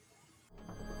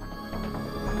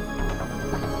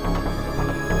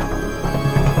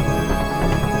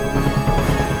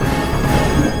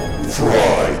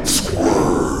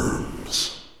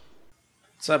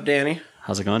up, Danny?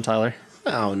 How's it going, Tyler?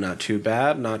 Oh, not too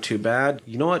bad, not too bad.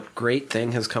 You know what great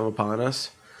thing has come upon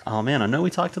us? Oh, man, I know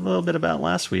we talked a little bit about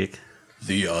last week.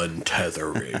 The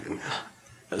untethering.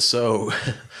 So,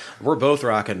 we're both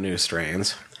rocking new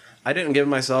strains. I didn't give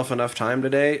myself enough time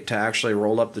today to actually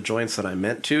roll up the joints that I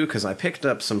meant to, because I picked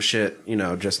up some shit,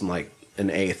 just in like in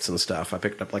eighths and stuff. I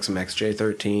picked up like some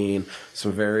XJ13,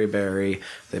 some Very Berry.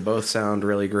 They both sound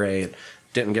really great.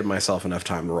 Didn't give myself enough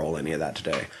time to roll any of that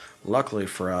today. Luckily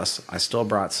for us, I still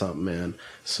brought something in.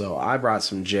 So I brought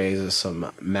some J's,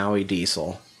 some Maui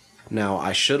Diesel. Now,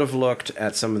 I should have looked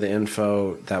at some of the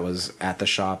info that was at the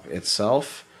shop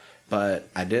itself, but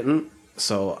I didn't.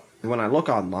 So when I look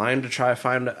online to try to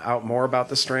find out more about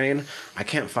the strain, I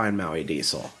can't find Maui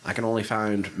Diesel. I can only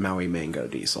find Maui Mango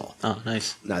Diesel. Oh,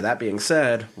 nice. Now, that being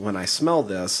said, when I smell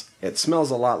this, it smells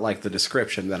a lot like the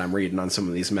description that I'm reading on some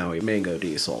of these Maui Mango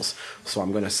Diesels. So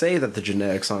I'm going to say that the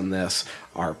genetics on this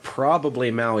are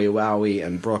probably Maui Wowie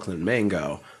and Brooklyn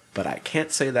Mango, but I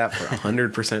can't say that for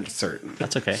 100% certain.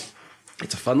 That's okay.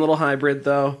 It's a fun little hybrid,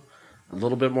 though. A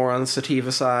little bit more on the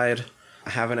sativa side. I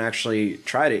haven't actually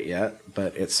tried it yet,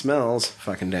 but it smells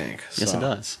fucking dank. Yes, it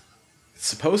does. It's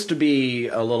supposed to be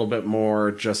a little bit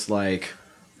more just like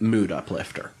mood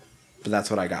uplifter. But that's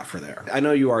what I got for there. I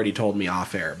know you already told me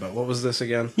off air, but what was this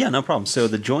again? Yeah, no problem. So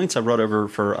the joints I brought over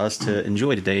for us to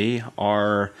enjoy today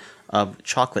are of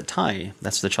chocolate Thai.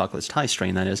 That's the chocolate Thai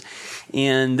strain, that is.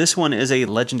 And this one is a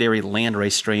legendary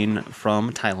landrace strain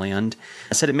from Thailand.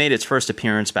 I said it made its first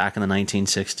appearance back in the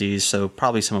 1960s, so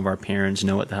probably some of our parents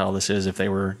know what the hell this is if they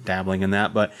were dabbling in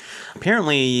that. But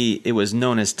apparently it was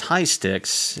known as Thai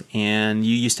sticks, and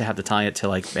you used to have to tie it to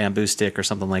like bamboo stick or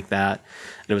something like that.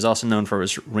 It was also known for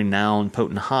its renowned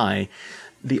potent high.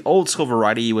 The old school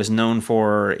variety was known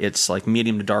for its like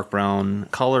medium to dark brown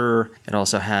color. It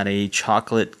also had a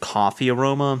chocolate coffee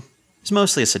aroma. It's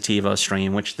mostly a sativa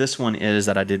strain, which this one is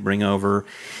that I did bring over.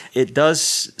 It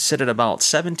does sit at about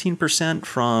 17%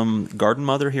 from Garden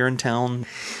Mother here in town.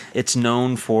 It's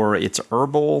known for its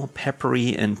herbal,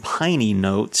 peppery, and piney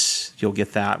notes. You'll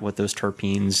get that with those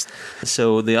terpenes.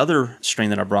 So the other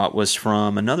strain that I brought was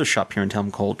from another shop here in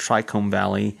town called Trichome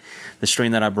Valley. The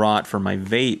strain that I brought for my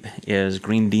vape is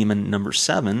Green Demon number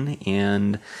 7,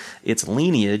 and its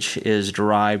lineage is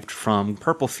derived from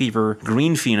Purple Fever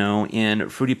Green Pheno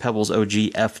and Fruity Pebbles OG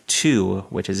F2,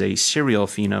 which is a cereal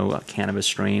pheno cannabis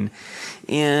strain.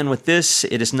 And with this,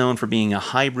 it is known for being a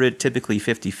hybrid, typically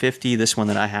 50-50. This one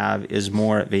that I have is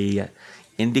more of a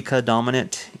indica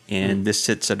dominant, and this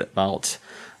sits at about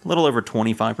a little over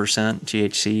 25%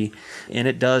 THC, and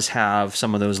it does have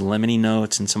some of those lemony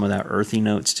notes and some of that earthy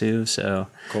notes too. So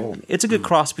cool. It's a good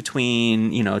cross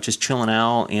between, just chilling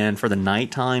out, and for the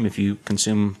nighttime, if you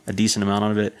consume a decent amount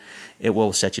of it, it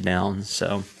will set you down.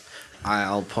 So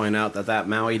I'll point out that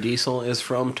Maui Diesel is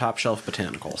from Top Shelf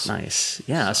Botanicals. Nice.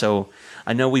 Yeah, so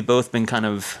I know we've both been kind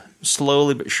of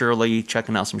slowly but surely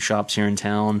checking out some shops here in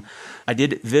town. I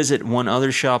did visit one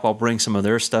other shop. I'll bring some of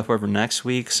their stuff over next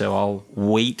week, so I'll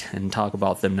wait and talk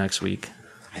about them next week.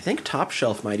 I think Top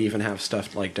Shelf might even have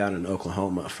stuff like down in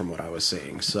Oklahoma from what I was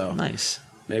seeing. So nice.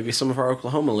 Maybe some of our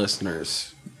Oklahoma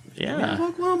listeners.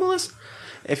 Yeah.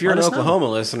 If you're an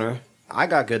Oklahoma listener, I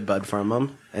got good bud from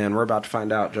them, and we're about to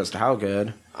find out just how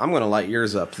good. I'm going to light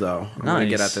yours up, though. I'm going to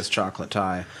get at this chocolate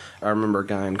Thai. I remember a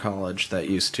guy in college that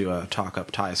used to talk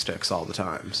up Thai sticks all the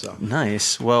time. So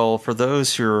nice. Well, for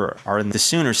those who are in the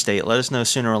Sooner state, let us know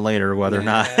sooner or later whether or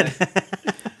not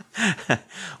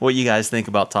what you guys think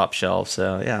about Top Shelf.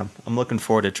 So, yeah, I'm looking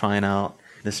forward to trying out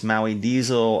this Maui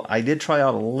Diesel. I did try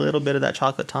out a little bit of that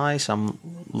chocolate Thai, so I'm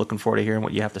looking forward to hearing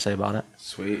what you have to say about it.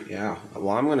 Sweet, yeah.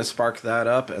 Well, I'm going to spark that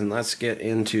up, and let's get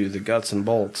into the guts and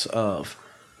bolts of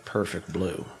Perfect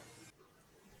Blue.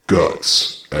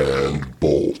 Guts and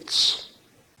bolts.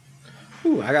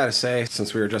 Ooh, I gotta say,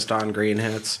 since we were just on green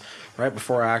hits, right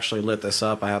before I actually lit this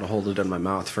up, I had to hold it in my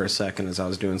mouth for a second as I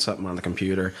was doing something on the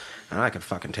computer, and I could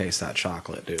fucking taste that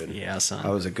chocolate, dude. Yeah, son.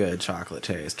 That was a good chocolate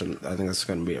taste, and I think this is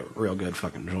going to be a real good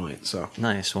fucking joint, so.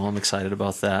 Nice. Well, I'm excited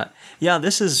about that. Yeah,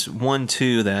 this is one,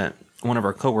 too, that one of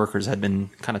our coworkers had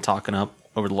been kind of talking up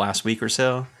over the last week or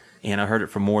so, and I heard it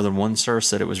from more than one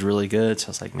source that it was really good, so I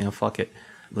was like, man, fuck it.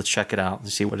 Let's check it out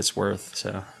and see what it's worth.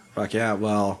 So, fuck yeah.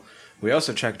 Well, we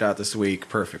also checked out this week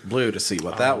Perfect Blue to see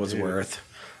what that was worth.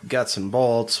 Guts and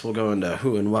bolts. We'll go into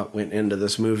who and what went into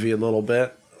this movie a little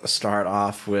bit. Start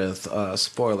off with a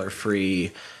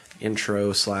spoiler-free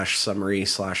intro / summary /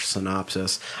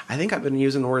 synopsis. I think I've been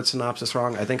using the word synopsis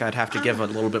wrong. I think I'd have to give a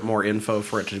little bit more info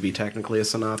for it to be technically a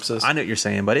synopsis. I know what you're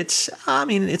saying, but it's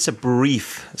a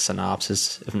brief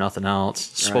synopsis, if nothing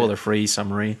else. Spoiler-free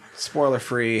summary.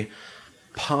 Spoiler-free.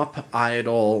 pop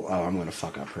idol. Oh, I'm gonna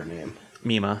fuck up her name.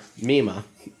 Mima. Mima.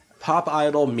 Pop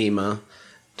idol Mima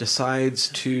decides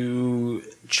to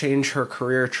change her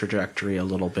career trajectory a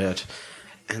little bit,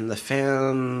 and the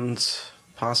fans,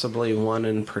 possibly one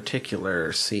in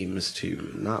particular, seems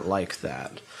to not like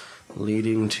that,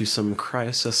 leading to some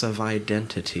crisis of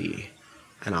identity.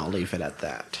 And I'll leave it at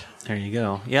that. There you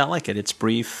go. Yeah, I like it. It's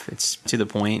brief. It's to the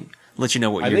point. Let you know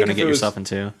what I you're think going to if get it was- yourself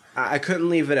into. I couldn't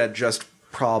leave it at just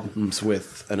problems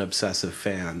with an obsessive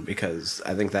fan, because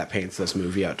I think that paints this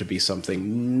movie out to be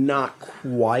something not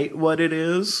quite what it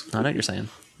is. I know what you're saying.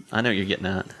 I know what you're getting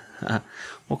at.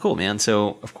 Well, cool, man.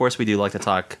 So, of course, we do like to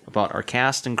talk about our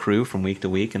cast and crew from week to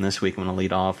week. And this week, I'm going to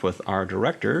lead off with our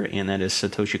director, and that is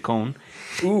Satoshi Kon.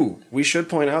 Ooh, we should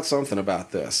point out something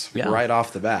about this right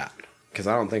off the bat, because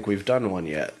I don't think we've done one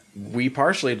yet. We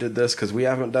partially did this because we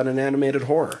haven't done an animated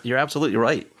horror. You're absolutely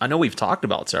right. I know we've talked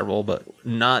about several, but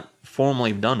not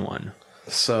formally done one.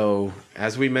 So,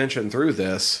 as we mentioned through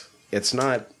this, it's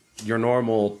not your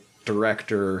normal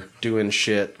director doing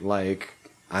shit like,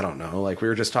 I don't know, like we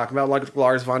were just talking about, like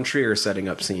Lars von Trier setting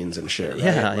up scenes and shit, right?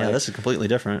 Yeah, Like, this is completely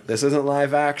different. this isn't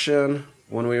live action.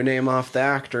 When we name off the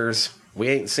actors, we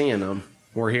ain't seeing them.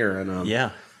 We're hearing them.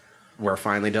 Yeah. We're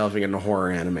finally delving into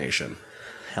horror animation.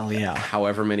 Hell yeah.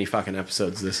 However many fucking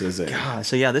episodes this is in.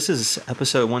 So yeah, this is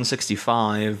episode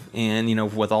 165,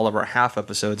 and with all of our half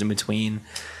episodes in between,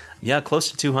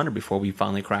 close to 200 before we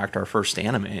finally cracked our first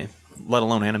anime, let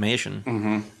alone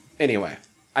animation. Anyway,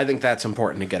 I think that's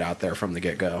important to get out there from the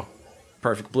get-go.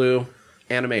 Perfect Blue,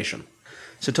 animation.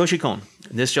 Satoshi Kon.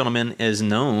 This gentleman is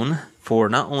known for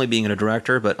not only being a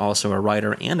director, but also a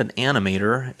writer and an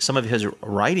animator. Some of his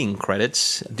writing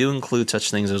credits do include such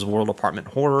things as World Apartment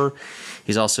Horror.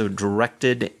 He's also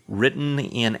directed, written,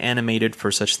 and animated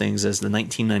for such things as the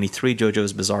 1993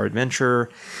 JoJo's Bizarre Adventure.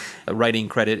 A writing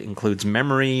credit includes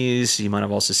Memories. You might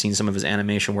have also seen some of his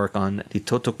animation work on The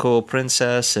Totoko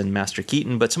Princess and Master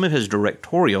Keaton, but some of his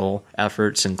directorial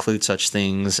efforts include such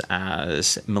things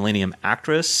as Millennium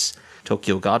Actress,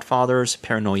 Tokyo Godfathers,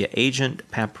 Paranoia Agent,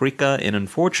 Paprika, and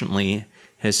unfortunately,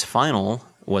 his final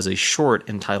was a short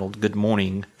entitled Good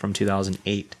Morning from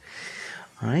 2008.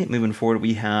 All right, moving forward,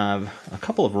 we have a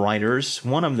couple of writers.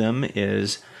 One of them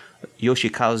is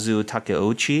Yoshikazu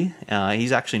Takeuchi.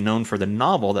 He's actually known for the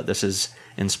novel that this is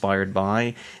inspired by.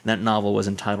 And that novel was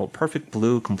entitled Perfect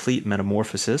Blue, Complete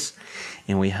Metamorphosis.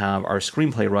 And we have our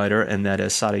screenplay writer, and that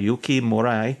is Sarayuki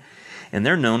Morai. And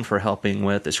they're known for helping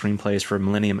with the screenplays for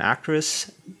Millennium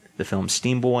Actress, the film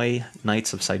Steam Boy,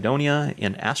 Knights of Sidonia,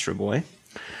 and Astro Boy.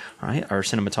 All right, our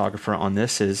cinematographer on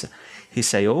this is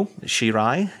Hisao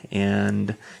Shirai,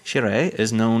 and Shirai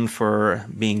is known for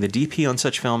being the DP on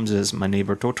such films as My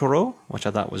Neighbor Totoro, which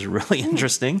I thought was really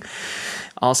interesting.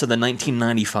 Also, the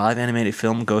 1995 animated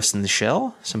film Ghost in the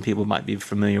Shell. Some people might be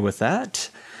familiar with that.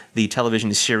 The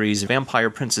television series Vampire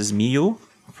Princess Miyu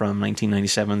from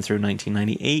 1997 through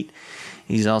 1998.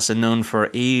 He's also known for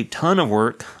a ton of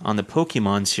work on the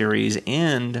Pokemon series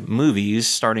and movies,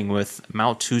 starting with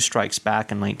Mewtwo Strikes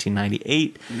Back in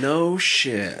 1998. No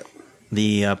shit.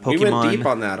 The Pokemon... We went deep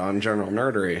on that on General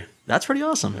Nerdery. That's pretty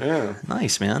awesome. Yeah.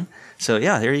 Nice, man. So,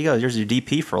 yeah, there you go. There's your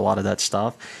DP for a lot of that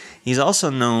stuff. He's also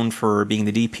known for being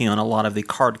the DP on a lot of the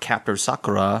Card Captor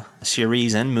Sakura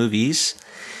series and movies.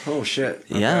 Oh, shit.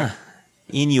 Okay. Yeah.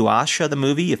 Inuyasha, the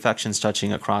movie, Affections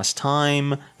Touching Across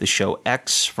Time, the show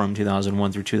X from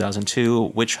 2001 through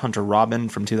 2002, Witch Hunter Robin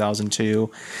from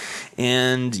 2002,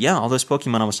 and yeah, all those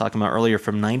Pokemon I was talking about earlier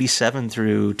from 97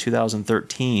 through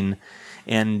 2013,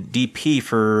 and DP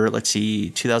for,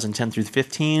 2010 through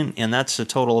 15, and that's a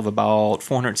total of about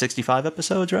 465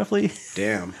 episodes, roughly.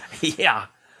 Damn. Yeah.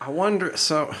 I wonder,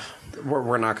 so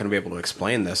we're not going to be able to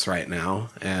explain this right now,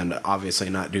 and obviously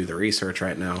not do the research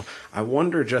right now. I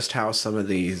wonder just how some of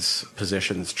these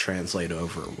positions translate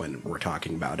over when we're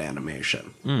talking about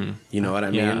animation. You know what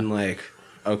I mean? Yeah. Like,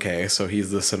 okay, so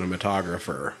he's the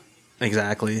cinematographer.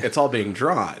 Exactly. It's all being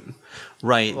drawn.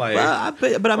 Right. Like,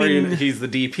 but I mean... he's the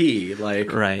DP.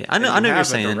 Like, Right. I know and what you're have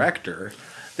saying. a director.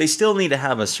 They still need to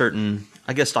have a certain,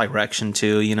 I guess, direction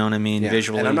too, you know what I mean, Yeah.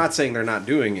 visually. And I'm not saying they're not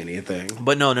doing anything.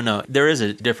 But no. There is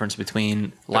a difference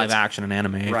between live action and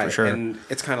anime, Right. for sure. And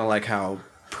it's kind of like how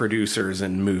producers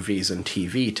in movies and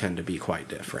TV tend to be quite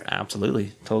different.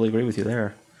 Absolutely. Totally agree with you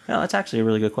there. Yeah, that's actually a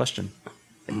really good question.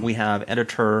 We have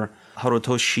editor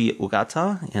Harutoshi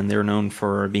Ogata, and they're known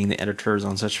for being the editors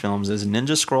on such films as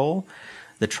Ninja Scroll,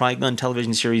 the Trigun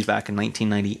television series back in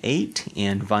 1998,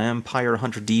 and Vampire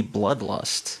Hunter D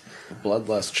Bloodlust.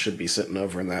 Bloodlust should be sitting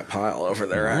over in that pile over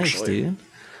there, Nice, actually. dude.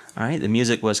 All right, the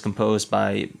music was composed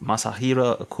by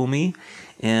Masahiro Okumi,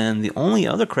 and the only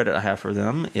other credit I have for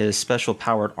them is Special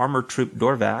Powered Armor Troop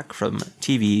Dorvac from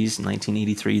TV's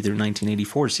 1983 through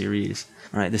 1984 series.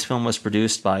 All right, this film was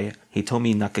produced by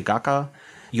Hitomi Nakagaka,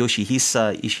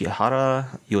 Yoshihisa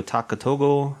Ishihara, Yotaka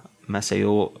Togo,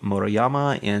 Masao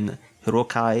Murayama, and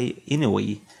Hirokai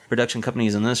Inoue. Production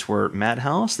companies in this were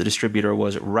Madhouse. The distributor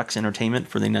was Rex Entertainment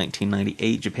for the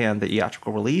 1998 Japan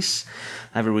theatrical release.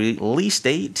 I have a release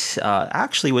date.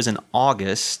 Actually was in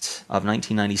August of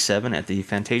 1997 at the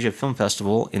Fantasia Film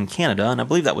Festival in Canada, and I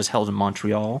believe that was held in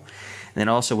Montreal. And it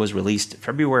also was released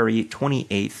February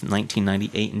 28th,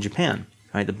 1998 in Japan.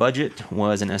 All right, the budget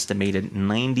was an estimated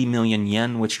 90 million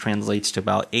yen, which translates to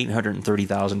about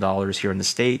 $830,000 here in the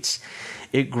States.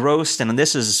 It grossed, and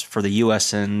this is for the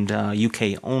US and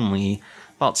UK only,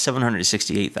 about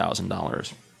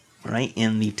 $768,000. Right?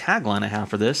 And the tagline I have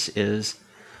for this is,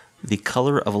 "The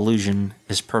color of illusion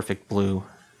is perfect blue."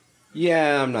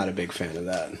 Yeah, I'm not a big fan of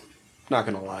that. Not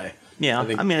gonna lie. Yeah,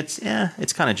 I mean, it's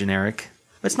kind of generic.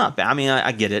 It's not bad. I mean,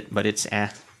 I get it, but it's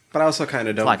But I also kind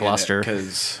of don't lackluster. get it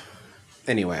because...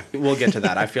 Anyway, we'll get to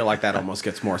that. I feel like that almost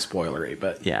gets more spoilery,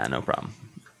 but... Yeah, no problem.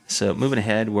 So moving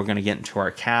ahead, we're going to get into our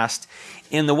cast.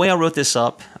 And the way I wrote this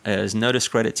up is no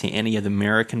discredit to any of the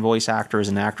American voice actors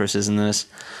and actresses in this.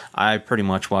 I pretty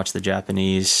much watched the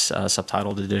Japanese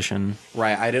subtitled edition.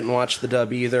 Right, I didn't watch the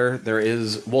dub either.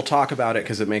 We'll talk about it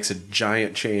because it makes a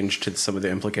giant change to some of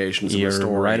the implications of the story.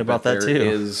 You're right about that too. There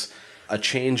is a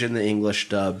change in the English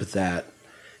dub that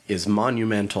is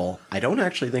monumental. I don't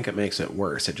actually think it makes it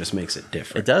worse. It just makes it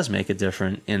different. It does make it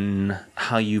different in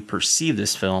how you perceive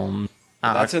this film.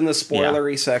 That's in the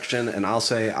spoilery section, and I'll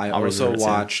say I also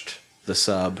watched the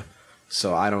sub,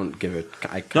 so I don't give it...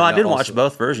 I did watch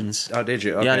both versions. Oh, did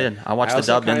you? Okay. Yeah, I did. I watched the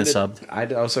dub and the sub. I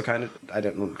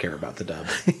didn't care about the dub.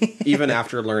 Even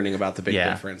after learning about the big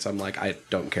difference, I'm like, I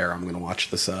don't care. I'm going to watch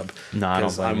the sub. No, I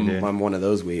don't blame you, dude. I'm one of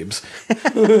those weebs.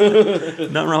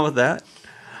 Nothing wrong with that.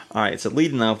 All right, so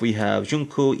leading off, we have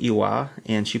Junko Iwa,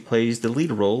 and she plays the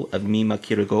lead role of Mima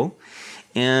Kirigo.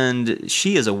 And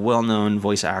she is a well-known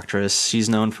voice actress. She's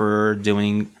known for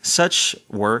doing such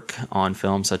work on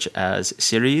films such as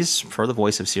Series, for the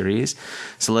voice of Series,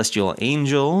 Celestial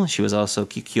Angel. She was also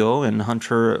Kikyo in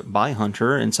Hunter by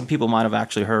Hunter. And some people might have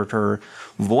actually heard her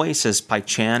voice as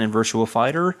Pai-chan in Virtua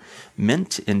Fighter,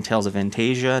 Mint in Tales of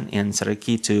Fantasia, and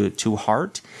Sariki to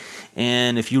Heart.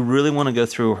 And if you really want to go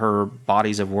through her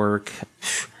bodies of work,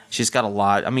 she's got a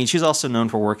lot. I mean, she's also known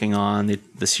for working on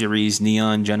the series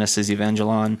Neon Genesis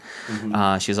Evangelion.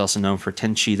 Mm-hmm. She's also known for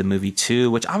Tenchi, the movie 2,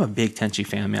 which I'm a big Tenchi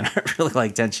fan, man. I really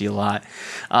like Tenchi a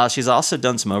lot. She's also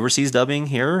done some overseas dubbing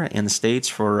here in the States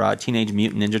for Teenage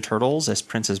Mutant Ninja Turtles as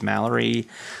Princess Mallory.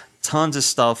 Tons of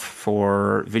stuff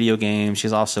for video games.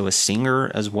 She's also a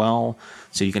singer as well,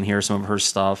 so you can hear some of her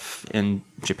stuff in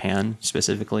Japan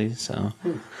specifically. So,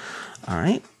 all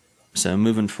right. So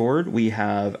moving forward, we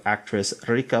have actress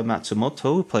Rika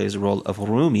Matsumoto, who plays the role of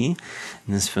Rumi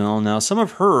in this film. Now, some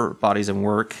of her bodies of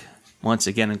work, once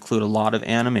again, include a lot of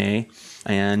anime,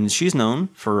 and she's known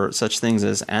for such things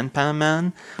as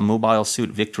Anpanman, Mobile Suit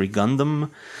Victory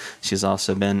Gundam. She's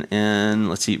also been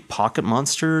in, Pocket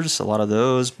Monsters, a lot of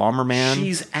those, Bomberman.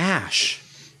 She's Ash.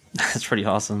 That's pretty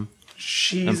awesome.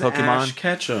 She's Pokemon. Ash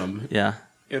Ketchum. Yeah.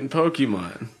 In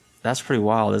Pokemon. That's pretty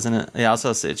wild, isn't it? Yeah,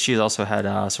 she's also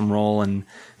had some role in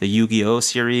the Yu-Gi-Oh!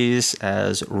 Series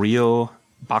as Ryo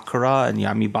Bakura and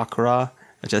Yami Bakura,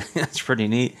 which I think that's pretty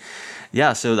neat.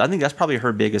 Yeah, so I think that's probably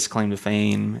her biggest claim to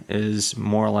fame is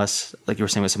more or less, like you were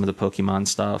saying with some of the Pokemon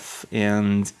stuff.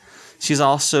 And she's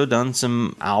also done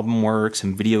some album work,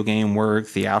 some video game work,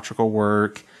 theatrical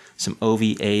work, some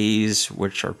OVAs,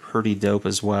 which are pretty dope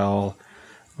as well.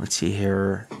 Let's see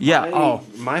here. Yeah.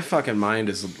 My fucking mind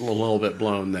is a little bit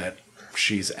blown that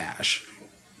she's Ash.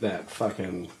 That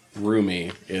fucking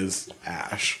Rumi is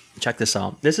Ash. Check this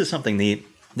out. This is something neat.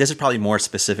 This is probably more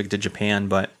specific to Japan,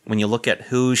 but when you look at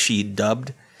who she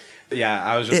dubbed, yeah,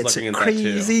 I was just looking at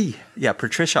crazy. That too. Yeah,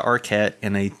 Patricia Arquette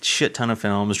in a shit ton of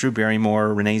films. Drew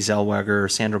Barrymore, Renee Zellweger,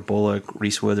 Sandra Bullock,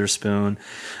 Reese Witherspoon.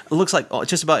 It looks like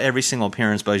just about every single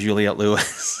appearance by Juliette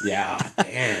Lewis. Yeah,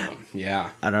 damn.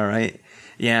 Yeah. I know, right?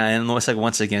 Yeah, and it looks like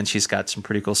once again she's got some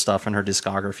pretty cool stuff in her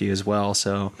discography as well.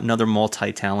 So another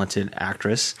multi-talented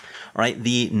actress. All right,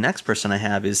 the next person I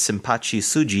have is Senpachi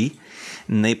Suji,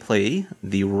 and they play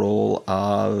the role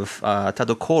of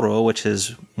Tadokoro, which is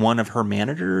one of her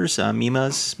managers,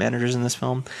 Mima's managers in this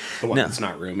film. The one that's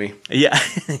not Rumi. Yeah,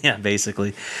 yeah,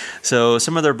 basically. So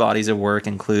some of their bodies of work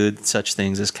include such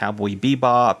things as Cowboy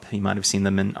Bebop. You might have seen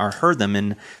them or heard them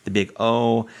in The Big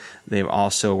O. They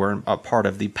also were a part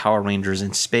of the Power Rangers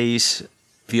in Space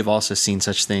You've also seen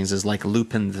such things as like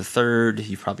Lupin the Third.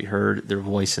 You've probably heard their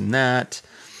voice in that.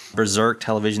 Berserk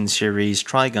television series,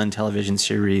 Trigun television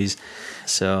series.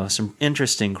 So some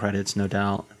interesting credits, no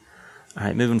doubt. All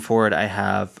right, moving forward, I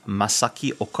have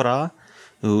Masaki Okura,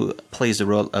 who plays the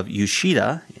role of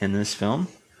Yoshida in this film.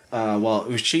 Well,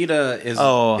 Ushida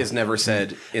is never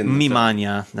said in the film.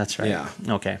 Mimanya, that's right. Yeah.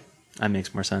 Okay, that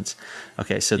makes more sense.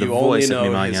 Okay, so the You voice only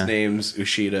of know Mimanya. his name's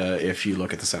Ushida if you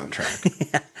look at the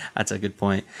soundtrack. That's a good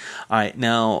point. All right,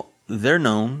 now they're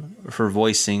known for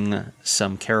voicing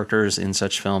some characters in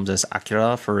such films as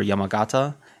Akira for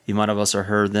Yamagata. You might have also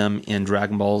heard them in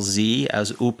Dragon Ball Z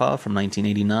as Upa from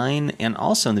 1989, and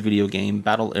also in the video game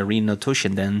Battle Arena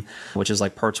Toshinden, which is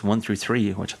like parts 1 through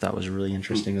 3, which I thought was really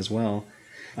interesting as well.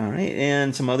 All right,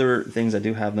 and some other things I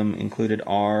do have them included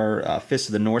are Fist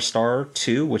of the North Star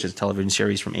 2, which is a television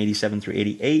series from 87 through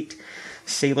 88,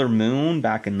 Sailor Moon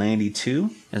back in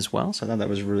 92 as well, so I thought that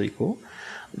was really cool.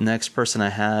 Next person I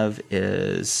have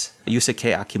is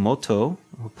Yusuke Akimoto,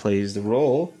 who plays the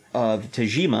role of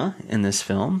Tajima in this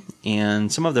film,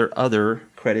 and some of their other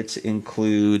credits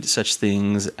include such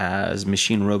things as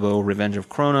Machine Robo Revenge of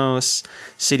Kronos,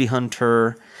 City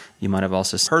Hunter. You might have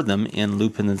also heard them in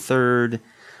Lupin the Third.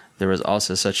 There was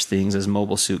also such things as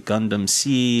Mobile Suit Gundam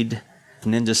Seed,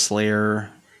 Ninja Slayer,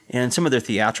 and some of their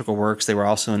theatrical works. They were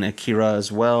also in Akira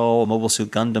as well, Mobile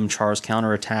Suit Gundam Char's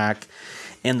Counterattack,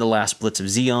 and The Last Blitz of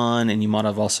Zeon, and you might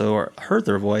have also heard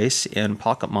their voice in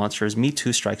Pocket Monsters Me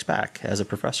Too Strikes Back as a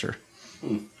professor.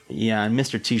 Yeah, and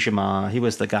Mr. Tishima, he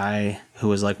was the guy who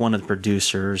was like one of the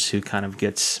producers who kind of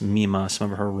gets Mima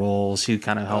some of her roles. He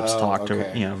kind of helps talk to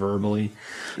her, verbally.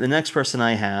 The next person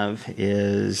I have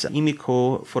is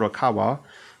Imiko Furukawa,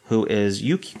 who is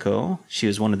Yukiko. She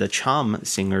was one of the Cham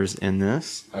singers in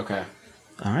this. Okay.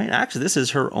 All right, actually, this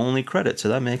is her only credit, so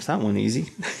that makes that one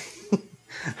easy.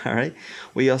 All right.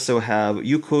 We also have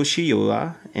Yuko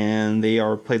Shiua, and they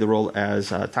play the role as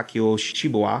Takio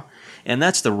Shibuya, and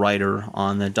that's the writer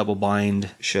on the Double Bind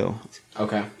show.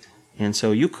 Okay. And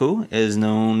so Yuko is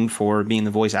known for being the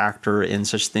voice actor in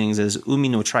such things as Umi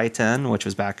no Traiten, which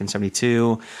was back in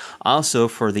 72, also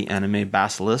for the anime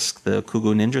Basilisk, the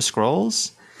Kugo Ninja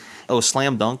Scrolls. Oh,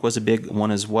 Slam Dunk was a big one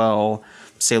as well.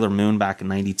 Sailor Moon back in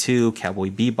 92,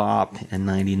 Cowboy Bebop in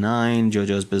 99,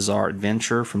 JoJo's Bizarre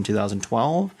Adventure from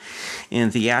 2012.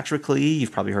 And theatrically,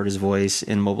 you've probably heard his voice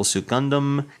in Mobile Suit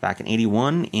Gundam back in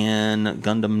 81 and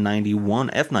Gundam 91,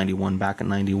 F91 back in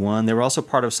 91. They were also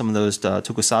part of some of those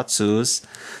tokusatsus,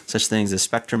 such things as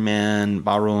Spectre Man,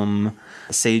 Barum,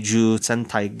 Seiju,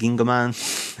 Sentai Gingaman,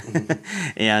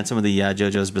 and some of the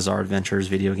JoJo's Bizarre Adventures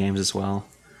video games as well.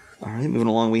 All right, moving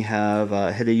along, we have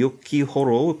Hideyuki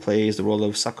Horo, who plays the role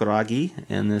of Sakuragi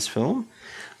in this film.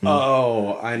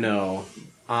 Oh, I know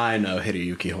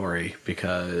Hideyuki Hori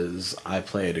because I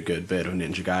played a good bit of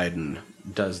Ninja Gaiden.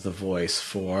 Does the voice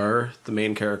for the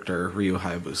main character, Ryu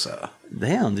Hayabusa.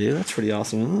 Damn, dude, that's pretty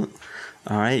awesome, isn't it?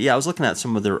 All right, yeah, I was looking at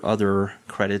some of their other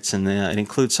credits, and it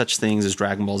includes such things as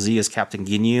Dragon Ball Z as Captain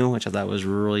Ginyu, which I thought was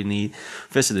really neat.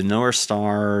 Fist of the North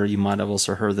Star, you might have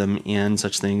also heard them in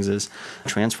such things as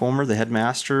Transformer, the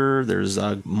Headmaster. There's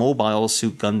Mobile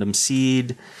Suit Gundam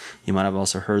Seed. You might have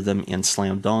also heard them in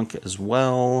Slam Dunk as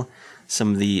well.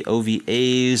 Some of the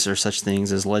OVAs are such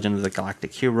things as Legend of the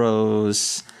Galactic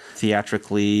Heroes.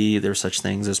 Theatrically, there's such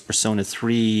things as Persona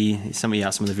 3, some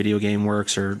of the video game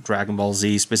works, or Dragon Ball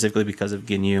Z, specifically because of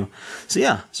Ginyu. So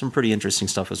yeah, some pretty interesting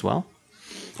stuff as well.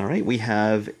 All right, we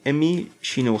have Emi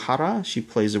Shinohara. She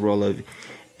plays the role of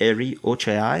Eri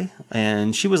Ochai,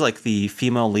 and she was like the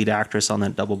female lead actress on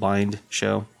that Double Bind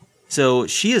show. So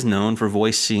she is known for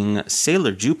voicing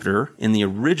Sailor Jupiter in the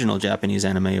original Japanese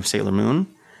anime of Sailor Moon.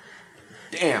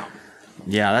 Damn.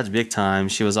 Yeah, that's big time.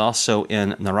 She was also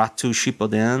in Naruto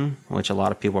Shippuden, which a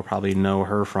lot of people probably know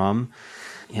her from.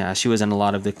 Yeah, she was in a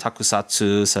lot of the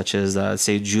tokusatsu, such as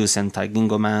Seiju Sentai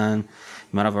Gingoman. You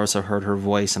might have also heard her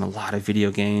voice in a lot of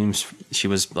video games. She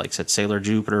was, like I said, Sailor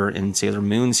Jupiter in Sailor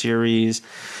Moon series.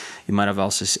 You might have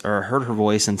also heard her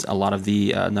voice in a lot of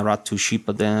the Naruto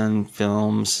Shippuden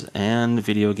films and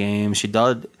video games. She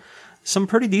did some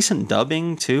pretty decent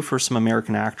dubbing, too, for some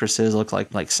American actresses. Look like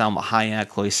Salma Hayek,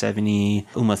 Chloe Sevigny,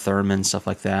 Uma Thurman, stuff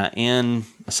like that. And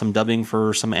some dubbing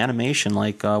for some animation,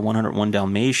 like 101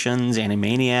 Dalmatians,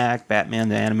 Animaniac, Batman,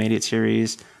 the animated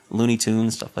series, Looney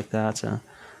Tunes, stuff like that. So,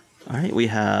 all right, we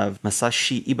have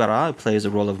Masashi Ibara, who plays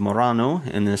the role of Morano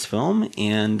in this film.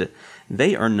 And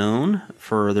they are known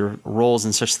for their roles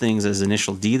in such things as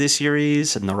Initial D, the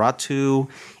series, Naruto,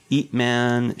 Eat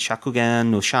Man,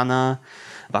 Shakugan, no Shana,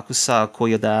 Bakusa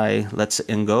Koyodai, Let's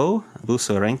Go,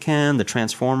 Buso Renken, the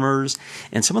Transformers,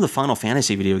 and some of the Final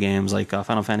Fantasy video games like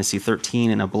Final Fantasy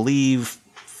 13 and I believe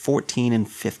 14 and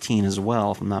 15 as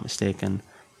well, if I'm not mistaken.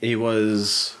 He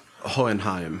was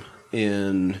Hohenheim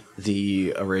in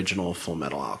the original Full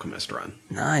Metal Alchemist run.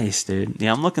 Nice, dude.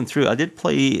 Yeah, I'm looking through. I did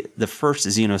play the first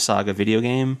Xenosaga video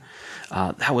game.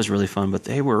 That was really fun, but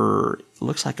they were,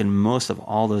 looks like in most of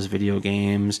all those video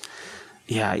games.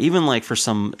 Yeah, even like for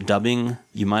some dubbing,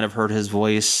 you might have heard his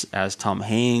voice as Tom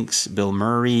Hanks, Bill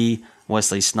Murray,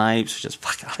 Wesley Snipes, which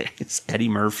is Eddie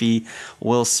Murphy,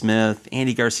 Will Smith,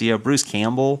 Andy Garcia, Bruce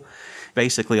Campbell,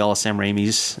 basically all of Sam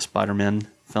Raimi's Spider-Man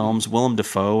films, Willem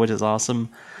Dafoe, which is awesome.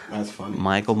 That's funny.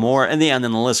 Michael Moore, and then the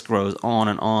list grows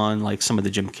on, like some of the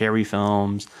Jim Carrey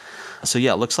films. So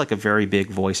yeah, it looks like a very big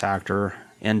voice actor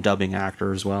and dubbing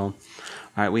actor as well.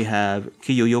 All right, we have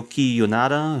Kiyoyoki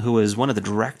Yonada, who is one of the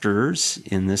directors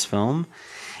in this film.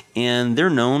 And they're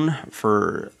known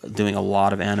for doing a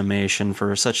lot of animation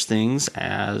for such things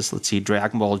as, let's see,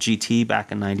 Dragon Ball GT back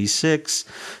in 96,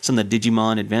 some of the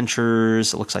Digimon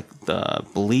Adventures, it looks like the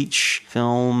Bleach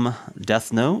film,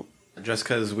 Death Note. Just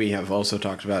because we have also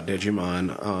talked about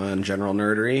Digimon on General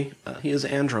Nerdery, he is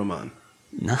Andromon.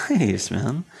 Nice,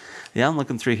 man. Yeah, I'm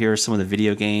looking through here. Some of the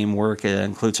video game work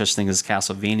includes such things as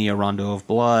Castlevania, Rondo of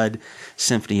Blood,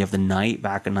 Symphony of the Night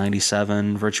back in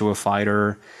 97, Virtua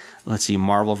Fighter. Let's see,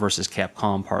 Marvel vs.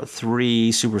 Capcom Part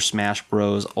 3, Super Smash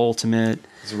Bros. Ultimate.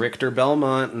 It's Richter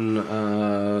Belmont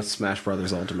and Smash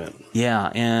Brothers Ultimate.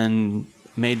 Yeah, and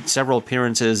made several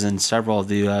appearances in several of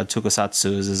the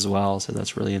tokusatsus as well, so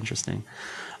that's really interesting.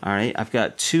 All right, I've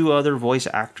got two other voice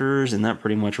actors, and that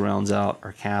pretty much rounds out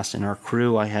our cast and our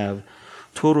crew. I have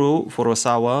Toru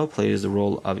Furusawa plays the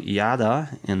role of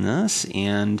Yada in this,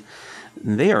 and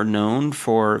they are known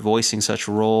for voicing such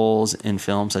roles in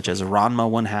films such as Ranma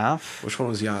 1/2. Which one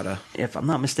was Yada? If I'm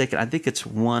not mistaken, I think it's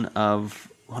one of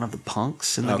the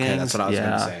punks in the game. Okay, that's what I was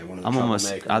going to say. One of the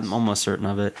I'm almost certain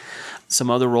of it.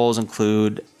 Some other roles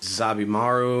include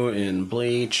Zabimaru in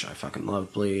Bleach. I fucking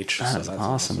love Bleach. That's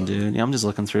awesome, dude. Yeah, I'm just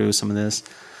looking through some of this.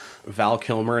 Val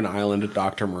Kilmer in Island of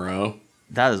Dr. Moreau.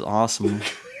 That is awesome.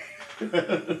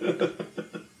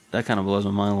 That kind of blows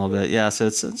my mind a little bit. Yeah, so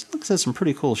it looks like some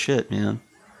pretty cool shit, man.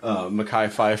 Mekhi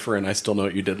Phifer and I Still Know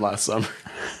What You Did Last Summer.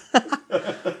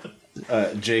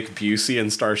 Jake Busey in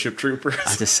Starship Troopers.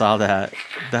 I just saw that.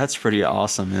 That's pretty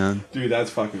awesome, man. Dude, that's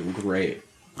fucking great.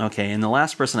 Okay, and the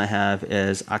last person I have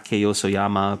is Akio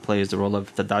Soyama, plays the role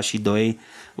of Tadashi Doi,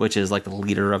 which is like the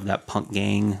leader of that punk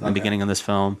gang in the beginning of this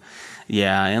film.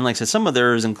 Yeah, and like I said, some of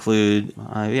theirs include,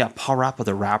 Paul Rappa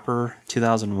the Rapper,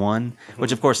 2001,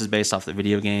 which of course is based off the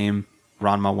video game,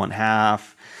 Ranma 1/2,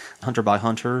 Hunter x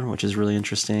Hunter, which is really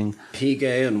interesting.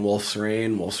 Hige and Wolf's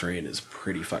Rain. Wolf's Rain is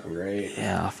pretty fucking great.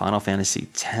 Yeah, Final Fantasy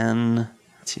X.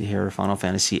 Let's see here, Final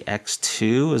Fantasy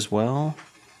X2 as well.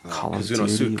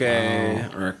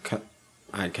 Kazunosuke,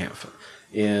 I can't.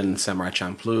 In Samurai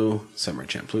Champloo. Samurai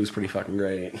Champloo is pretty fucking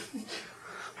great.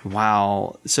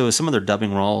 Wow. So some of their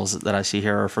dubbing roles that I see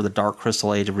here are for the Dark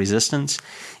Crystal Age of Resistance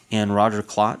and Roger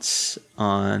Klotz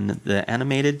on the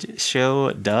animated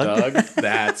show Doug.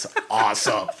 That's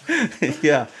awesome.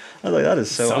 Yeah. I was like, that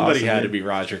is so Somebody awesome, had to be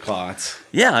Roger Klotz.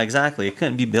 Yeah, exactly. It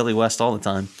couldn't be Billy West all the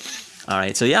time. All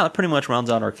right, so yeah, that pretty much rounds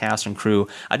out our cast and crew.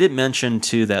 I did mention,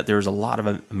 too, that there's a lot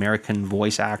of American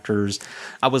voice actors.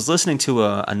 I was listening to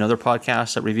another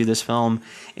podcast that reviewed this film,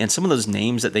 and some of those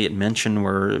names that they had mentioned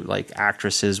were like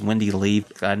actresses. Wendy Lee,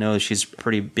 I know she's a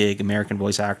pretty big American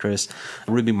voice actress.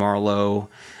 Ruby Marlowe.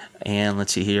 And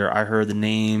let's see here, I heard the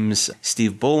names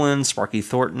Steve Bullen, Sparky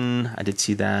Thornton, I did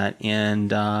see that,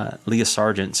 and Leah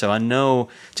Sargent. So I know,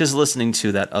 just listening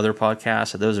to that other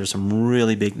podcast, that those are some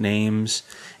really big names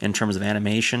in terms of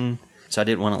animation. So I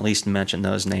did want to at least mention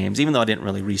those names, even though I didn't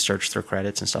really research their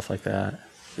credits and stuff like that.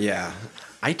 Yeah.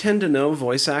 I tend to know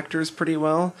voice actors pretty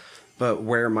well, but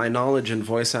where my knowledge in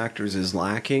voice actors is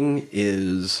lacking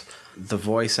is the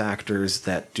voice actors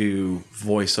that do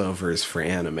voiceovers for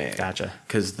anime. Gotcha.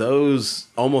 Because those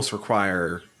almost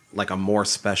require like a more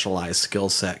specialized skill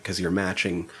set because you're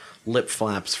matching lip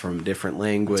flaps from different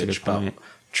language, but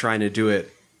trying to do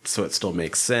it so it still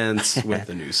makes sense with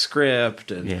the new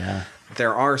script. And yeah.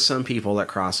 There are some people that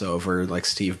cross over, like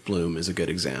Steve Bloom is a good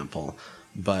example,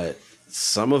 but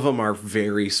some of them are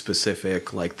very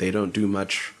specific, like they don't do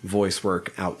much voice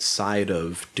work outside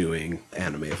of doing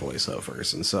anime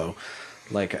voiceovers. And so,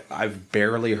 like, I've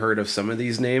barely heard of some of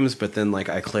these names, but then, like,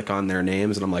 I click on their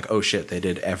names and I'm like, oh shit, they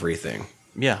did everything.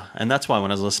 Yeah, and that's why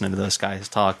when I was listening to those guys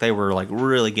talk, they were, like,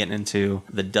 really getting into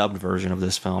the dubbed version of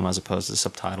this film as opposed to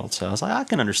subtitled. So I was like, I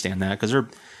can understand that because they're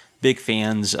big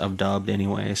fans of dubbed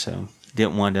anyway, so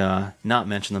didn't want to not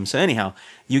mention them. So anyhow,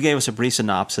 you gave us a brief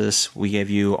synopsis. We gave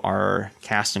you our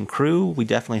cast and crew. We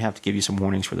definitely have to give you some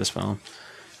warnings for this film.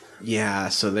 Yeah,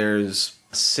 so there's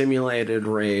Simulated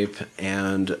rape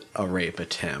and a rape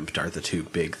attempt are the two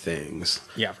big things.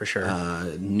 Yeah, for sure.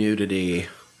 Nudity.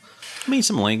 I mean,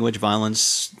 some language,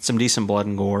 violence, some decent blood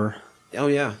and gore. Oh,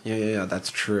 yeah. Yeah,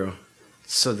 that's true.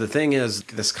 So the thing is,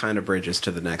 this kind of bridges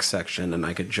to the next section, and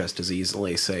I could just as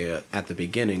easily say it at the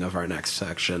beginning of our next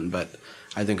section, but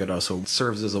I think it also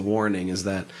serves as a warning, is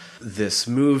that this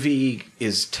movie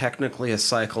is technically a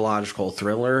psychological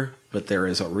thriller, but there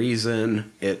is a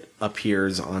reason it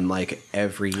appears on like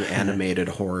every animated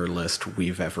horror list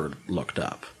we've ever looked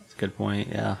up. Good point,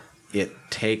 yeah. It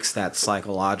takes that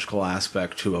psychological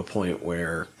aspect to a point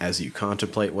where, as you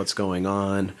contemplate what's going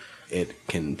on, it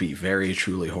can be very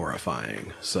truly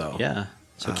horrifying. So yeah,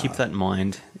 so keep that in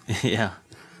mind. Yeah.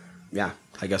 Yeah,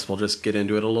 I guess we'll just get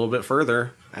into it a little bit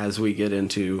further as we get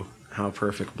into how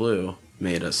Perfect Blue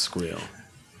made us squeal.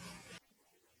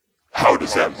 How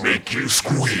does that make you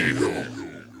squeal?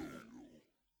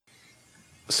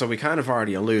 So we kind of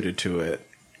already alluded to it.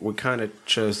 We kind of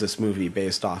chose this movie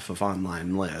based off of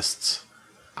online lists.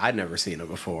 I'd never seen it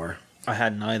before. I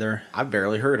hadn't either. I've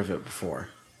barely heard of it before.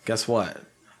 Guess what?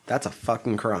 That's a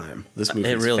fucking crime. This movie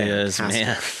It really fantastic.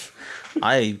 is, man.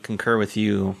 I concur with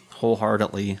you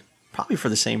wholeheartedly, probably for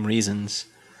the same reasons.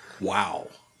 Wow.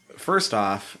 First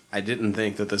off, I didn't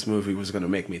think that this movie was going to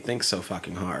make me think so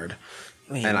fucking hard.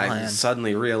 And I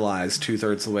suddenly realized 2/3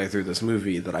 of the way through this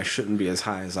movie that I shouldn't be as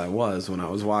high as I was when I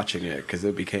was watching it, because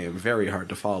it became very hard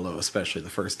to follow, especially the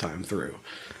first time through.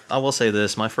 I will say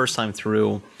this, my first time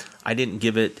through, I didn't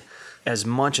give it as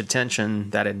much attention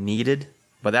that it needed,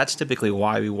 but that's typically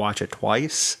why we watch it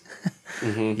twice.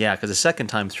 Yeah, because the second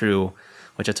time through,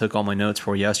 which I took all my notes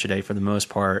for yesterday for the most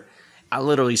part, I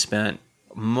literally spent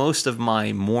most of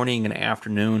my morning and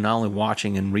afternoon not only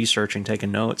watching and researching,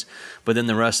 taking notes, but then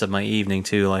the rest of my evening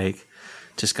too, like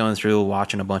just going through,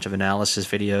 watching a bunch of analysis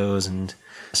videos. And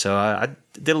so I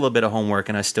did a little bit of homework,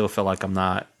 and I still feel like I'm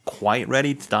not quite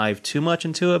ready to dive too much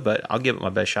into it, but I'll give it my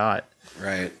best shot.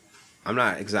 Right. I'm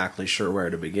not exactly sure where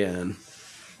to begin.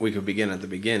 We could begin at the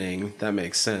beginning. That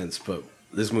makes sense, but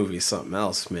this movie is something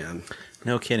else, man.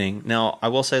 No kidding. Now, I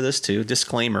will say this too,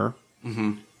 disclaimer.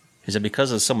 Is that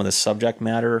because of some of the subject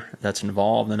matter that's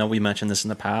involved, I know we mentioned this in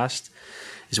the past,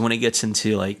 is when it gets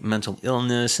into like mental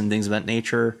illness and things of that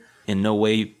nature, in no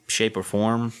way, shape, or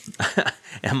form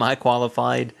am I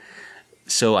qualified.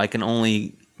 So I can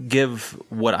only give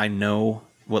what I know,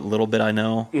 what little bit I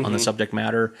know on the subject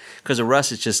matter, because the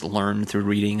rest is just learned through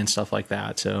reading and stuff like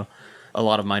that. So a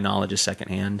lot of my knowledge is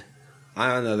secondhand.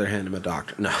 I, on the other hand, am a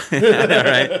doctor. No.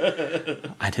 Right?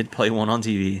 I did play one on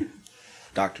TV.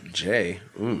 Dr. J.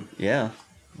 Yeah,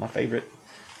 my favorite.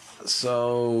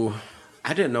 So,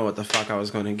 I didn't know what the fuck I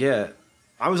was going to get.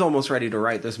 I was almost ready to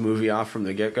write this movie off from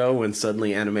the get-go when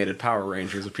suddenly animated Power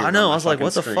Rangers appeared. I know, on my I was like,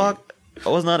 what fucking the screen. fuck? I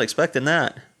was not expecting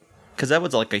that. Because that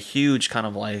was like a huge kind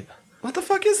of like... What the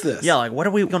fuck is this? Yeah, like, what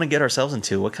are we going to get ourselves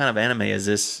into? What kind of anime is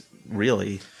this,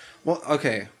 really? Well,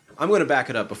 okay. I'm going to back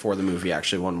it up before the movie,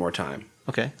 actually, one more time.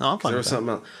 Okay, no, I'm fine There with was that.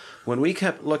 something else. When we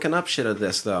kept looking up shit of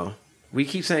this, though, we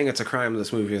keep saying it's a crime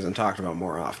this movie isn't talked about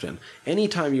more often.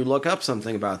 Anytime you look up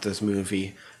something about this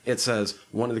movie, it says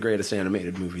one of the greatest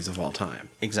animated movies of all time.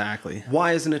 Exactly.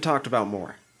 Why isn't it talked about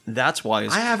more? That's why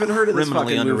it's I haven't heard of this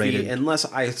criminally fucking underrated. movie unless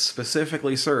I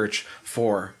specifically search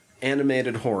for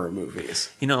animated horror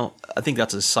movies. You know, I think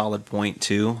that's a solid point,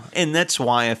 too. And that's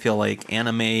why I feel like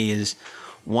anime is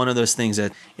one of those things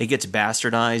that it gets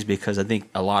bastardized, because I think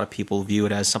a lot of people view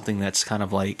it as something that's kind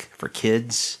of like for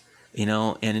kids, you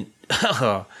know, and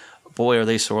boy, are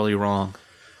they sorely wrong.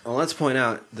 Well, let's point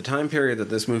out, the time period that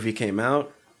this movie came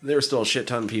out, there were still a shit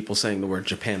ton of people saying the word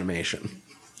Japanimation.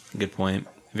 Good point.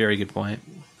 Very good point.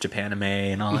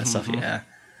 Japanime and all that stuff, yeah.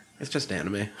 It's just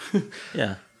anime.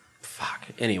 Yeah. Fuck.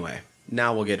 Anyway,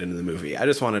 now we'll get into the movie. I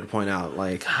just wanted to point out,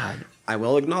 like, God. I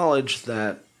will acknowledge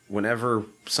that whenever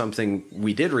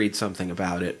we did read something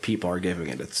about it, people are giving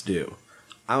it its due.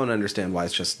 I don't understand why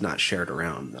it's just not shared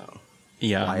around, though.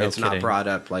 Yeah, Why no it's kidding. not brought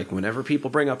up. Like, whenever people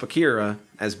bring up Akira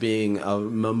as being a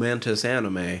momentous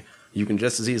anime, you can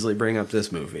just as easily bring up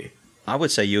this movie. I would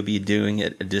say you'd be doing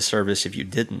it a disservice if you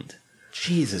didn't.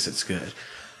 Jesus, it's good.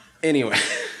 Anyway.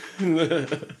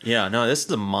 Yeah, no, this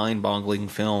is a mind-boggling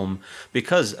film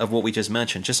because of what we just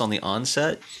mentioned. Just on the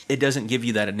onset, it doesn't give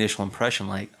you that initial impression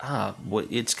like,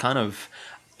 it's kind of...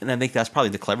 And I think that's probably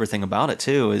the clever thing about it,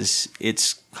 too, is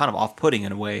it's kind of off-putting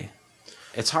in a way.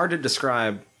 It's hard to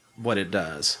describe what it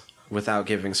does without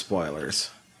giving spoilers.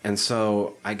 And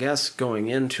so, I guess going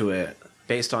into it,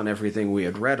 based on everything we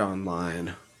had read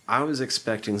online, I was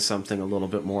expecting something a little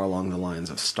bit more along the lines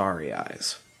of Starry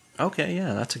Eyes. Okay,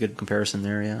 yeah, that's a good comparison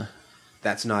there, yeah.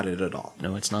 That's not it at all.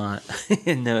 No, it's not.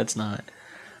 No, it's not.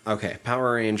 Okay,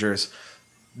 Power Rangers.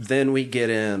 Then we get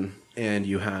in, and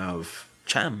you have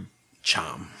Cham.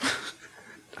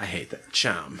 I hate that.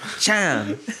 Cham.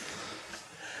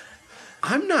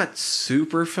 I'm not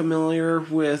super familiar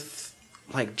with,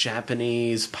 like,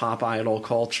 Japanese pop idol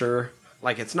culture.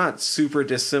 Like, it's not super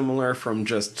dissimilar from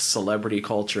just celebrity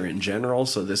culture in general,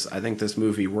 so I think this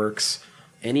movie works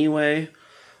anyway.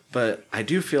 But I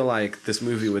do feel like this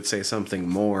movie would say something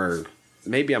more.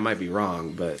 Maybe I might be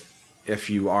wrong, but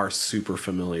if you are super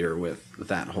familiar with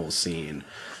that whole scene.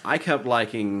 I kept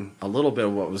liking a little bit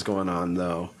of what was going on,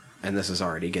 though, and this is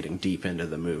already getting deep into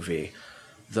the movie,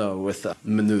 though, with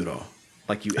Menudo.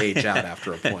 Like, you age out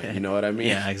after a point, you know what I mean?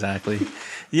 Yeah, exactly.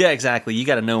 You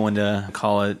got to know when to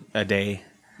call it a day.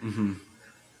 Mm-hmm.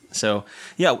 So,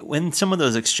 yeah, when some of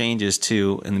those exchanges,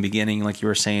 too, in the beginning, like you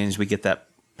were saying, as we get that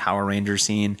Power Ranger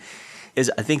scene,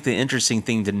 is I think the interesting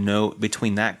thing to note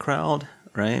between that crowd,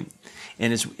 right?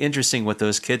 And it's interesting what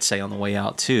those kids say on the way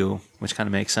out, too, which kind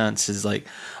of makes sense, is like,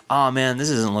 oh, man, this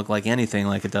doesn't look like anything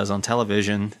like it does on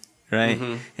television, right?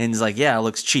 Mm-hmm. And he's like, yeah, it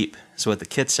looks cheap, is what the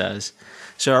kid says.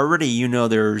 So already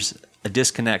there's a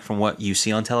disconnect from what you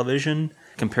see on television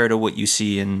compared to what you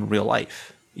see in real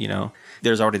life,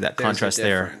 There's already that contrast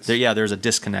there. There's a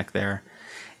disconnect there.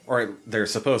 Or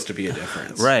there's supposed to be a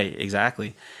difference. Right,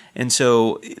 exactly. And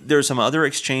so there's some other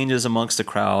exchanges amongst the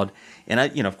crowd. And I,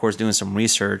 of course, doing some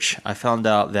research, I found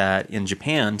out that in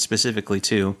Japan specifically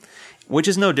too, which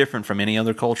is no different from any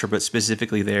other culture, but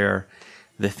specifically there,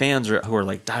 the fans who are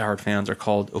like diehard fans are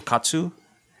called okatsu.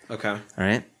 Okay. All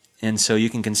right. And so you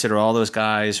can consider all those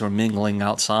guys who are mingling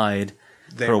outside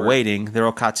who are waiting,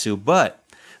 they're okatsu. But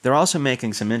they're also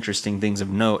making some interesting things of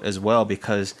note as well,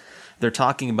 because they're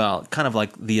talking about kind of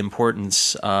like the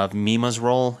importance of Mima's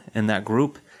role in that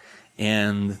group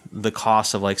and the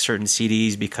cost of like certain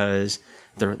CDs because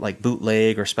they're like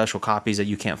bootleg or special copies that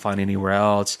you can't find anywhere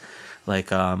else.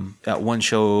 Like at one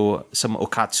show, some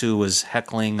okatsu was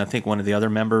heckling, I think, one of the other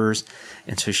members.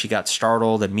 And so she got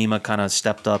startled and Mima kind of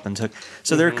stepped up and took.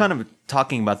 So they're kind of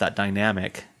talking about that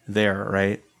dynamic there,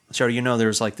 right? So,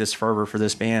 there's like this fervor for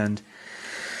this band.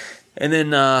 And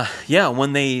then,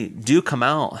 when they do come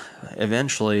out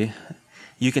eventually,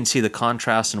 you can see the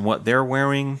contrast in what they're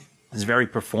wearing. It's very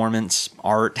performance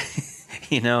art,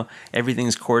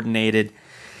 everything's coordinated.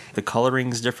 The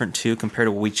coloring's different too compared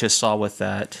to what we just saw with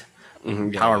that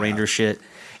Power Ranger shit.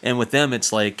 And with them,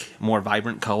 it's like more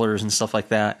vibrant colors and stuff like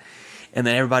that. And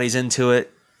then everybody's into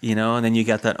it, and then you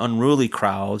got that unruly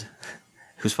crowd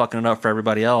who's fucking it up for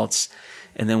everybody else.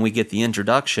 And then we get the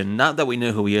introduction. Not that we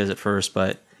knew who he is at first,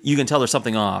 but you can tell there's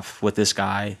something off with this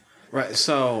guy. Right.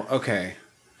 So, okay.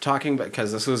 Talking about,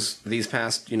 because this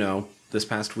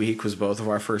past week was both of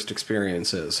our first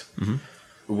experiences. Mm-hmm.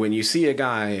 When you see a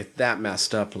guy that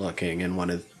messed up looking in one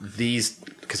of these,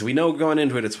 because we know going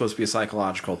into it, it's supposed to be a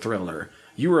psychological thriller,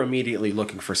 you were immediately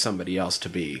looking for somebody else to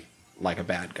be like a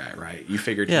bad guy, right? You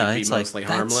figured he'd be mostly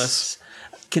harmless.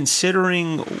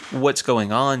 Considering what's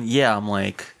going on, I'm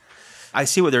like, I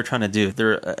see what they're trying to do.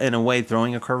 They're, in a way,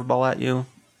 throwing a curveball at you.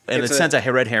 In a sense, a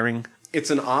red herring. It's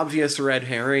an obvious red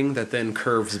herring that then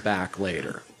curves back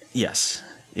later. Yes,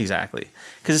 exactly.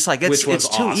 Because it's like, it's too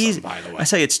awesome, easy. By the way. I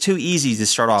say it's too easy to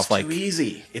start off like...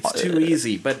 It's too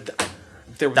easy, but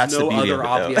there was no other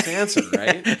obvious answer,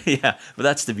 right? Yeah, but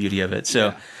that's the beauty of it.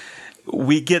 So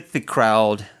we get the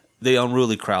crowd, the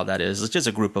unruly crowd, that is. It's just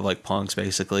a group of like punks,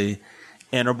 basically.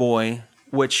 And our boy,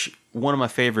 which... One of my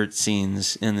favorite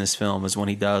scenes in this film is when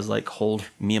he does like hold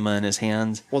Mima in his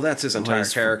hands. Well, that's his entire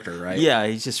character, right? Yeah,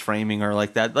 he's just framing her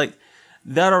like that. Like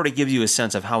that already gives you a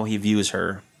sense of how he views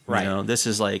her. Right. This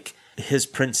is like his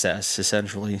princess,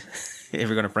 essentially, if you're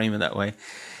going to frame it that way.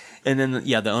 And then,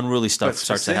 the unruly stuff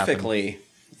starts to happen. Specifically,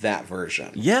 that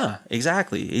version. Yeah,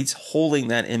 exactly. He's holding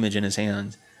that image in his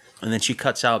hand. And then she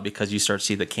cuts out because you start to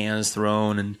see the cans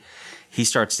thrown and he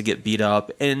starts to get beat up.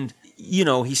 And...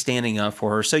 he's standing up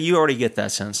for her. So you already get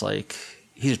that sense, like,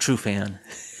 he's a true fan.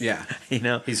 Yeah.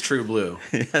 He's true blue.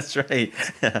 That's right.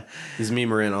 Yeah. He's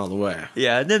Memerin all the way.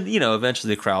 Yeah, and then,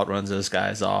 eventually the crowd runs those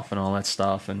guys off and all that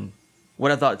stuff. And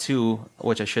what I thought, too,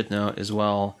 which I should note as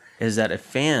well, is that a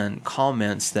fan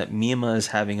comments that Mima is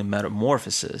having a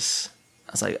metamorphosis.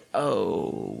 I was like,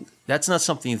 oh, that's not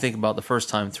something you think about the first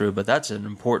time through, but that's an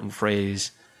important phrase.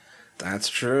 That's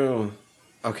true.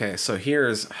 Okay, so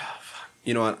here's...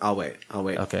 You know what? I'll wait.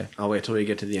 Okay. I'll wait till we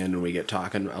get to the end and we get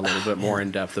talking a little bit more in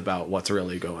depth about what's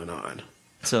really going on.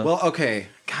 So, well, okay.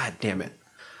 God damn it.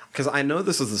 Because I know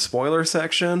this is the spoiler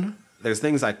section. There's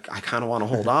things I kind of want to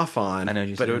hold off on. I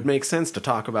know but it would make sense to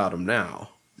talk about them now,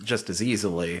 just as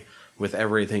easily, with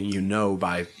everything you know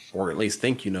or at least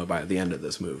think you know by the end of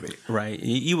this movie. Right.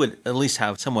 You would at least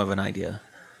have somewhat of an idea.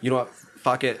 You know what?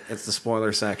 Fuck it. It's the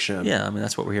spoiler section. Yeah, I mean,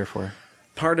 that's what we're here for.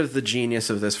 Part of the genius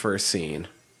of this first scene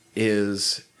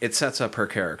is it sets up her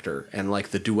character and like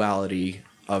the duality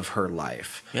of her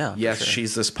life. Yeah, for yes, sure.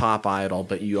 she's this pop idol,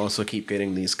 but you also keep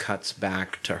getting these cuts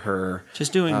back to her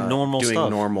Just doing normal doing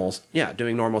stuff.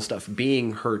 doing normal stuff,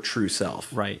 being her true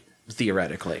self. Right.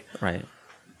 Theoretically. Right.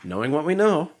 Knowing what we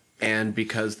know, and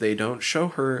because they don't show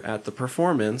her at the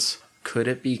performance, could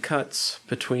it be cuts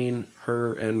between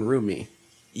her and Rumi?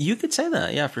 You could say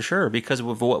that, yeah, for sure, because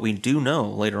of what we do know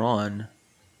later on.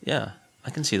 Yeah, I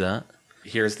can see that.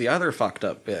 Here's the other fucked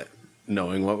up bit.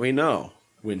 Knowing what we know,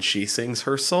 when she sings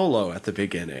her solo at the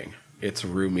beginning, it's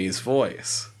Rumi's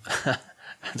voice.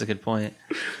 That's a good point.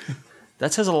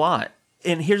 That says a lot.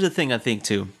 And here's the thing I think,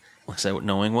 too. Like I said,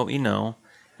 knowing what we know,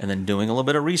 and then doing a little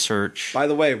bit of research. By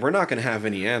the way, we're not going to have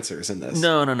any answers in this.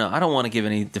 No. I don't want to give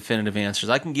any definitive answers.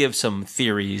 I can give some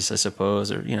theories, I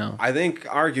suppose, or, I think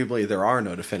arguably there are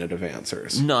no definitive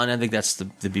answers. No, and I think that's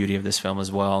the beauty of this film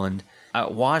as well. And I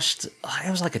watched,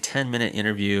 it was like a 10-minute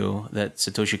interview that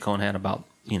Satoshi Kon had about,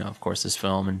 of course, this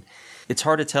film. And it's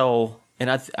hard to tell.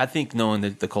 And I think knowing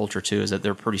the culture, too, is that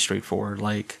they're pretty straightforward.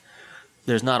 Like,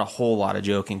 there's not a whole lot of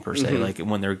joking, per se, like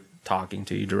when they're talking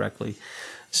to you directly.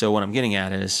 So what I'm getting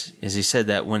at is he said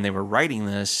that when they were writing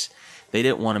this, they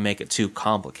didn't want to make it too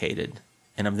complicated.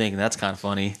 And I'm thinking that's kind of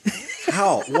funny.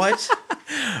 How? What?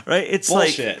 Right? It's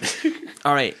Bullshit. like,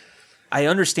 all right, I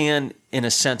understand in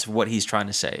a sense what he's trying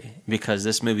to say, because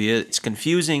this movie it's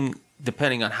confusing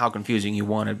depending on how confusing you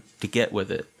want to get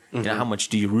with it. How much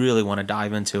do you really want to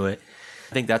dive into it?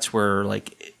 I think that's where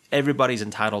like everybody's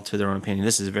entitled to their own opinion.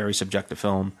 This is a very subjective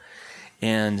film,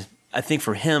 and I think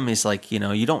for him, it's like, you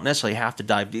don't necessarily have to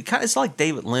dive deep. It's like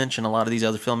David Lynch and a lot of these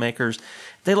other filmmakers.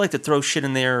 They like to throw shit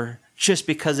in there just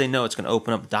because they know it's going to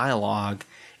open up dialogue.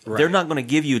 Right. They're not going to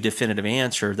give you a definitive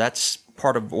answer. That's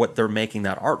part of what they're making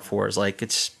that art for. Is like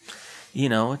it's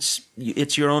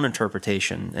your own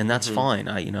interpretation, and that's fine.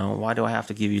 Why do I have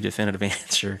to give you a definitive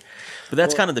answer? But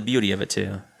that's kind of the beauty of it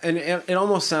too. And it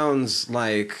almost sounds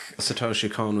like Satoshi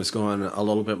Kon was going a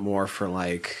little bit more for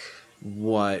like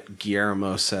what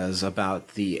Guillermo says about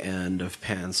the end of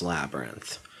Pan's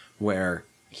Labyrinth, where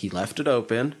he left it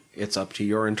open. It's up to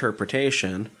your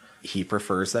interpretation. He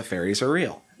prefers that fairies are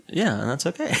real. Yeah, and that's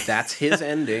okay. That's his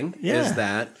ending, Yeah. is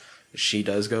that she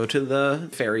does go to the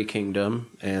fairy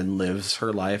kingdom and lives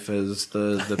her life as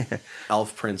the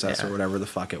elf princess or whatever the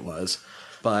fuck it was.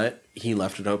 But he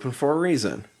left it open for a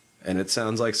reason. And it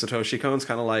sounds like Satoshi Kon's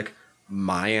kind of like,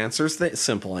 my answer's the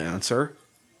simple answer,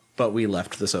 but we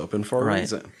left this open for a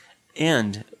reason.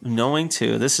 And knowing,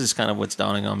 too, this is kind of what's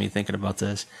dawning on me thinking about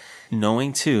this,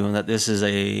 knowing, too, that this is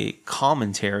a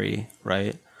commentary,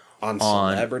 right? On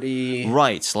celebrity.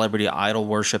 Right, celebrity idol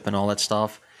worship and all that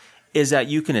stuff, is that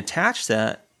you can attach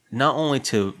that not only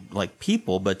to, like,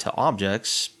 people, but to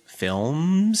objects,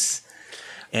 films.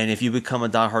 And if you become a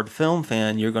diehard film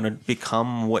fan, you're going to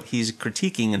become what he's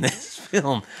critiquing in this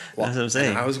film. That's what I'm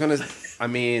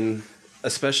saying.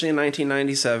 Especially in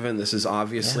 1997, this is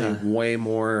obviously way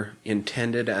more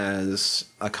intended as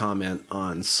a comment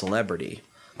on celebrity.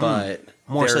 But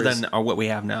more so than what we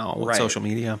have now with social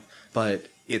media. But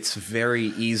it's very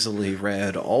easily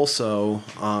read also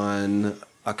on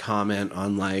a comment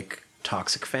on, like,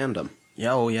 toxic fandom.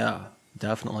 Yeah, oh yeah,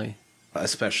 definitely.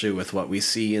 Especially with what we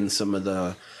see in some of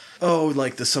the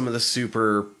some of the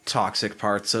super toxic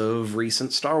parts of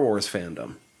recent Star Wars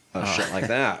fandom. Shit like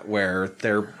that, where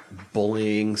they're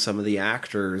bullying some of the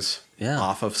actors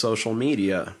off of social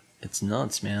media. It's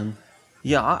nuts, man.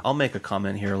 Yeah, I'll make a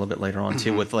comment here a little bit later on,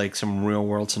 too, with like some real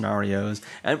world scenarios.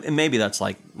 And maybe that's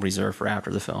like reserved for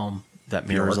after the film that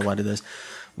mirrors a lot of this.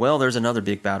 Well, there's another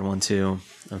big bad one, too.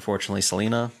 Unfortunately,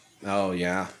 Selena. Oh,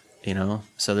 yeah.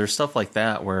 So there's stuff like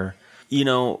that where,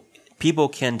 people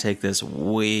can take this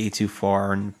way too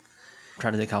far. And I'm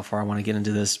trying to think how far I want to get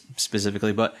into this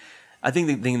specifically. But I think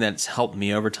the thing that's helped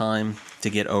me over time to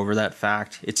get over that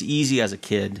fact, it's easy as a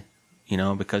kid,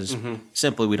 because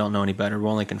simply we don't know any better. We're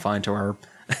only confined to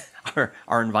our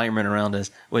environment around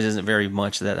us, which isn't very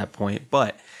much at that point.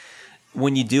 But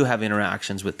when you do have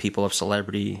interactions with people of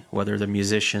celebrity, whether they're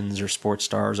musicians or sports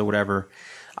stars or whatever,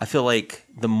 I feel like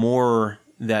the more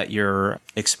that you're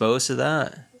exposed to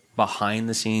that behind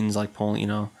the scenes, like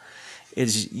pulling,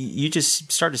 is you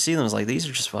just start to see them as like, these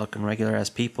are just fucking regular ass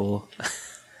people.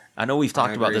 I know we've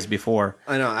talked about this before.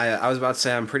 I know. I was about to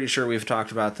say, I'm pretty sure we've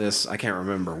talked about this. I can't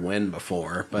remember when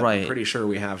before, but I'm pretty sure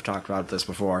we have talked about this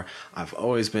before. I've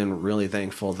always been really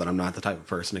thankful that I'm not the type of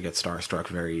person to get starstruck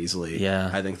very easily. Yeah.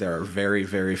 I think there are very,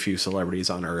 very few celebrities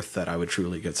on Earth that I would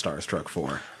truly get starstruck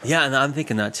for. Yeah, and I'm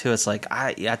thinking that too. It's like,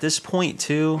 at this point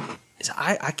too,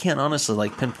 I can't honestly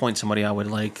like pinpoint somebody I would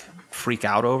like freak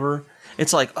out over.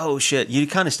 It's like, oh shit, you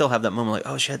kind of still have that moment like,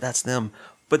 oh shit, that's them.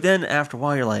 But then after a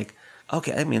while, you're like,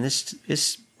 okay, I mean, this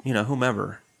is,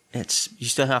 whomever. You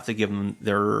still have to give them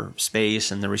their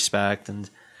space and their respect, and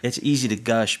it's easy to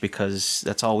gush because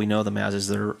that's all we know them as is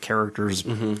their characters.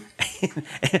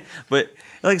 Mm-hmm. But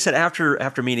like I said,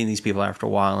 after meeting these people after a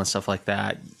while and stuff like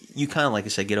that, you kind of, like I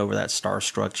said, get over that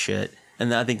starstruck shit.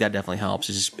 And I think that definitely helps,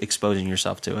 is just exposing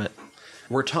yourself to it.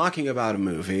 We're talking about a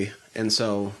movie, and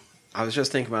so I was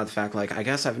just thinking about the fact, like, I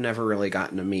guess I've never really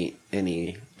gotten to meet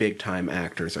any big-time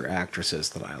actors or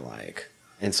actresses that I like.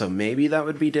 And so maybe that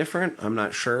would be different. I'm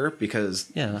not sure, because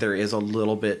there is a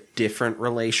little bit different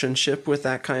relationship with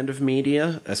that kind of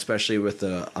media, especially with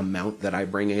the amount that I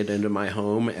bring it into my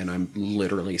home, and I'm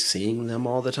literally seeing them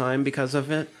all the time because of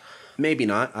it. Maybe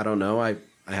not. I don't know. I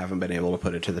haven't been able to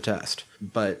put it to the test.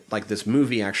 But, like, this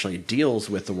movie actually deals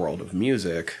with the world of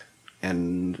music,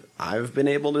 and I've been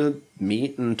able to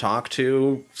meet and talk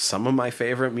to some of my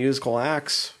favorite musical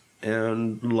acts,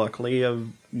 and luckily I've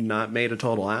not made a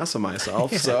total ass of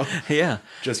myself, so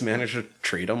just managed to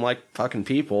treat them like fucking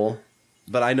people.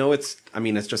 But I know it's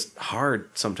just hard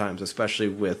sometimes, especially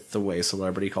with the way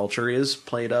celebrity culture is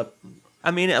played up.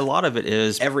 I mean, a lot of it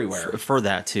is everywhere for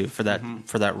that too, for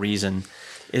that reason.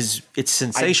 It's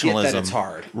sensationalism. I get that it's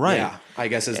hard. Right. Yeah, I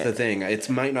guess is the thing. It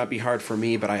might not be hard for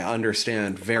me, but I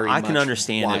understand very much. I can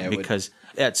understand it because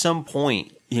at some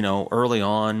point, early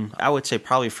on, I would say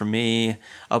probably for me,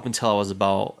 up until I was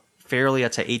about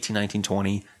I'd say 18, 19,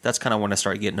 20, that's kind of when I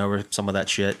started getting over some of that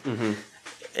shit. Mm-hmm.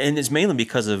 And it's mainly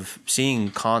because of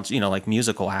seeing like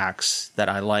musical acts that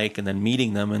I like, and then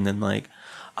meeting them, and then like,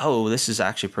 oh, this is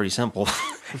actually pretty simple,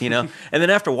 And then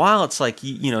after a while, it's like,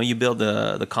 you build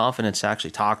the confidence to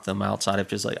actually talk to them outside of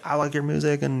just like, I like your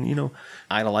music, and,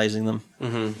 idolizing them,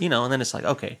 and then it's like,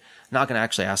 okay, not going to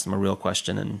actually ask them a real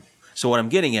question. And so what I'm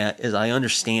getting at is I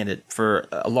understand it for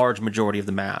a large majority of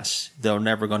the mass. They're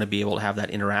never going to be able to have that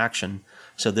interaction.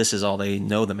 So this is all they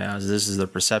know them as. This is their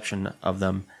perception of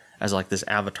them as like this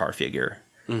avatar figure,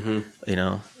 And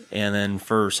then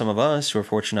for some of us who are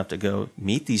fortunate enough to go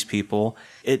meet these people,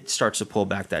 it starts to pull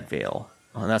back that veil.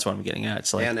 And that's what I'm getting at.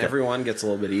 It's like, and everyone gets a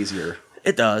little bit easier.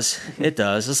 It does. It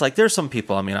does. It's like there's some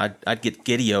people, I mean, I'd get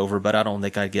giddy over, but I don't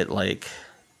think I'd get like,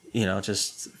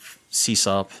 just cease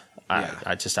up.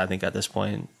 I think at this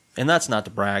point, and that's not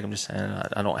to brag, I'm just saying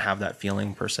I don't have that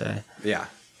feeling per se. Yeah.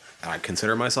 I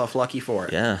consider myself lucky for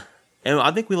it. Yeah. And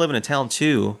I think we live in a town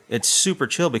too. It's super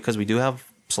chill because we do have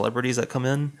celebrities that come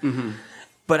in. Mm-hmm.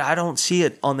 But I don't see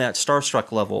it on that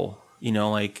starstruck level,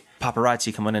 like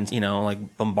paparazzi coming in,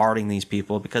 like bombarding these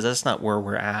people, because that's not where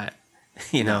we're at,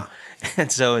 No.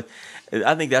 And so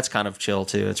I think that's kind of chill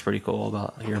too. It's pretty cool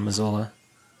about here in Missoula.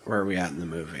 Where are we at in the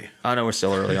movie? I know we're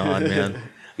still early on, man.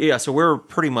 Yeah, so we're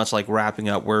pretty much like wrapping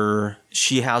up where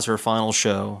she has her final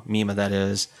show, Mima that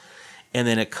is, and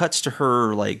then it cuts to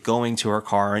her like going to her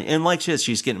car, and like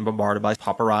she's getting bombarded by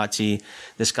paparazzi.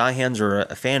 This guy hands her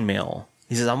a fan mail.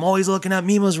 He says, "I'm always looking at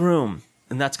Mima's room,"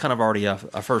 and that's kind of already a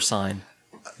first sign.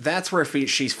 That's where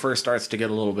she first starts to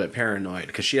get a little bit paranoid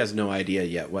because she has no idea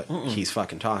yet what he's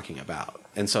fucking talking about,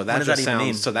 and so that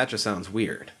just sounds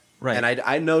weird. Right. And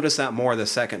I noticed that more the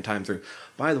second time through.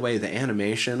 By the way, the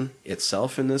animation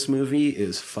itself in this movie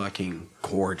is fucking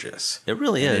gorgeous. It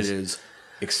really is. It is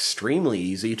extremely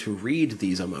easy to read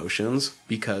these emotions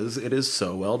because it is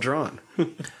so well drawn.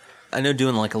 I know,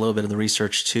 doing like a little bit of the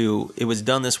research too, it was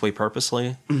done this way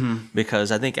purposely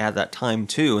because I think at that time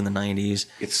too, in the 90s,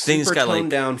 it's super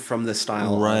toned down from the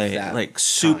style of that like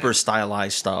super time.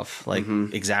 Stylized stuff, like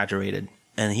exaggerated.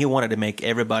 And he wanted to make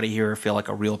everybody here feel like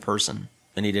a real person.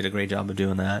 And he did a great job of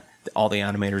doing that. All the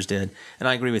animators did. And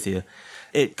I agree with you.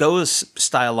 It goes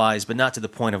stylized, but not to the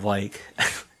point of like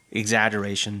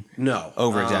exaggeration. No.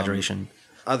 Over-exaggeration.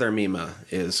 Other Mima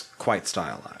is quite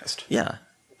stylized. Yeah.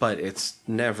 But it's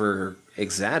never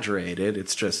exaggerated.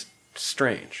 It's just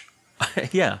strange.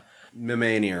 Yeah.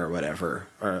 Mimania or whatever.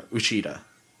 Or Uchida.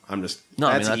 That's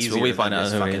what we find out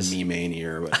who fucking is. Mimania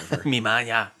or whatever.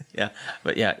 Mimania. Yeah.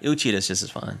 But yeah, Uchida's just as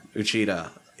fun. Uchida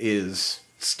is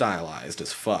stylized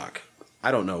as fuck.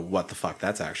 I don't know what the fuck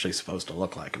that's actually supposed to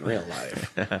look like in real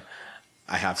life.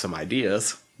 I have some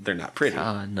ideas. They're not pretty.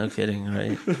 God, no kidding,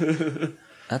 right?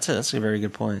 That's a very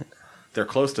good point. They're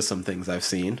close to some things I've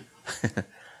seen,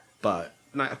 but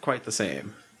not quite the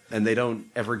same. And they don't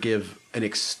ever give an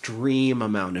extreme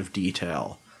amount of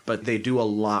detail, but they do a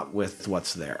lot with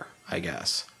what's there, I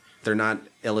guess. They're not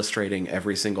illustrating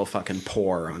every single fucking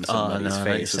pore on somebody's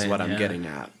face is what I'm getting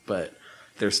at, but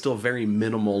they're still very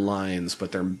minimal lines,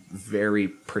 but they're very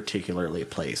particularly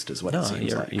placed, is what it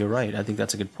seems like. You're right. I think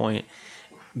that's a good point.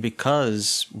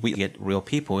 because we get real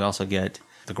people, we also get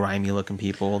the grimy looking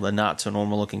people, the not so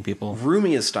normal looking people.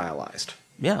 Rumi is stylized.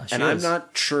 Yeah, she and is. I'm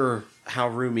not sure how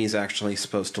Rumi is actually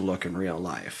supposed to look in real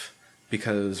life,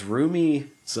 because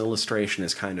Rumi's illustration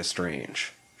is kind of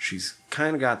strange. She's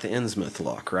kind of got the Innsmouth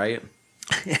look, right?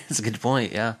 That's a good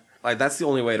point, yeah. Like, that's the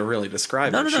only way to really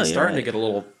describe it. No, She's you're starting to right. get a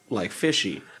little, like,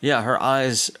 fishy. Yeah, her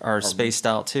eyes are spaced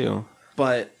out too.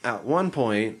 But at one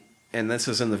point, and this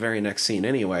is in the very next scene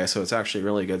anyway, so it's actually a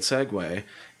really good segue,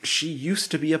 she used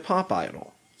to be a pop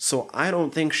idol. So I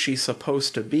don't think she's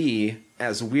supposed to be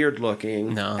as weird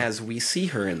looking as we see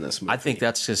her in this movie. I think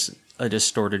that's just a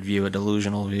distorted view, a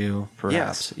delusional view,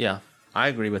 perhaps. Yes. Yeah, I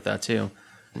agree with that too.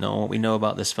 Know what we know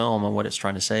about this film and what it's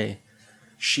trying to say.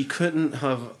 She couldn't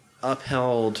have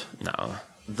upheld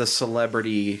the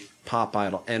celebrity pop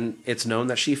idol. And it's known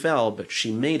that she fell, but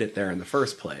she made it there in the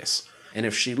first place. And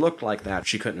if she looked like that,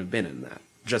 she couldn't have been in that.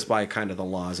 Just by kind of the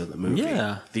laws of the movie.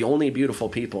 Yeah. The only beautiful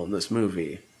people in this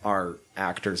movie are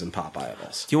actors and pop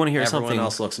idols. Do you want to hear Everyone something?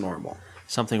 else looks normal.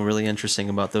 Something really interesting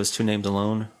about those two names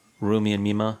alone, Rumi and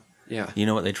Mima. Yeah. You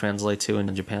know what they translate to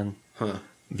in Japan? Huh.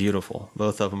 Beautiful.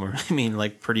 Both of them are, I mean,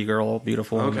 like pretty girl,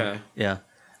 beautiful. Okay. Yeah.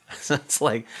 So it's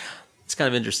like, it's kind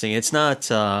of interesting. It's not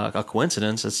a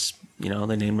coincidence. It's, they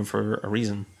named them for a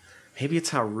reason. Maybe it's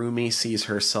how Rumi sees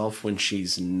herself when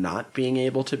she's not being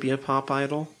able to be a pop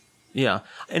idol. Yeah.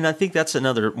 And I think that's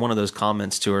another one of those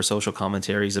comments to our social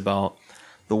commentaries about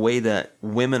the way that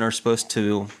women are supposed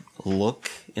to look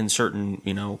in certain,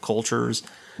 cultures.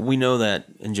 We know that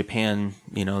in Japan,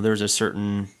 there's a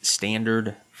certain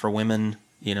standard for women,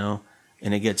 and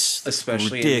it gets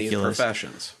Especially ridiculous. in these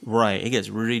professions. Right. It gets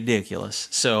ridiculous.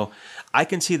 So I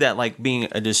can see that like being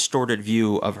a distorted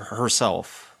view of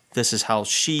herself. This is how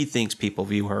she thinks people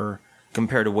view her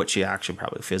compared to what she actually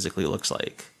probably physically looks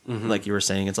like. Mm-hmm. Like you were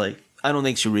saying, it's like, I don't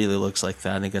think she really looks like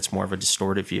that. I think that's more of a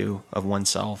distorted view of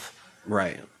oneself.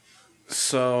 Right.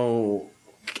 So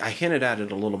I hinted at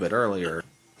it a little bit earlier.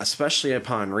 Especially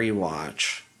upon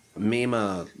rewatch,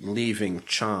 Mima leaving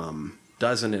Cham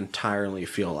doesn't entirely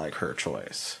feel like her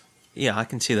choice. Yeah, I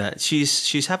can see that.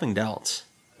 She's having doubts.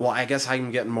 Well, I guess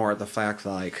I'm getting more at the fact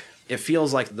like it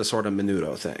feels like the sort of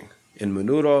Menudo thing. In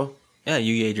Menudo, yeah,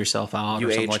 you age yourself out. You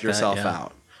or something aged like yourself that, yeah.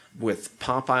 out. With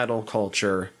pop idol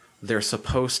culture, they're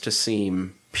supposed to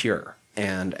seem pure,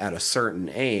 and at a certain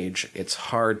age, it's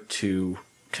hard to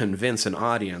convince an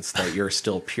audience that you're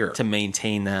still pure. To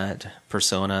maintain that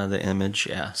persona, the image,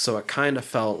 yeah. So it kind of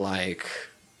felt like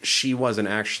she wasn't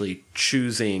actually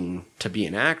choosing to be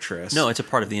an actress. No, it's a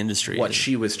part of the industry. What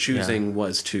she was choosing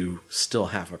was to still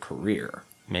have a career.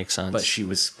 Makes sense. But she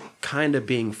was kind of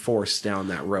being forced down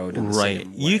that road. In the right.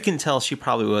 same way. You can tell she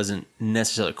probably wasn't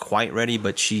necessarily quite ready,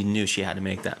 but she knew she had to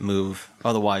make that move.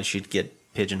 Otherwise, she'd get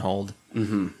pigeonholed.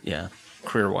 Mm-hmm. Yeah.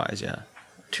 Career-wise, yeah.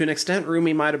 To an extent,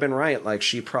 Rumi might have been right. Like,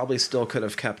 she probably still could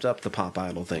have kept up the pop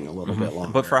idol thing a little bit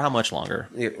longer. But for how much longer?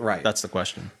 Right. That's the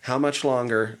question. How much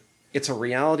longer? It's a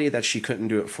reality that she couldn't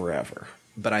do it forever.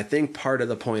 But I think part of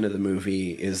the point of the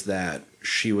movie is that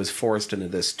she was forced into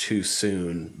this too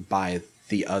soon by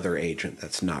the other agent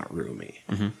that's not Rumi.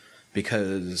 Mm-hmm.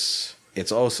 Because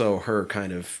it's also her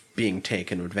kind of being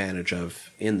taken advantage of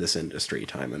in this industry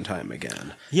time and time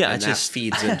again. Yeah, and it that just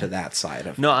feeds into that side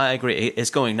of it. No, I agree. It's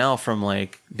going now from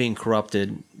like being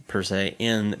corrupted per se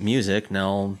in music,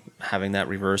 now having that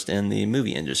reversed in the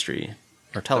movie industry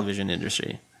or television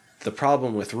industry. The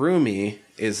problem with Rumi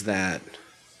is that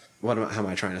how am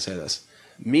I trying to say this?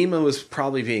 Mima was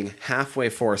probably being halfway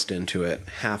forced into it,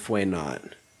 halfway not.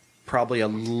 Probably a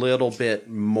little bit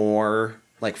more,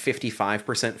 like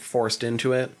 55% forced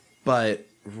into it. But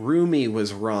Rumi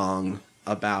was wrong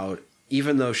about,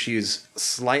 even though she's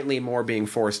slightly more being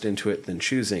forced into it than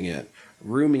choosing it,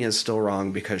 Rumi is still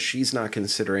wrong because she's not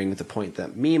considering the point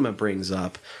that Mima brings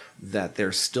up, that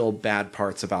there's still bad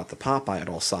parts about the pop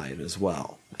idol side as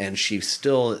well. And she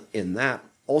still, in that,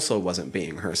 also wasn't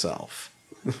being herself.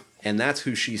 And that's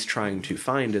who she's trying to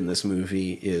find in this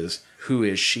movie, is who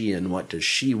is she and what does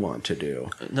she want to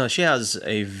do. No, she has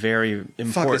a very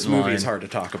important Fuck, this movie line. is hard to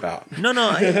talk about.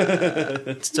 No,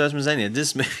 it's this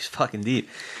movie's fucking deep,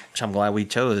 which I'm glad we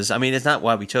chose. I mean, it's not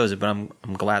why we chose it, but I'm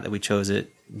glad that we chose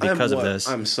it because of this.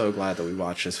 I'm so glad that we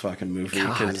watched this fucking movie,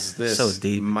 God, because this so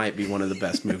deep. might be one of the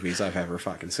best movies I've ever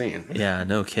fucking seen. Yeah,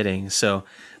 no kidding. So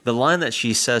the line that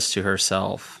she says to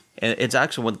herself, and it's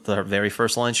actually one of the very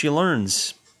first line she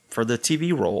learns for the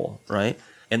TV role, right?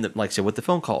 And like I said, with the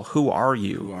film call, who are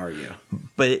you? Who are you?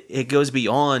 But it goes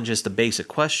beyond just the basic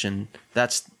question.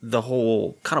 That's the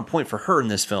whole kind of point for her in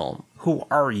this film. Who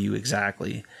are you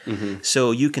exactly? Mm-hmm.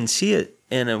 So you can see it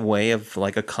in a way of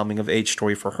like a coming of age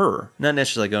story for her. Not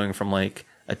necessarily going from like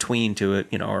a tween to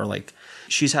it, or like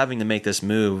she's having to make this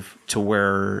move to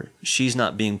where she's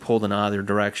not being pulled in either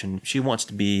direction. She wants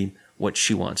to be what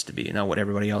she wants to be, not what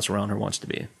everybody else around her wants to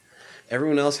be.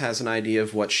 Everyone else has an idea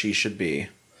of what she should be.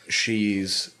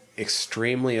 She's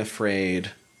extremely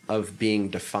afraid of being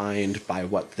defined by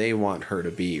what they want her to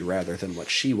be rather than what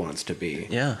she wants to be.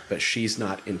 Yeah. But she's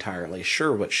not entirely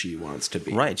sure what she wants to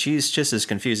be. Right. She's just as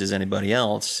confused as anybody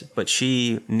else, but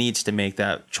she needs to make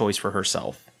that choice for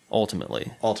herself,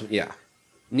 ultimately. Yeah.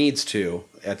 Needs to.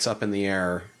 It's up in the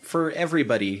air for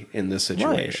everybody in this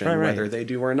situation, right. whether they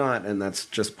do or not, and that's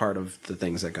just part of the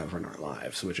things that govern our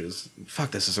lives, which is,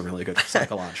 fuck, this is a really good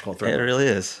psychological It thriller. really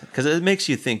is. Because it makes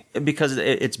you think, because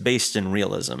it's based in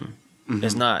realism. Mm-hmm.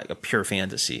 It's not a pure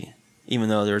fantasy, even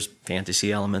though there's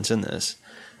fantasy elements in this.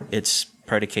 It's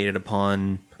predicated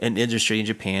upon an industry in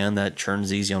Japan that churns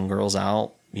these young girls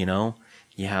out, You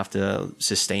have to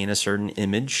sustain a certain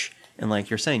image, and like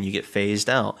you're saying, you get phased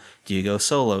out. Do you go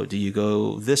solo? Do you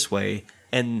go this way?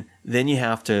 And then you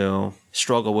have to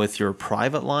struggle with your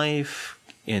private life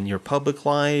and your public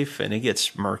life, and it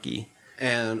gets murky.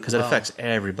 And because it affects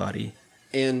everybody.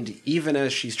 And even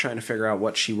as she's trying to figure out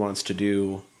what she wants to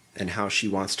do and how she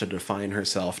wants to define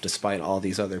herself, despite all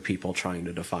these other people trying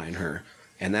to define her,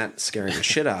 and that scaring the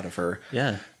shit out of her.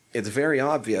 Yeah. It's very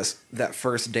obvious that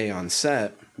first day on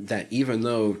set that even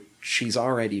though she's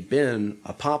already been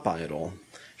a pop idol,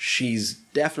 she's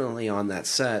definitely on that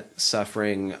set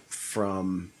suffering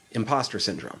from imposter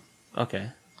syndrome. Okay.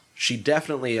 She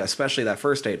definitely, especially that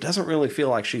first day, doesn't really feel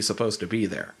like she's supposed to be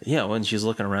there. Yeah, when she's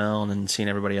looking around and seeing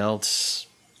everybody else.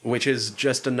 Which is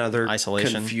just another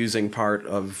isolation. Confusing part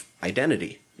of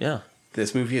identity. Yeah.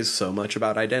 This movie is so much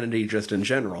about identity just in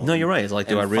general. No, you're right. It's like,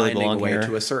 do I really belong here? Finding a way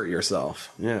to assert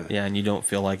yourself. Yeah. Yeah, and you don't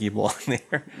feel like you belong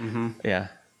there. Mm-hmm. Yeah.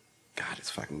 God, it's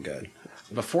fucking good.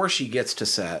 Before she gets to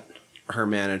set, her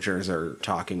managers are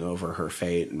talking over her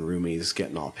fate, and Rumi's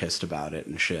getting all pissed about it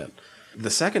and shit. The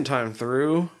second time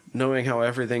through, knowing how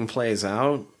everything plays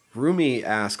out, Rumi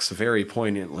asks very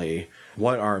poignantly,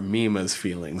 what are Mima's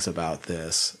feelings about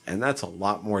this? And that's a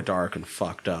lot more dark and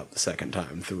fucked up the second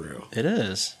time through. It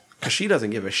is. Because she doesn't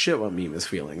give a shit what Mima's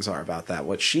feelings are about that.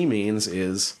 What she means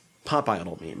is pop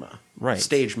idol Mima. Right.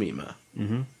 Stage Mima.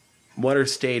 Mm-hmm. What are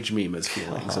stage Mima's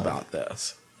feelings about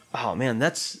this? Oh, man,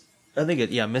 Mr.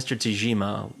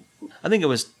 Tajima. I think it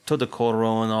was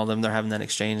Todokoro and all them. They're having that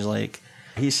exchange. Like,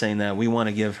 he's saying that we want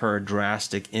to give her a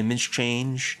drastic image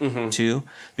change, too,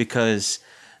 because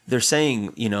they're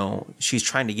saying, she's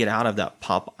trying to get out of that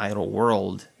pop idol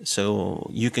world. So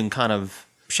you can kind of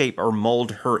shape or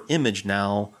mold her image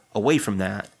now away from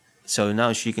that. So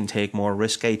now she can take more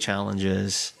risque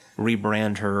challenges,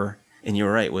 rebrand her. And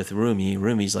you're right with Rumi.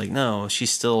 Rumi's like, no, she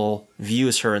still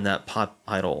views her in that pop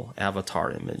idol avatar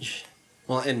image.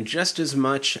 Well, and just as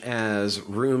much as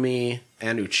Rumi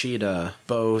and Uchida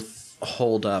both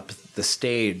hold up the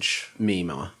stage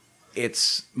Mima,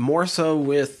 it's more so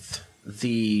with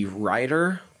the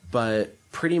writer, but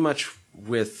pretty much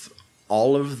with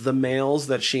all of the males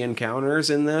that she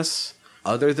encounters in this,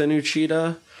 other than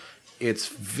Uchida, it's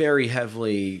very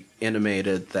heavily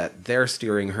intimated that they're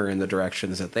steering her in the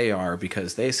directions that they are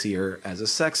because they see her as a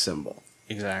sex symbol.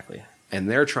 Exactly. And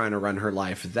they're trying to run her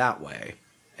life that way.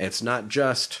 It's not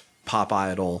just pop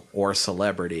idol or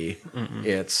celebrity. Mm-mm.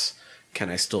 It's, can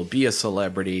I still be a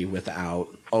celebrity without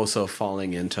also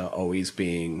falling into always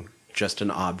being just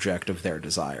an object of their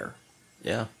desire?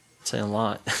 Yeah, saying a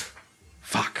lot.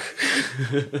 Fuck.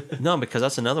 No, because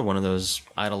that's another one of those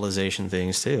idolization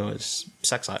things, too. It's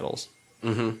sex idols.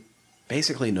 Mm-hmm.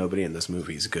 Basically, nobody in this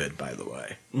movie is good, by the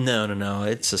way. No.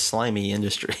 It's a slimy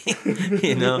industry,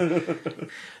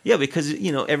 Yeah, because,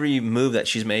 every move that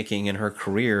she's making in her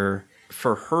career,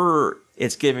 for her,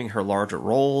 it's giving her larger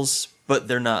roles, but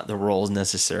they're not the roles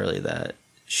necessarily that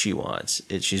she wants.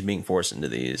 She's being forced into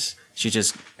these. She's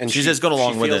just going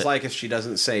along with it. She feels like if she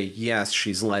doesn't say yes,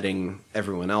 she's letting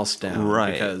everyone else down.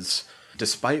 Right. Because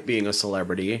despite being a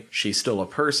celebrity, she's still a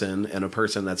person, and a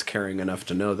person that's caring enough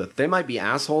to know that they might be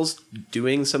assholes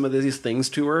doing some of these things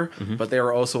to her, but they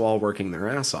are also all working their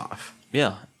ass off.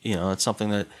 Yeah. It's something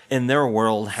that in their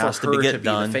world has for to her get to be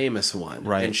done. the famous one.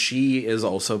 Right. And she is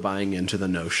also buying into the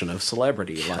notion of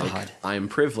celebrity. Like, God. I'm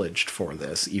privileged for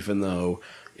this, even though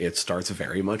it starts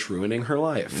very much ruining her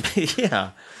life.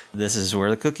 Yeah. This is where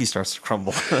the cookie starts to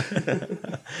crumble.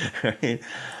 Right?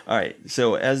 All right.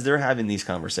 So as they're having these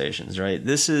conversations, right,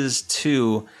 this is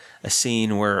too a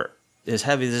scene where, as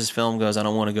heavy as this film goes, I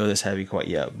don't want to go this heavy quite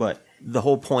yet, but the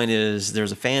whole point is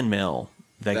there's a fan mail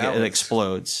that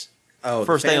explodes. Oh,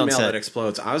 first the fan day on mail set. that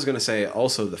explodes. I was going to say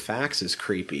also the fax is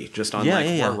creepy. Just on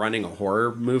Yeah. we're running a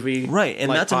horror movie. Right. And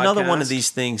like, that's another one of podcast. these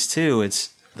things too.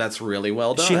 It's That's really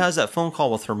well done. She has that phone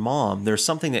call with her mom. There's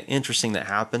something interesting that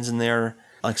happens in there.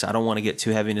 Like I said, I don't want to get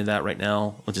too heavy into that right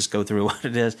now. We'll just go through what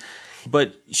it is.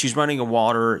 But she's running a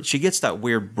water. She gets that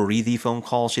weird breathy phone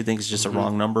call. She thinks it's just a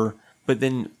wrong number. But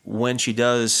then when she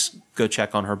does go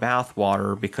check on her bath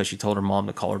water because she told her mom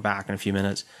to call her back in a few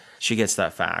minutes, she gets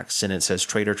that fax and it says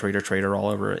traitor, traitor, traitor all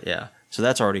over it. Yeah. So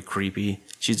that's already creepy.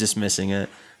 She's dismissing it.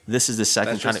 This is the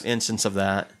second kind of instance of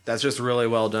that. That's just really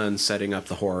well done setting up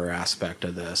the horror aspect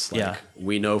of this. Like, yeah.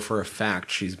 We know for a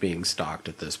fact she's being stalked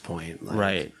at this point.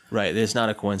 Like, Right. It's not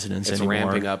a coincidence anymore. It's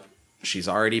ramping up. She's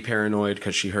already paranoid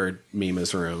because she heard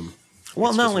Mima's room.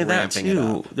 Well, not only that,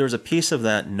 too, there's a piece of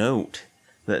that note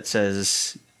that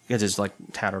says, it's just like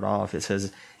tattered off. It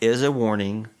says, is a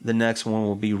warning, the next one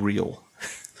will be real.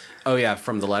 Oh, yeah,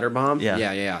 from the letter bomb?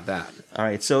 Yeah, that. All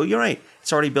right, so you're right.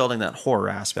 It's already building that horror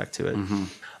aspect to it. Mm-hmm.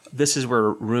 This is where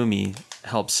Rumi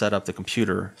helps set up the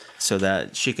computer so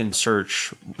that she can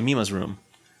search Mima's room.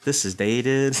 This is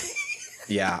dated.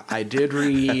 Yeah, I did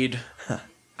read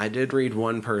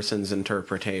one person's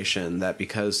interpretation that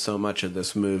because so much of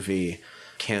this movie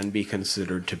can be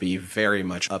considered to be very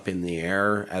much up in the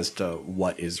air as to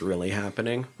what is really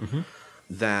happening,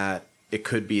 that it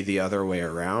could be the other way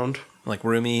around. Like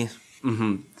Rumi?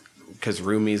 Mm-hmm. Because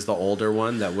Rumi's the older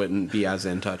one that wouldn't be as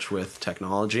in touch with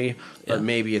technology. But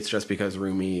maybe it's just because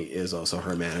Rumi is also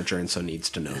her manager and so needs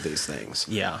to know these things.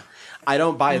 Yeah. I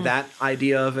don't buy that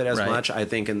idea of it as much. I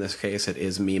think in this case it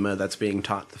is Mima that's being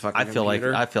taught the fucking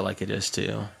computer. I feel like it is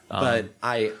too. But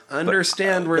I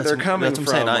understand where they're coming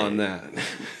from on that.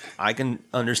 I can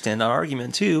understand that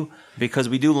argument too, because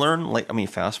we do learn,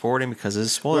 fast forwarding because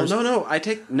it's spoilers. Well,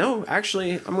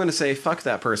 actually, I'm going to say fuck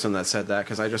that person that said that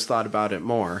because I just thought about it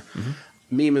more. Mm-hmm.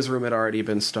 Mima's room had already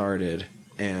been started,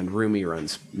 and Rumi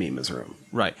runs Mima's room.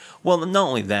 Right. Well, not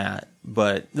only that,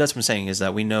 but that's what I'm saying is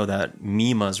that we know that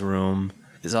Mima's room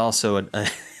is also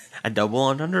a double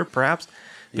entendre, perhaps,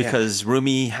 because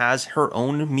Rumi has her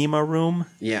own Mima room.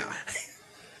 Yeah.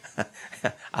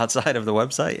 Outside of the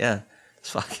website, yeah. It's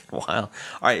fucking wild. All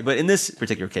right, but in this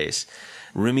particular case,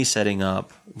 Rumi's setting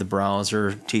up the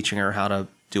browser, teaching her how to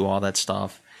do all that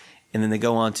stuff, and then they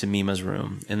go on to Mima's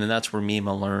room, and then that's where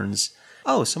Mima learns,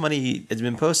 oh, somebody has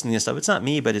been posting this stuff. It's not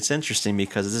me, but it's interesting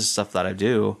because this is stuff that I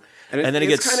do. And then it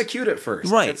gets kind of cute at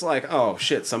first. Right. It's like, oh,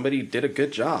 shit, somebody did a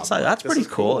good job. So that's pretty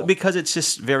cool because it's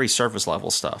just very surface level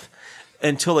stuff.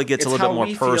 Until it gets a little bit more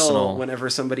personal. It's how we feel whenever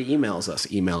somebody emails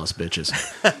us. Email us, bitches.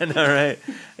 All right.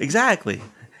 Exactly.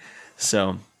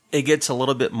 So it gets a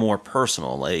little bit more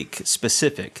personal, like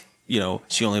specific. You know,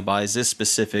 she only buys this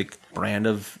specific brand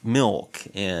of milk,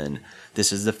 and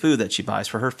this is the food that she buys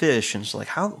for her fish. And she's like,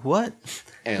 how? What?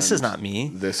 And this is not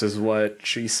me. This is what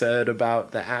she said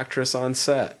about the actress on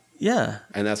set. Yeah.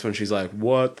 And that's when she's like,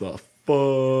 what the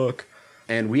fuck?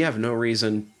 And we have no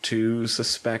reason to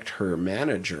suspect her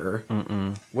manager.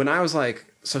 Mm-mm. When I was like,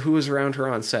 so who was around her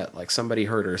on set? Like, somebody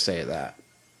heard her say that.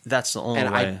 That's the only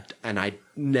way. And I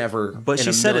never, but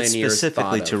she said it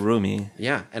specifically to Rumi.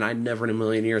 Yeah, and I never in a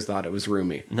million years thought it was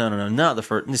Rumi. No, not the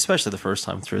first, especially the first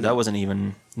time through. No. That wasn't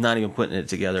even, not even putting it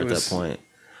together at that point.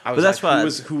 But that's why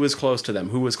who was close to them?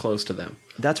 Who was close to them?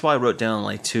 That's why I wrote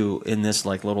down too in this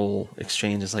little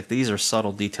exchange. It's like these are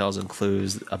subtle details and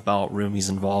clues about Rumi's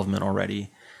involvement already.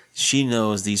 She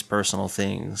knows these personal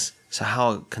things. So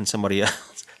how can somebody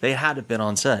else? They had to have been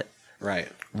on set, right?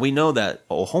 We know that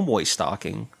homeboy's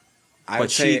stalking. I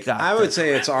would say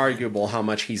it's arguable how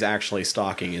much he's actually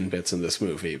stalking in bits in this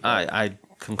movie. I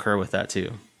concur with that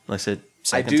too. Like I said,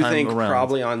 I do think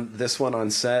probably on this one on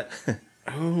set.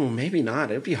 Oh, maybe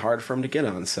not. It'd be hard for him to get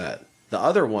on set. The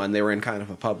other one, they were in kind of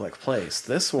a public place.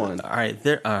 This one, all right,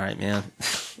 man.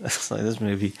 That's like this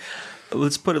movie.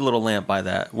 Let's put a little lamp by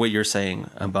that. What you're saying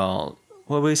about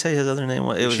what would we say his other name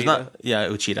was? It was not. Yeah,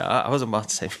 Uchida. I wasn't about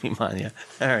to say Mima. Yeah.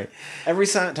 All right. Every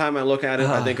time I look at it,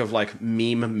 I think of like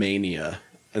Meme Mania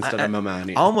instead of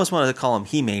Mamania. I almost wanted to call him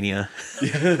He-Mania.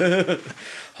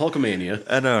 Hulkamania.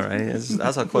 I know, right?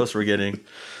 That's how close we're getting.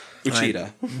 Uchida.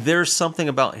 Right. There's something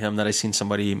about him that I've seen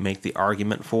somebody make the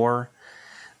argument for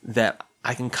that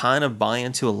I can kind of buy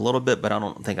into a little bit, but I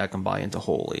don't think I can buy into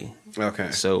wholly.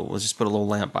 Okay. So we'll just put a little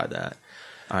lamp by that.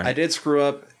 All right. I did screw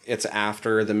up. It's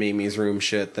after the Mimi's room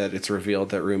shit that it's revealed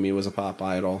that Rumi was a pop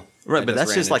idol. Right, but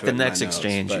that's just like the next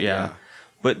exchange. Yeah.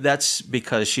 But that's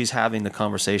because she's having the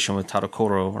conversation with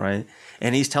Tadokoro, right?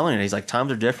 And he's telling her, he's like,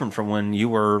 times are different from when you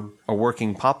were a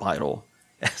working pop idol.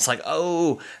 It's like,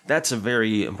 oh, that's a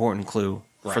very important clue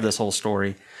for this whole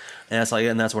story. And it's like,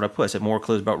 and that's what I put. I said more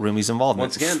clues about Rumi's involvement.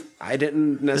 Once again, I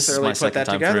didn't necessarily put that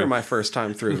together my first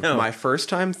time through. No. My first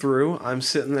time through, I'm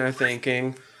sitting there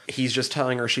thinking, he's just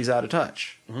telling her she's out of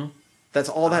touch. Mm-hmm. That's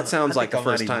all that sounds like the I'm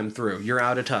not first time through. You're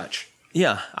out of touch.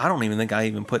 Yeah, I don't even think I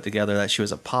even put together that she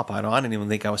was a pop idol. I didn't even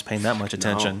think I was paying that much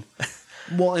attention.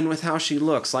 Well, and with how she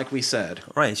looks, like we said.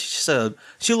 Right,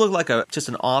 she looked like just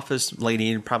an office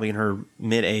lady, probably in her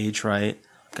mid-age, right?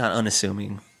 Kind of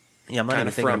unassuming. Yeah, I'm not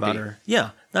even thinking about her. Yeah,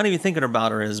 not even thinking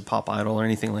about her as a pop idol or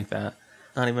anything like that.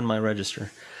 Not even my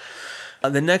register.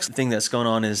 The next thing that's going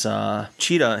on is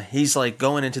Cheetah. He's like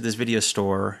going into this video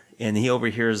store, and he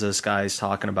overhears this guys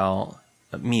talking about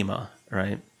Mima,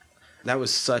 right? That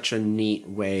was such a neat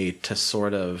way to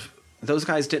sort of... Those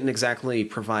guys didn't exactly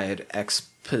provide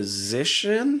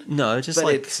exposition. No, it's just but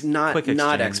like it's not quick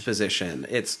not exchange. exposition.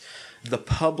 It's the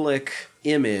public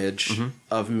image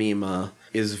of Mima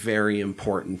is very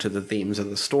important to the themes of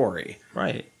the story.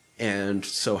 Right. And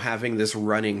so having this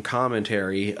running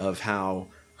commentary of how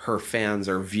her fans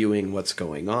are viewing what's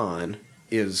going on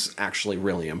is actually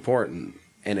really important.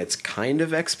 And it's kind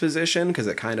of exposition because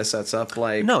it kind of sets up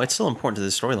like No, it's still important to the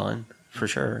storyline, for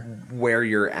sure. where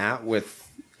you're at with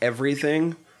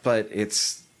everything, but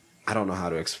it's I don't know how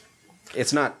to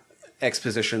it's not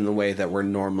exposition the way that we're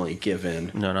normally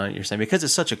given. No, no, you're saying because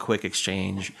it's such a quick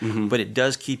exchange, but it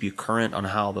does keep you current on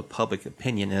how the public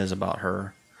opinion is about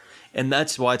her. And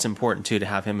that's why it's important, too, to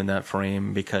have him in that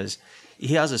frame because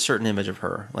he has a certain image of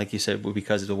her, like you said,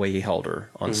 because of the way he held her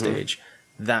on stage.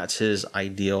 That's his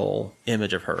ideal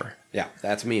image of her. Yeah,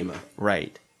 that's Mima.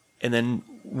 Right. And then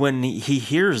when he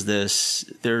hears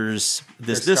this, there's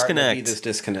this There's starting to disconnect. be this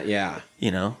disconnect, yeah.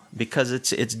 You know, because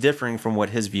it's differing from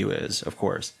what his view is, of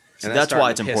course. So And that's that's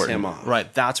why it's starting to piss important. him off.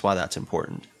 Right. That's why that's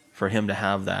important for him to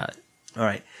have that. All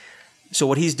right. So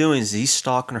what he's doing is he's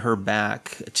stalking her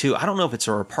back to, I don't know if it's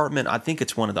her apartment. I think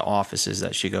it's one of the offices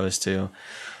that she goes to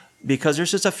because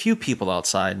there's just a few people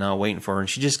outside now waiting for her and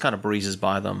she just kind of breezes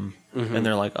by them and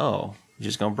they're like, oh, you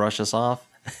just going to brush us off?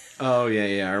 Oh,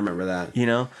 yeah, I remember that. You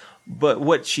know? But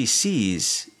what she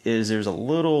sees is there's a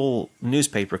little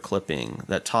newspaper clipping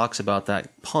that talks about that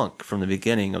punk from the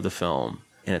beginning of the film.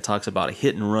 And it talks about a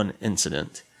hit and run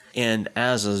incident. And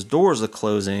as those doors are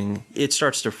closing, it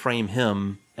starts to frame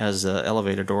him as the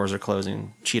elevator doors are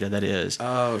closing. Cheetah, that is.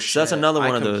 Oh, shit. So that's another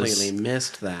one of those. I completely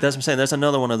missed that. That's what I'm saying. That's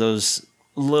another one of those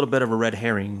little bit of a red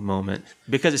herring moment.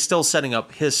 Because it's still setting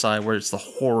up his side where it's the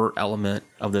horror element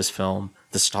of this film.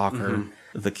 The stalker,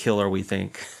 the killer, we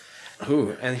think.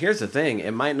 Ooh, and here's the thing.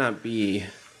 It might not be...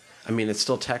 I mean, it's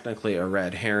still technically a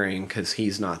red herring because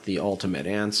he's not the ultimate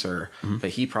answer, but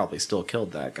he probably still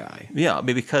killed that guy. Yeah,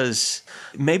 because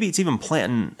maybe it's even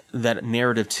planting that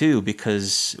narrative too,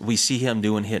 because we see him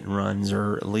doing hit and runs,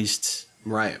 or at least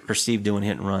perceived doing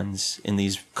hit and runs in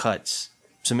these cuts.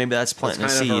 So maybe that's planting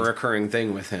It's a kind seed. of a recurring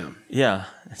thing with him. Yeah,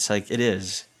 it's like it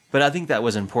is. But I think that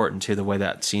was important too, the way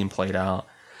that scene played out.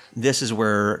 This is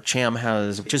where Cham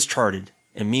has just charted,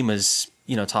 and Mima's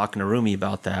talking to Rumi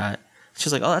about that.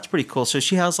 She's like, oh, that's pretty cool. So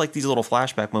she has like these little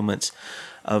flashback moments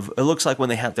of, it looks like when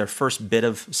they have their first bit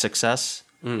of success.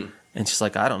 And she's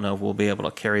like, I don't know if we'll be able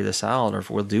to carry this out or if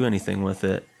we'll do anything with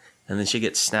it. And then she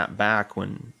gets snapped back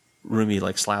when Rumi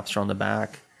like slaps her on the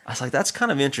back. I was like, that's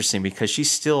kind of interesting because she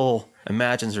still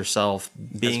imagines herself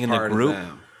being in the group.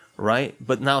 Right?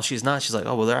 But now she's not. She's like,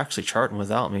 oh, well, they're actually charting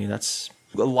without me. That's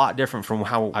a lot different from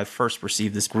how I first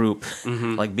perceived this group.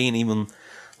 Like being even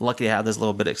lucky to have this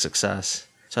little bit of success.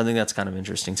 So I think that's kind of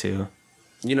interesting too.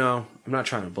 I'm not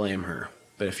trying to blame her,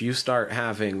 but if you start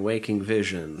having waking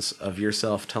visions of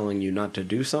yourself telling you not to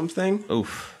do something,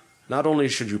 Oof. not only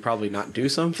should you probably not do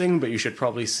something, but you should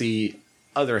probably see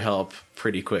other help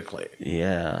pretty quickly.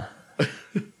 Yeah.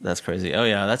 That's crazy. Oh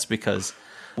yeah, that's because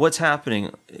what's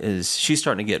happening is she's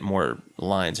starting to get more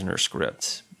lines in her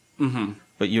script.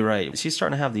 But you're right. She's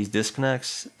starting to have these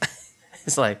disconnects.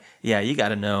 It's like, yeah, you got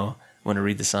to know when to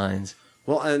read the signs.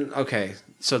 Well, and okay,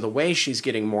 so the way she's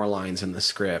getting more lines in the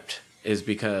script is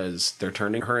because they're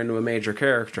turning her into a major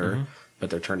character,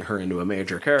 but they're turning her into a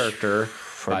major character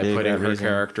by putting her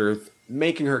character,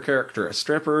 making her character a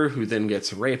stripper who then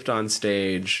gets raped on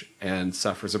stage and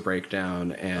suffers a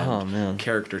breakdown and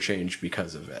character change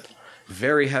because of it.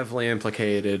 Very heavily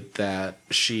implicated that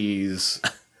she's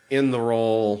in the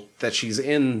role, that she's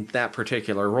in that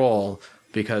particular role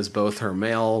because both her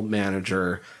male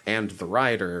manager and the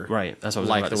writer That's what I was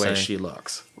like about the to way say. she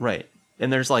looks. Right.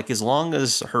 And there's like, as long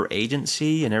as her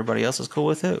agency and everybody else is cool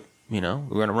with it, we're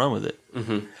going to run with it.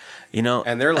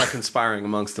 And they're like conspiring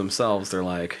amongst themselves. They're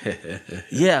like,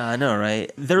 yeah, I know,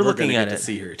 right? They're we're looking gonna at get it. to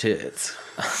see her tits.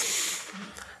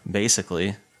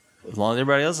 Basically. As long as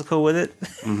everybody else is cool with it.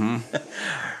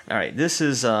 All right, this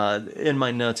is, in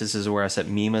my notes, this is where I said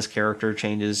Mima's character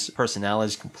changes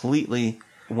personality completely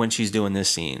when she's doing this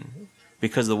scene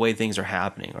because of the way things are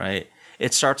happening, right?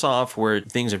 It starts off where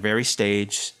things are very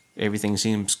staged. Everything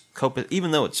seems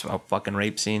even though it's a fucking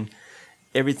rape scene.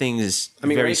 Everything is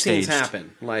very rape staged. scenes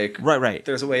happen. Like, right.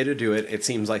 There's a way to do it. It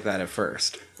seems like that at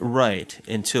first. Right,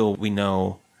 until we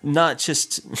know not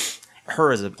just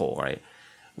her as a whole, right?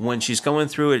 When she's going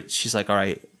through it, she's like, all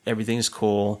right, everything's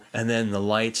cool. And then the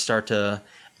lights start to...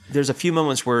 There's a few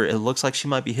moments where it looks like she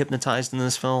might be hypnotized in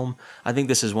this film. I think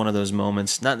this is one of those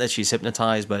moments. Not that she's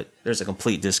hypnotized, but there's a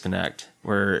complete disconnect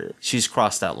where she's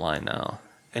crossed that line now.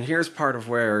 And here's part of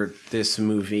where this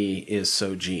movie is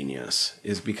so genius,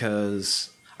 is because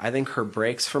I think her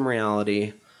breaks from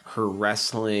reality, her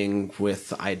wrestling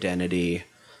with identity,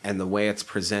 and the way it's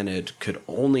presented could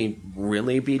only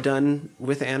really be done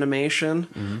with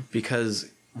animation,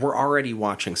 because we're already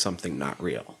watching something not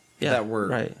real. Yeah, that we're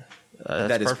right.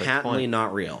 that is perfect patently point.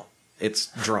 not real. It's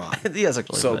drawn. Yes,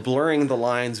 exactly. So blurring the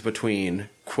lines between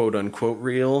quote unquote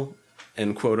real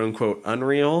and quote unquote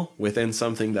unreal within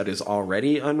something that is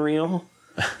already unreal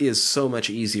is so much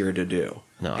easier to do.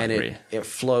 No, I and agree. it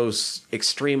flows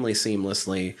extremely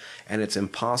seamlessly, and it's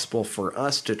impossible for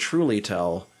us to truly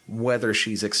tell whether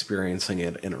she's experiencing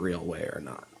it in a real way or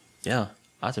not. Yeah,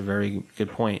 that's a very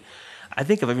good point. I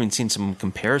think I've even seen some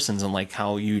comparisons on like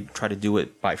how you try to do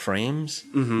it by frames.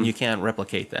 You can't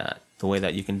replicate that the way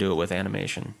that you can do it with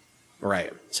animation.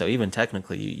 Right. So even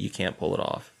technically, you can't pull it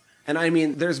off. And I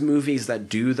mean, there's movies that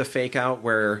do the fake out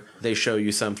where they show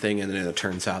you something and then it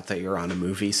turns out that you're on a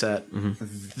movie set.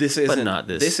 This isn't not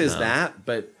this, This is no. that,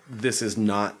 but this is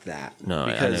not that. No, I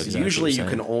know because exactly usually what you you're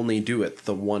can saying. only do it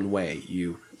the one way.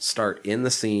 You start in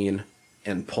the scene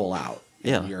and pull out.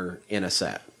 Yeah. And you're in a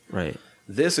set. Right.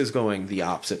 This is going the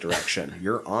opposite direction.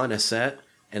 You're on a set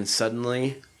and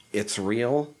suddenly it's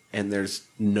real and there's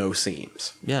no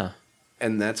seams. Yeah.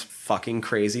 And that's fucking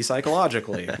crazy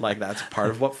psychologically. Like, that's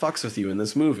part of what fucks with you in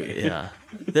this movie. Yeah.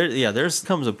 There's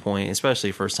comes a point,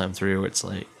 especially first time through, it's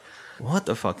like, what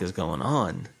the fuck is going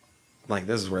on? Like,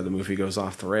 this is where the movie goes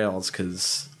off the rails,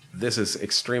 because this is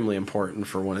extremely important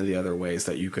for one of the other ways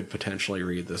that you could potentially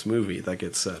read this movie that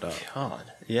gets set up. God.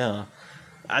 Yeah.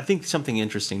 I think something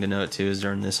interesting to note too is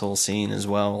during this whole scene as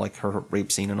well, like her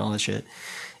rape scene and all that shit,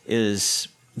 is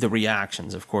the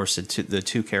reactions, of course, to the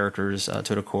two characters,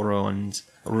 Todokoro and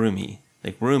Rumi.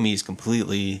 Like, Rumi's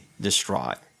completely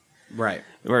distraught. Right.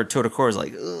 Where Todokoro's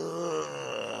like,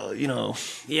 ugh,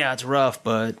 yeah, it's rough,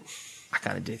 but I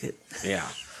kind of dig it. Yeah.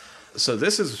 So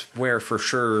this is where, for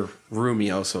sure,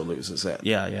 Rumi also loses it.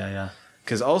 Yeah.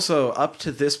 Because also, up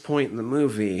to this point in the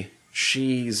movie,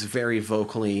 she's very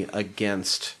vocally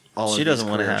against all She of these doesn't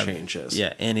want to career have changes.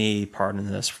 any part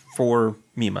in this for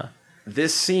Mima.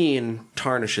 This scene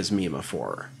tarnishes Mima for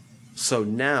her. So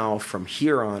now, from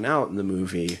here on out in the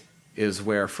movie, is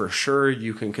where for sure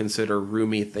you can consider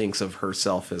Rumi thinks of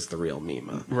herself as the real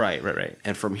Mima. Right.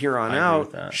 And from here on I agree with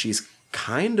out, that. she's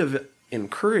kind of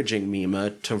encouraging Mima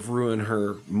to ruin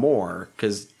her more,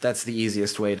 because that's the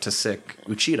easiest way to sick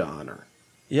Uchida on her.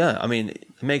 Yeah, I mean,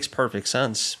 it makes perfect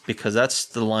sense because that's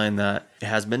the line that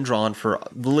has been drawn for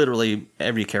literally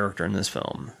every character in this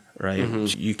film, right?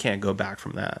 You can't go back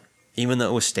from that. Even though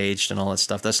it was staged and all that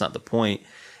stuff, that's not the point.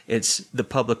 It's the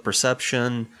public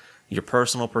perception, your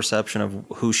personal perception of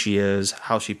who she is,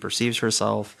 how she perceives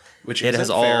herself. Which it has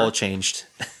isn't all fair. changed.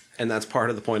 And that's part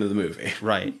of the point of the movie.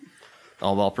 Right.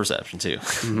 All about perception, too.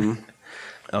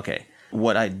 Okay.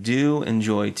 What I do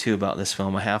enjoy, too, about this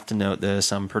film, I have to note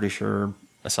this, I'm pretty sure,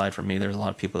 aside from me, there's a lot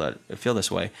of people that feel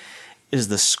this way, is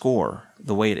the score,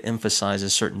 the way it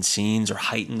emphasizes certain scenes or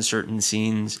heightens certain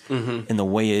scenes, and the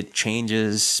way it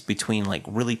changes between, like,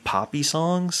 really poppy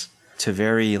songs to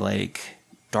very, like,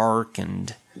 dark,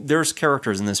 and there's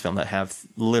characters in this film that have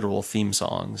literal theme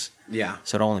songs. Yeah.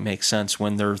 So it only makes sense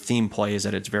when their theme plays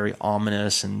that it's very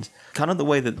ominous and kind of the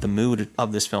way that the mood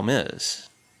of this film is.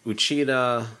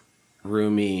 Uchida,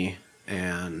 Rumi,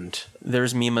 and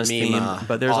There's Mima's Mima theme,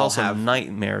 but there's all also have-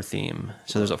 Nightmare theme.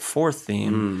 So there's a fourth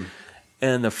theme.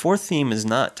 And the fourth theme is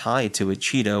not tied to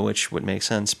Uchida, which would make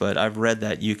sense, but I've read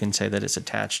that you can say that it's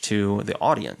attached to the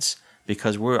audience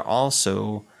because we're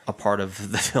also a part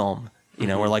of the film. You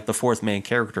know, we're like the fourth main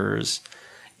characters.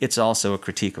 It's also a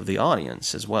critique of the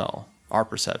audience as well, our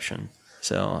perception.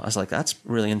 So I was like, that's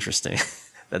really interesting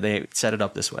that they set it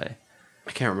up this way.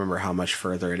 I can't remember how much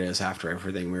further it is after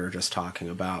everything we were just talking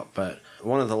about, but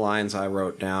one of the lines I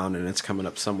wrote down, and it's coming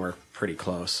up somewhere pretty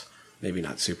close, maybe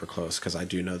not super close, because I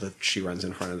do know that she runs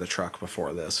in front of the truck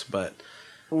before this, but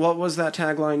what was that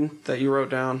tagline that you wrote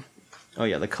down? Oh,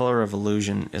 yeah, the color of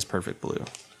illusion is perfect blue.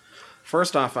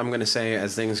 First off, I'm going to say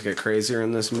as things get crazier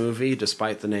in this movie,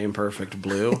 despite the name Perfect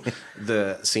Blue,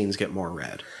 the scenes get more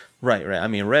red. Right. I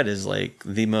mean, red is like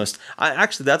the most.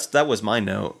 That was my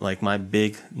note. Like my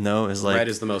big note is like Red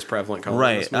is the most prevalent color. In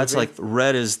right. this movie. That's like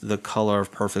red is the color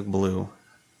of perfect blue.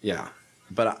 Yeah.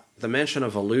 But the mention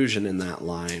of illusion in that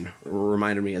line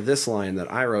reminded me of this line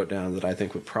that I wrote down that I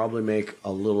think would probably make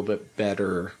a little bit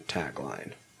better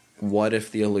tagline. What if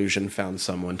the illusion found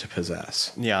someone to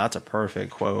possess? Yeah, that's a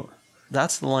perfect quote.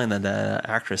 That's the line that the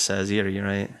actress says here, you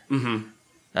right? Mm-hmm.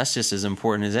 That's just as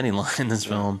important as any line in this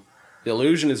film. The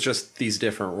illusion is just these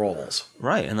different roles.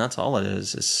 Right, and that's all it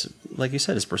is. It's, like you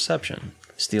said, it's perception.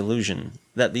 It's the illusion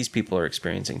that these people are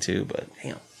experiencing too, but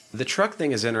damn. The truck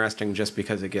thing is interesting just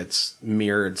because it gets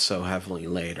mirrored so heavily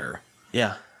later.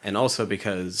 Yeah. And also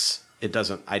because it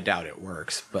doesn't, I doubt it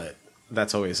works, but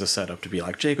that's always a setup to be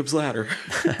like Jacob's Ladder.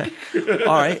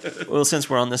 All right. Well, since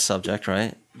we're on this subject,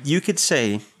 right? You could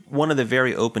say one of the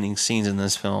very opening scenes in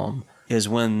this film is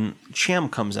when Cham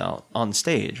comes out on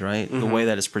stage, right? Mm-hmm. The way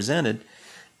that it's presented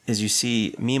is you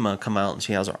see Mima come out and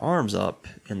she has her arms up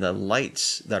and the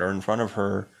lights that are in front of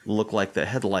her look like the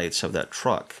headlights of that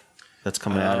truck that's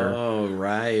coming at her. Oh,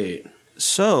 right.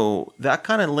 So that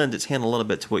kind of lends its hand a little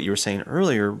bit to what you were saying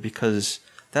earlier because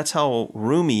that's how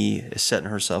Rumi is setting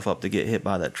herself up to get hit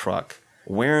by that truck,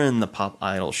 wearing the Pop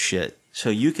Idol shit. So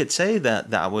you could say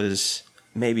that was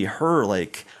maybe her,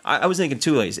 like, I was thinking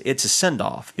two ways. It's a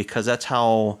send-off because that's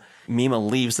how Mima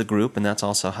leaves the group, and that's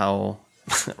also how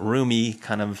Rumi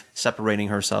kind of separating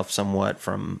herself somewhat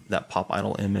from that Pop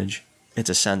Idol image. It's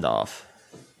a send-off.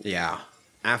 Yeah.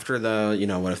 After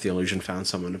what if the illusion found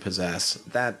someone to possess,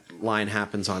 that line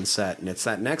happens on set, and it's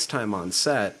that next time on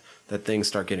set that things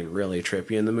start getting really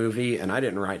trippy in the movie, and I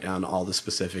didn't write down all the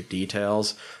specific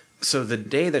details. So the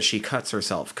day that she cuts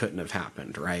herself couldn't have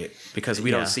happened, right? Because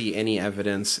we don't see any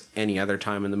evidence any other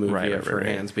time in the movie of her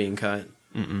hands being cut.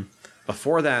 Mm-mm.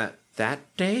 Before that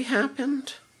day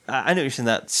happened? I know you're saying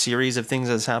that series of things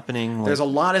that's happening. Like there's a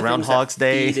lot of Groundhog's things that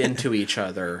Day. feed into each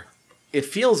other. It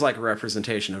feels like a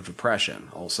representation of depression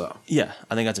also. Yeah,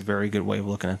 I think that's a very good way of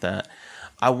looking at that.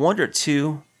 I wonder,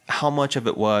 too, how much of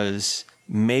it was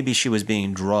maybe she was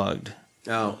being drugged.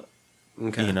 Oh,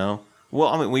 okay. You know? Well,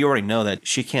 I mean, we already know that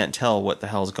she can't tell what the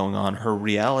hell's going on. Her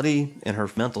reality and her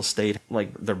mental state,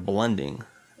 like, they're blending,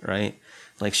 right?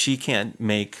 Like, she can't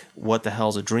make what the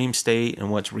hell's a dream state and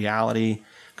what's reality.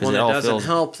 Well, it doesn't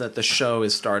help that the show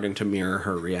is starting to mirror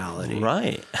her reality.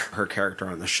 Right. Her character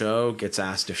on the show gets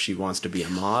asked if she wants to be a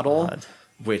model,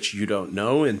 which you don't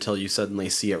know until you suddenly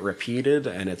see it repeated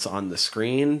and it's on the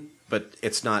screen. But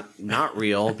it's not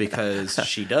real because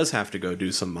she does have to go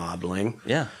do some modeling.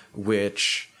 Yeah.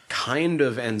 Which kind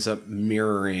of ends up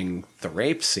mirroring the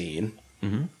rape scene,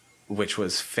 which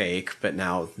was fake, but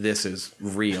now this is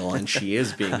real and she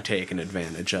is being taken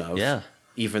advantage of. Yeah.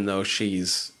 Even though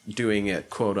she's doing it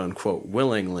quote unquote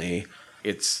willingly,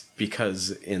 it's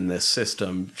because in this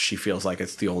system she feels like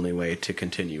it's the only way to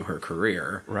continue her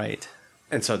career. Right.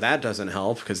 And so that doesn't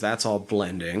help because that's all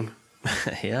blending.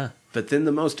 Yeah. But then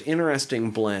the most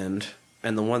interesting blend,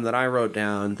 and the one that I wrote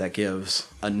down that gives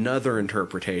another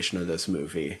interpretation of this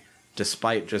movie,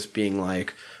 despite just being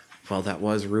like, well, that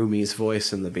was Rumi's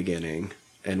voice in the beginning,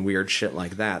 and weird shit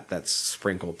like that that's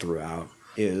sprinkled throughout,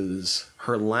 is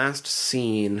her last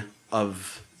scene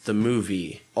of the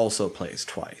movie also plays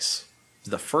twice.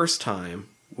 The first time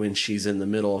when she's in the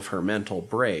middle of her mental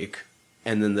break,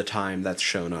 and then the time that's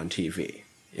shown on TV.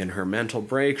 In her mental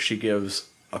break, she gives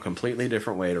a completely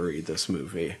different way to read this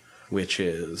movie, which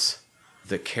is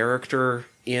the character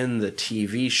in the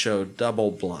TV show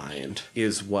Double Blind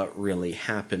is what really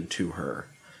happened to her.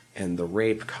 And the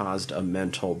rape caused a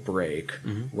mental break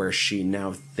where she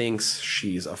now thinks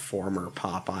she's a former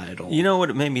pop idol. You know what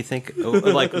it made me think?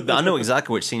 Like, I know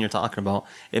exactly which scene you're talking about.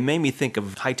 It made me think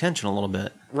of High Tension a little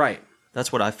bit. Right.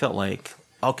 That's what I felt like.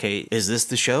 Okay, is this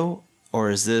the show? Or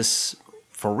is this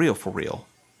for real, for real?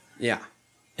 Yeah.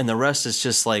 And the rest is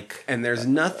just like... And there's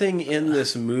nothing in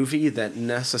this movie that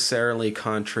necessarily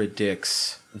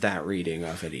contradicts that reading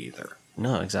of it either.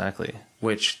 No, exactly.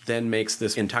 Which then makes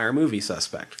this entire movie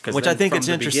suspect. Which I think it's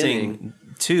interesting,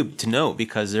 too, to note,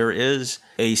 because there is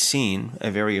a scene, a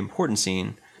very important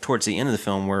scene, towards the end of the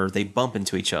film where they bump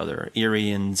into each other, Eerie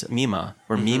and Mima,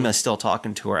 where Mima's still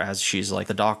talking to her as she's like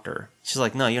the doctor. She's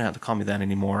like, no, you don't have to call me that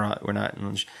anymore. We're not.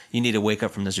 You need to wake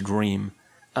up from this dream.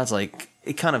 I was like,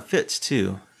 it kind of fits,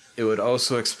 too. It would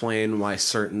also explain why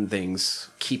certain things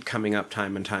keep coming up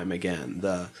time and time again.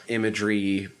 The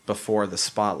imagery before the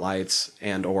spotlights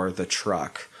and or the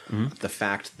truck. The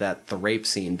fact that the rape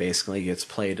scene basically gets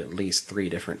played at least 3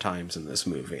 different times in this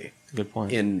movie. Good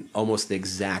point. In almost the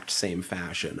exact same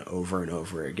fashion over and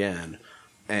over again.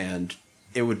 And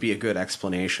it would be a good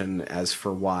explanation as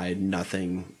for why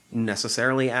nothing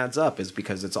necessarily adds up is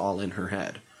because it's all in her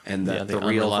head. And Yeah, that the the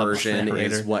real unreliable version is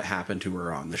narrator. what happened to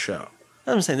her on the show.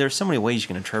 I'm saying there's so many ways you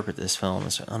can interpret this film.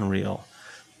 It's unreal.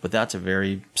 But that's a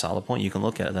very solid point. You can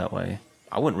look at it that way.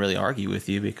 I wouldn't really argue with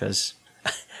you because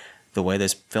the way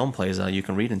this film plays out, you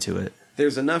can read into it.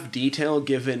 There's enough detail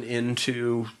given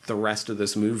into the rest of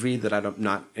this movie that I'm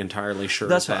not entirely sure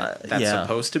that's yeah.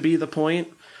 supposed to be the point.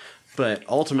 But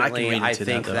ultimately, read I into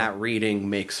think that, that though. reading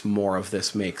makes more of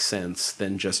this make sense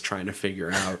than just trying to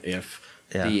figure out if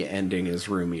Yeah. the ending is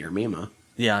Rumi or Mima.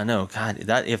 Yeah, I know. God,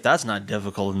 if that's not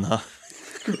difficult enough.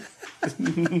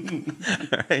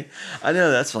 Right? I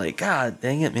know that's like, God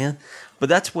dang it, man. But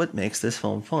that's what makes this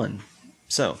film fun.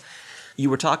 So, you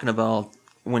were talking about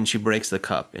when she breaks the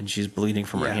cup and she's bleeding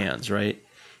from her Yeah. hands, right?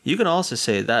 You can also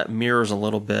say that mirrors a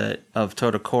little bit of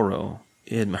Todokoro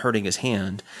in hurting his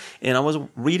hand. And I was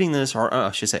reading this, or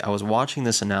I should say, I was watching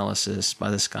this analysis by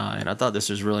this guy, and I thought this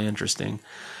was really interesting.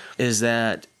 Is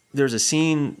that there's a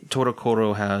scene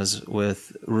Todokoro has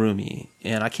with Rumi,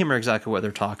 and I can't remember exactly what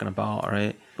they're talking about,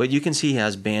 right? But you can see he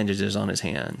has bandages on his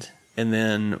hand. And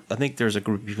then I think there's a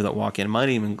group of people that walk in, it might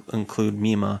even include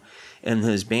Mima, and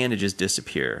his bandages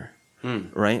disappear,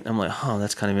 right? I'm like, oh,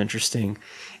 that's kind of interesting.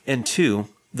 And two,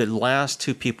 the last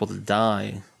two people to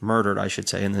die, murdered, I should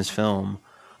say, in this film,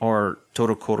 are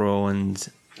Todokoro and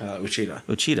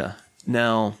Uchida.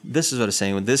 Now, this is what I'm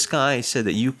saying. This guy said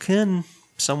that you can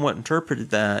somewhat interpret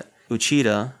that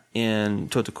Uchida and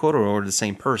Todokoro are the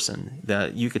same person.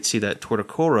 That you could see that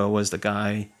Todokoro was the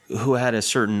guy who had a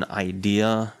certain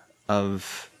idea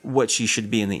of what she should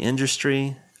be in the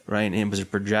industry, right? And it was a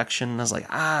projection. I was like,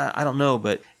 I don't know,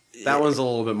 but That one's a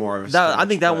little bit more of a stretch, I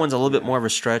think that but, one's a little bit more of a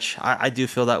stretch. I do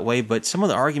feel that way, but some of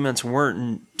the arguments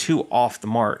weren't too off the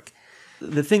mark.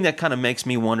 The thing that kind of makes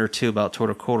me wonder, too, about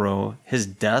Todokoro, his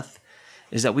death,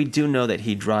 is that we do know that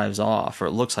he drives off, or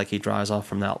it looks like he drives off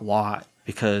from that lot,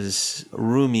 because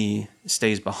Rumi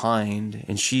stays behind,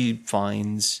 and she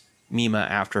finds Mima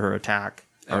after her attack,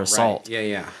 or assault. Right.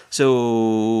 Yeah.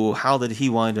 So how did he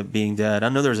wind up being dead? I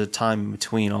know there's a time in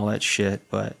between all that shit,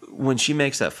 but when she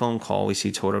makes that phone call, we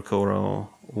see Todokoro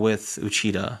with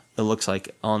Uchida. It looks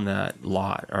like on that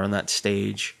lot or on that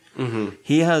stage. Mm-hmm.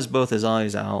 He has both his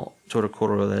eyes out,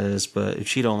 Todokoro that is, but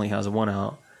Uchida only has one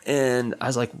out. And I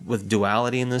was like, with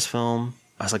duality in this film,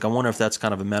 I was like, I wonder if that's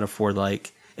kind of a metaphor,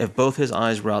 like if both his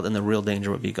eyes were out, then the real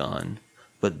danger would be gone.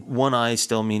 But one eye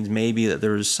still means maybe that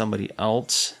there's somebody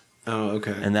else. Oh,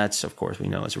 okay. And that's, of course, we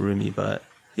know it's Rumi. But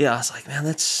yeah, I was like, man,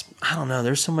 I don't know.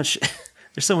 There's so much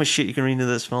shit you can read into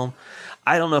this film.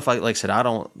 I don't know if like I said, I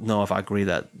don't know if I agree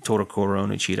that Todokoro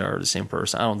and Uchida are the same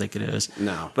person. I don't think it is.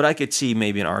 No. But I could see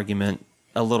maybe an argument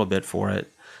a little bit for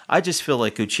it. I just feel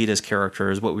like Uchida's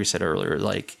character is what we said earlier.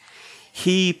 Like,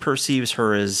 he perceives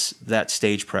her as that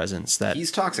stage presence. That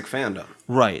He's toxic fandom.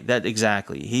 Right, that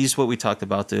exactly. He's what we talked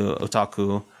about, the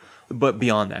otaku. But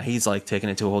beyond that, he's like taking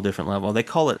it to a whole different level. They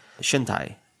call it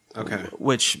shintai, Okay.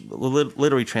 which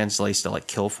literally translates to like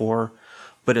kill for,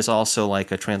 but it's also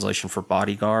like a translation for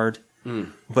bodyguard.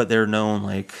 But they're known,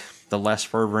 like the less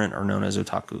fervent are known as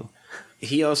otaku.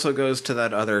 He also goes to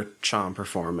that other Chom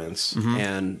performance Mm-hmm.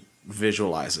 and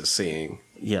visualizes seeing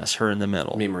Yes, her in the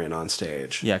middle. Mimrin on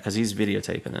stage. Yeah, because he's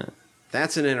videotaping it.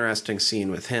 That's an interesting scene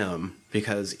with him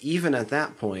because even at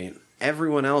that point,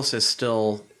 everyone else is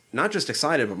still not just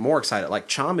excited, but more excited. Like,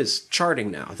 Chom is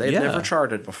charting now. They've Yeah. never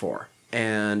charted before.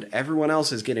 And everyone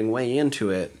else is getting way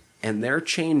into it, and they're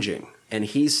changing. And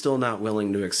he's still not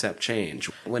willing to accept change.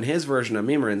 When his version of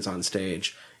Mimrin's on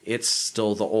stage, it's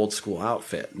still the old school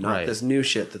outfit, not Right. this new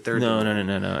shit that they're No. doing.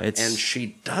 No. It's And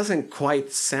she doesn't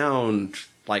quite sound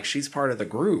like she's part of the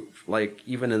group. Like,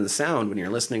 even in the sound when you're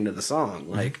listening to the song.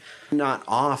 Like, not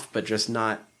off, but just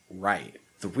not right.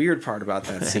 The weird part about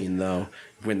that scene, though,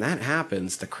 when that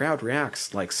happens, the crowd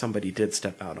reacts like somebody did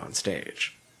step out on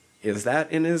stage. Is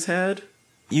that in his head?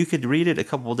 you could read it a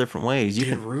couple of different ways. You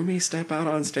Did could. Rumi step out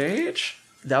on stage?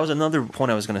 That was another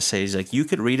point I was going to say. Is like you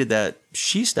could read it that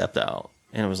she stepped out,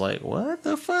 and it was like, what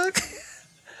the fuck?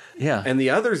 Yeah. And the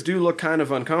others do look kind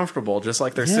of uncomfortable, just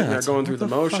like they're Yeah, sitting there it's going like, through what the the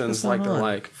fuck motions, is like going they're on?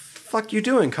 like, "Fuck you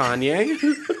doing, Kanye?"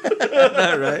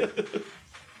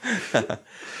 right?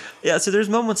 Yeah, so there's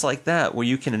moments like that where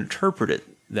you can interpret it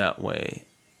that way.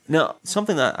 Now,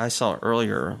 something that I saw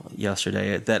earlier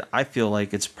yesterday that I feel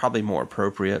like it's probably more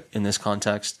appropriate in this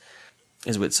context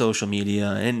is with social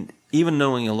media and even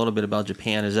knowing a little bit about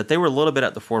Japan is that they were a little bit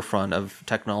at the forefront of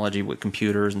technology with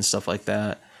computers and stuff like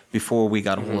that before we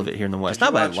got a hold of it here in the West.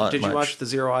 Not by a lot. Did you much. watch the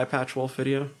Zero Eye Patch Wolf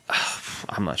video?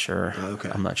 I'm not sure.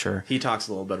 Okay. I'm not sure. He talks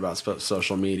a little bit about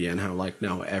social media and how, like,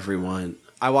 no, everyone.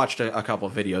 I watched a couple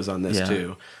of videos on this Yeah.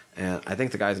 too, and I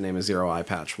think the guy's name is Zero Eye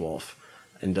Patch Wolf.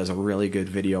 and does a really good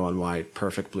video on why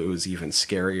Perfect Blue is even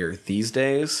scarier these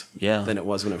days than it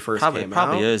was when it first came out.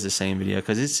 Probably is the same video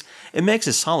because it makes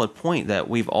a solid point that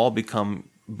we've all become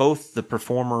both the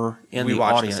performer and the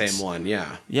audience. We watch the same one,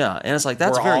 yeah. Yeah, and it's like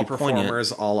that's We're very all performers,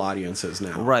 poignant. all audiences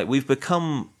now. Right, we've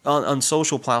become on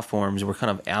social platforms. We're kind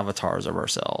of avatars of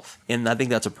ourselves, and I think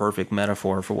that's a perfect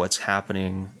metaphor for what's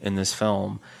happening in this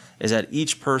film. Is that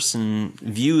each person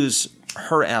views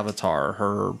her avatar,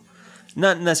 her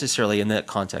not necessarily in that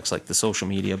context like the social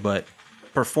media, but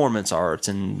performance arts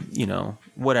and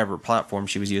whatever platform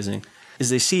she was using, is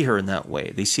they see her in that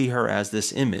way. They see her as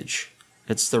this image.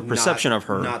 It's their perception of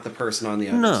her. Not the person on the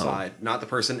other side. Not the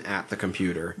person at the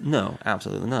computer. No,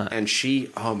 absolutely not. And she,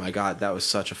 oh my God, that was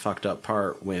such a fucked up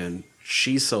part when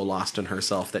she's so lost in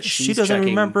herself that she doesn't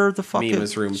remember the fucking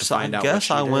Mima's room to find out what she did. I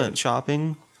guess I went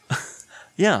shopping.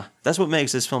 Yeah, that's what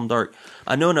makes this film dark.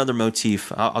 I know another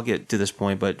motif. I'll get to this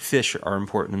point, but fish are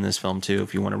important in this film too.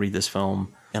 If you want to read this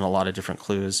film and a lot of different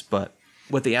clues, but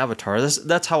with the Avatar,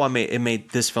 that's how it made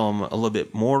this film a little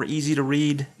bit more easy to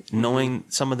read, knowing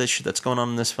some of this shit that's going on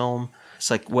in this film.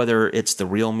 It's like whether it's the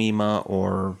real Mima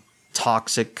or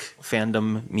toxic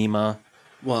fandom Mima.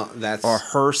 Well, that's or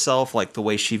herself, like the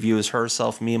way she views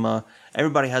herself, Mima.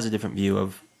 Everybody has a different view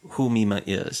of who Mima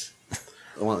is.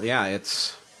 Well, yeah,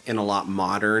 it's in a lot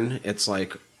modern. It's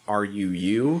like, are you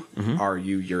you? Mm-hmm. Are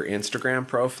you your Instagram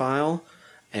profile?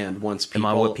 And once people,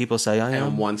 am I what people say I am?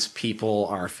 And once people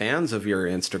are fans of your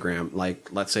Instagram, like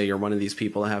let's say you're one of these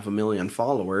people that have 1 million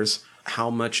followers, how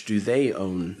much do they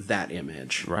own that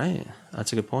image? Right.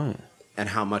 That's a good point. And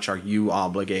how much are you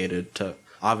obligated to?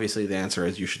 Obviously, the answer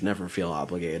is you should never feel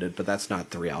obligated, but that's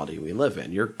not the reality we live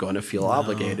in. You're going to feel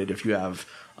obligated if you have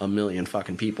 1 million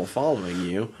fucking people following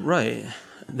you. Right.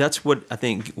 That's what I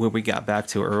think what we got back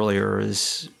to earlier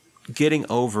is getting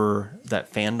over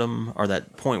that fandom or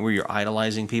that point where you're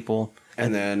idolizing people.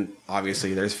 And then,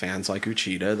 obviously, there's fans like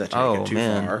Uchida that take it too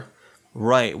far.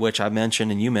 Right, which I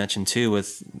mentioned and you mentioned too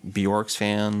with Bjork's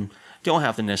fan. Don't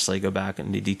have to necessarily go back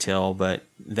into detail, but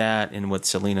that and with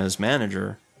Selena's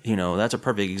manager, that's a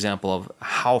perfect example of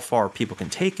how far people can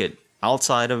take it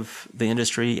outside of the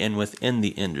industry and within the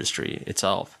industry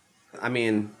itself. I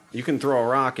mean, you can throw a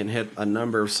rock and hit a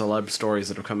number of celeb stories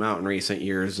that have come out in recent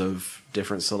years of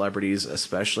different celebrities,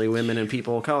 especially women and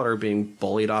people of color, being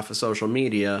bullied off of social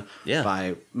media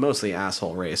by mostly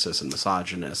asshole racists and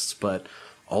misogynists, but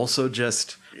also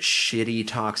just shitty,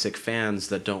 toxic fans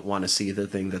that don't want to see the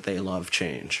thing that they love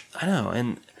change. I know,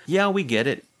 and yeah, we get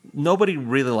it. Nobody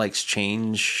really likes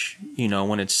change,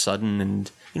 when it's sudden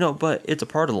and, but it's a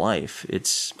part of life.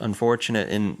 It's unfortunate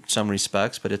in some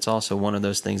respects, but it's also one of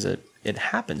those things that it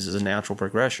happens as a natural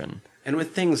progression. And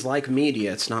with things like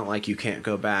media, it's not like you can't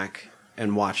go back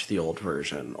and watch the old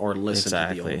version or listen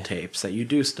to the old tapes that you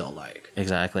do still like.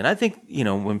 Exactly. And I think,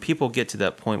 when people get to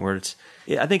that point where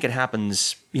I think it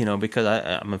happens, because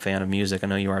I'm a fan of music. I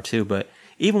know you are too. But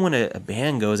even when a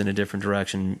band goes in a different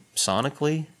direction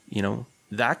sonically,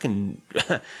 that can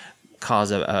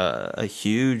cause a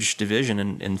huge division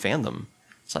in fandom.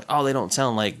 It's like, oh, they don't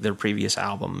sound like their previous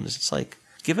albums. It's like,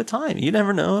 give it time. You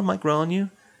never know. It might grow on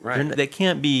you. Right. They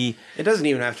can't be... It doesn't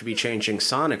even have to be changing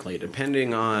sonically,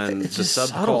 depending on the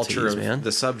subculture, the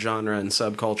subgenre and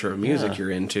subculture of music you're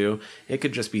into. It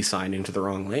could just be signed into the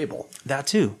wrong label. That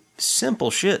too. Simple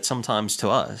shit sometimes to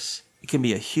us. It can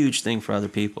be a huge thing for other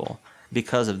people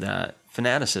because of that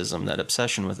fanaticism, that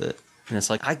obsession with it. And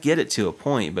it's like, I get it to a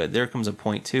point, but there comes a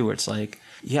point too where it's like,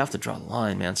 you have to draw the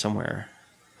line, man, somewhere.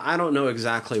 I don't know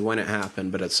exactly when it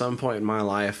happened, but at some point in my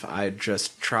life, I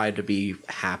just tried to be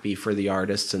happy for the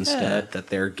artists instead, that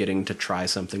they're getting to try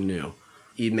something new.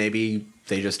 Maybe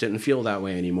they just didn't feel that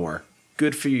way anymore.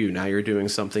 Good for you. Now you're doing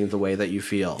something the way that you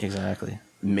feel. Exactly.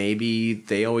 Maybe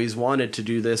they always wanted to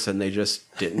do this and they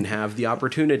just didn't have the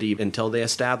opportunity until they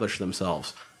established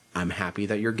themselves. I'm happy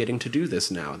that you're getting to do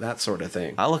this now, that sort of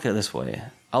thing. I look at it this way.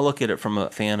 I look at it from a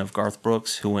fan of Garth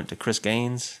Brooks who went to Chris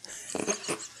Gaines.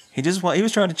 He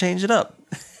was trying to change it up.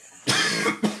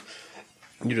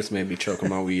 You just made me choke on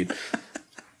my weed.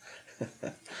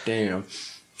 Damn.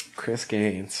 Chris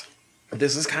Gaines.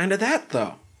 This is kind of that,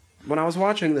 though. When I was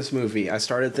watching this movie, I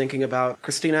started thinking about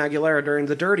Christina Aguilera during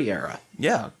the Dirty era.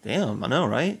 Yeah, damn, I know,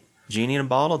 right? Genie in a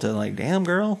bottle to like, damn,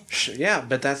 girl. Yeah,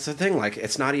 but that's the thing. Like,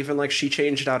 it's not even like she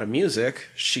changed out of music.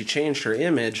 She changed her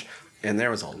image, and there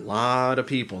was a lot of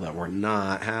people that were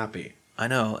not happy. I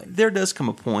know. There does come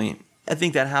a point. I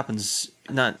think that happens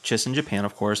not just in Japan,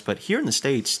 of course, but here in the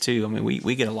States, too. I mean,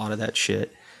 we get a lot of that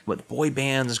shit. With boy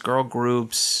bands, girl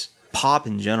groups, pop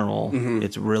in general,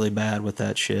 It's really bad with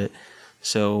that shit.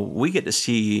 So we get to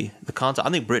see the concept.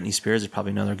 I think Britney Spears is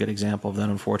probably another good example of that,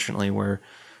 unfortunately, where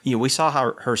we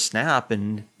saw her snap,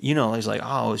 and he's like,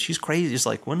 oh, she's crazy. It's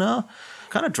like, well, no,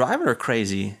 kind of driving her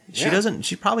crazy. She doesn't.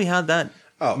 She probably had that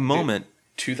moment.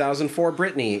 2004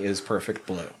 Britney is perfect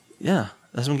blue. Yeah,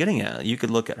 that's what I'm getting at. You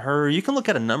could look at her. You can look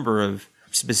at a number of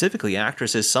specifically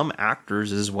actresses, some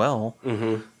actors as well,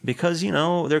 because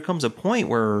there comes a point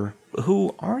where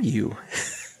who are you?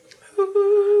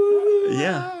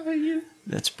 Yeah,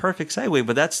 that's a perfect segue.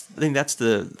 But I think that's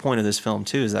the point of this film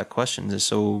too. Is that question is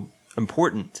so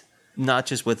important, not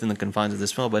just within the confines of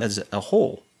this film, but as a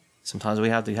whole. Sometimes we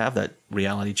have to have that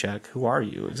reality check. Who are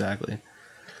you exactly?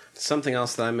 Something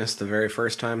else that I missed the very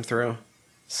first time through,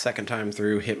 second time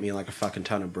through, hit me like a fucking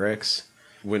ton of bricks.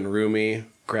 When Rumi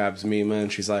grabs Mima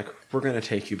and she's like, we're going to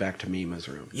take you back to Mima's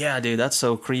room. Yeah, dude, that's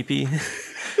so creepy.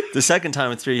 The second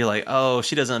time through, you're like, oh,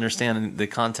 she doesn't understand the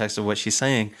context of what she's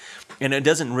saying. And it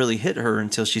doesn't really hit her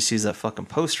until she sees that fucking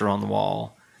poster on the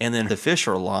wall. And then the fish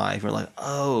are alive. We're like,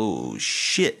 oh,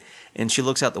 shit. And she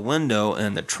looks out the window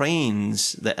and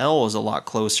the L is a lot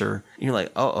closer. And you're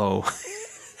like, uh-oh.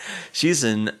 She's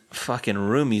in fucking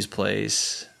Rumi's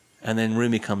place. And then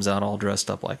Rumi comes out all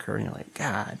dressed up like her. And you're like,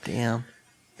 God damn.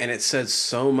 And it says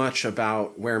so much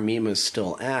about where Mima's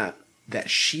still at that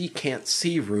she can't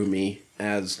see Rumi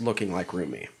as looking like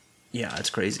Rumi. Yeah, it's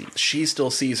crazy. She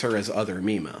still sees her as other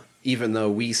Mima. Even though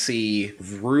we see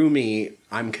Rumi,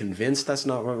 I'm convinced that's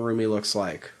not what Rumi looks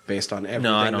like, based on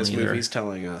everything this movie's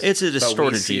telling us. It's a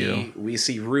distorted view. We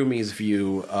see Rumi's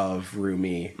view of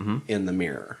Rumi in the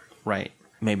mirror. Right.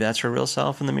 Maybe that's her real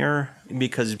self in the mirror,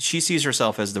 because she sees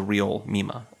herself as the real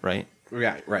Mima, right?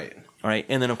 Right. All right,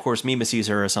 and then of course Mima sees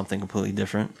her as something completely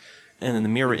different, and then the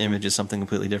mirror image is something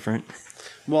completely different.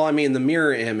 Well, I mean, the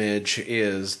mirror image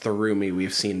is the Rumi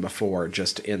we've seen before,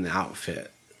 just in the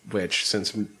outfit, which,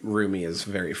 since Rumi is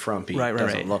very frumpy,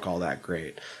 doesn't look all that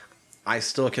great. I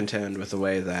still contend with the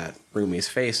way that Rumi's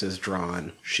face is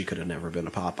drawn. She could have never been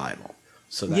a pop idol,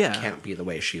 so that can't be the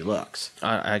way she looks.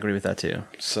 I agree with that too.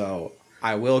 So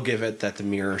I will give it that the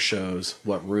mirror shows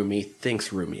what Rumi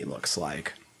thinks Rumi looks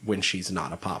like when she's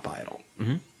not a pop idol.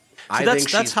 Mm-hmm. I think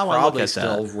she's probably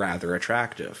still rather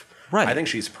attractive. Right. I think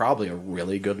she's probably a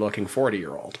really good-looking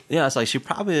 40-year-old. Yeah, it's like she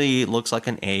probably looks like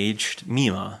an aged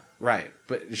Mima. Right,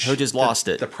 but who just lost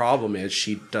it. The problem is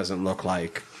she doesn't look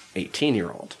like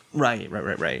 18-year-old. Right.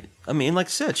 I mean, like I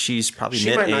said, she's probably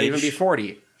mid-age. She might not even be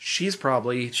 40.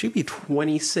 She'd be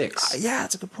 26. Yeah,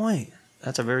 that's a good point.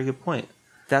 That's a very good point.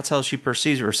 That's how she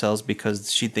perceives herself,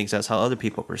 because she thinks that's how other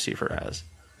people perceive her as.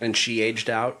 And she aged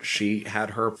out. She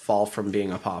had her fall from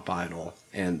being a pop idol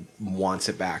and wants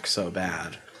it back so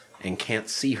bad and can't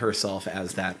see herself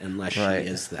as that unless she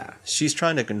is that. She's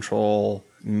trying to control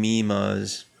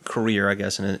Mima's career, I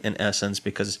guess, in essence,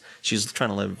 because she's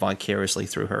trying to live vicariously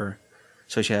through her.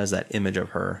 So she has that image of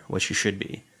her, what she should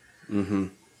be. Mm-hmm.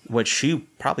 What she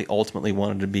probably ultimately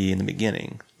wanted to be in the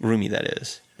beginning. Rumi, that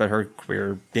is. But her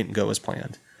career didn't go as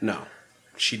planned. No.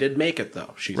 She did make it,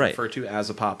 though. She's referred to as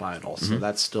a pop idol, so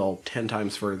that's still 10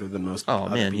 times further than most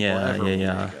other people ever make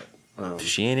it.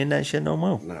 She ain't in that shit no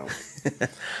more. No.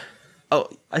 Oh,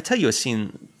 I tell you a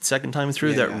scene second time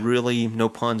through really, no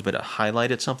puns, but it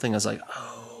highlighted something. I was like,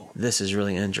 oh, this is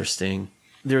really interesting.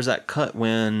 There's that cut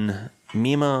when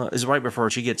Mima is right before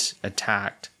she gets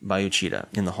attacked by Uchida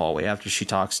in the hallway after she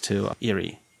talks to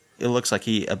Eri. It looks like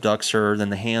he abducts her,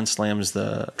 then the hand slams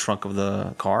the trunk of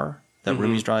the car that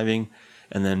Rumi's driving,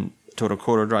 and then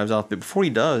Todokoro drives off. But before he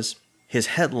does, his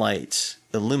headlights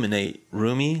illuminate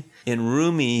Rumi. And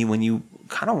Rumi, when you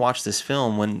kind of watch this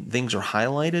film, when things are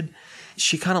highlighted,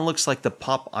 she kind of looks like the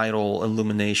pop idol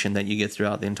illumination that you get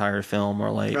throughout the entire film,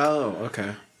 or like, oh,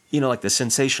 okay, like the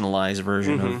sensationalized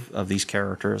version of these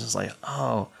characters. It's like,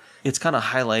 oh, it's kind of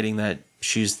highlighting that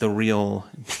she's the real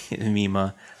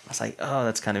Mima. I was like, oh,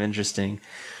 that's kind of interesting.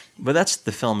 But that's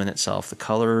the film in itself. The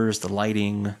colors, the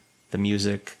lighting, the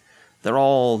music, they're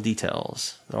all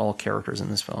details. They're all characters in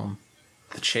this film.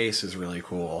 The chase is really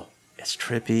cool. It's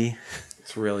trippy.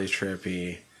 It's really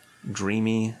trippy.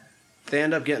 Dreamy. They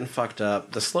end up getting fucked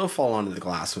up. The slow fall onto the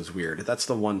glass was weird. That's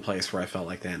the one place where I felt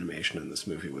like the animation in this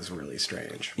movie was really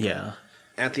strange. Yeah.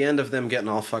 At the end of them getting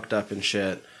all fucked up and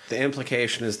shit, the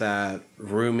implication is that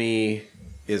Rumi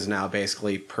is now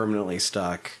basically permanently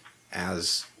stuck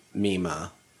as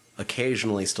Mima.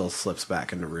 Occasionally still slips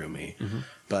back into Rumi,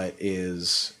 but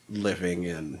is living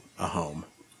in a home.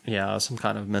 Yeah, some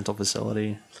kind of mental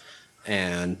facility.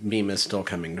 And Mima's still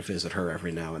coming to visit her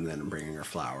every now and then and bringing her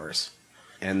flowers.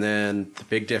 And then the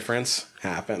big difference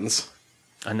happens.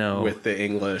 I know. With the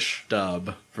English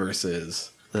dub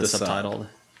versus the subtitled.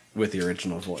 With the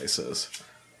original voices.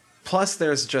 Plus,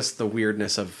 there's just the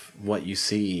weirdness of what you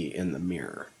see in the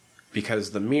mirror.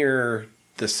 Because the mirror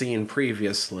the scene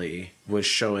previously was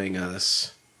showing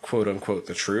us, quote unquote,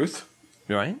 the truth.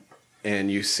 Right?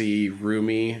 And you see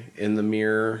Rumi in the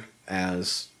mirror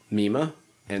as Mima.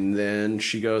 And then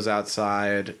she goes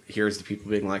outside, hears the people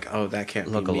being like, oh, that can't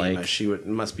Look-alike. be Mima.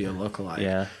 Must be a lookalike.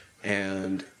 Yeah.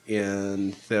 And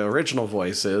in the original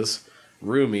voices,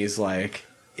 Rumi's like,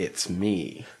 it's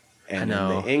me. And in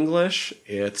the English,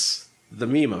 it's the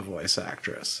Mima voice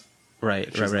actress.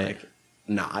 Right, She's right. like,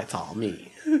 nah, it's all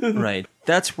me. Right.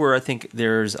 That's where I think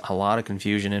there's a lot of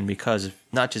confusion in, because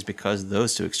not just because of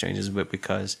those two exchanges, but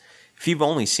because if you've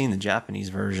only seen the Japanese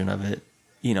version of it,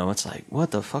 you know, it's like,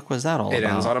 what the fuck was that all It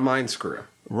about? ends on a mind screw.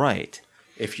 Right.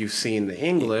 If you've seen the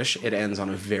English, it ends on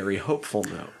a very hopeful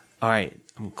note. All right.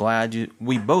 I'm glad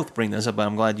we both bring this up, but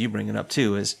I'm glad you bring it up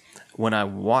too, is when I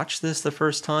watched this the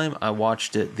first time, I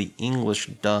watched it the English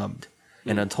dubbed.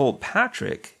 And I told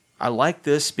Patrick, I like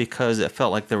this because it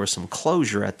felt like there was some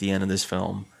closure at the end of this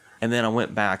film. And then I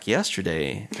went back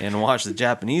yesterday and watched the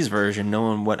Japanese version,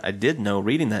 knowing what I did know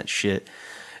reading that shit.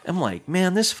 I'm like,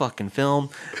 man, this fucking film.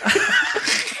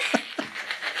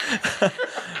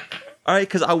 All right,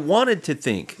 because I wanted to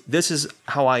think, this is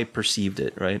how I perceived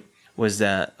it, right? Was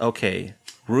that, okay,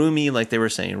 Rumi, like they were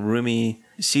saying, Rumi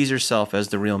sees herself as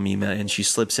the real Mima, and she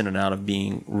slips in and out of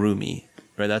being Rumi,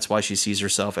 right? That's why she sees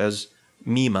herself as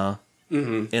Mima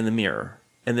in the mirror.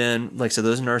 And then, like I said,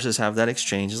 those nurses have that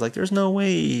exchange. It's like, there's no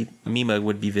way Mima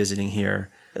would be visiting here.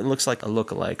 It looks like a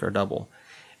lookalike or double.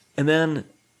 And then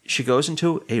she goes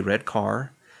into a red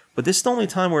car, but this is the only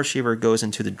time where she ever goes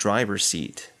into the driver's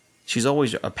seat. She's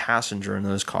always a passenger in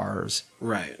those cars.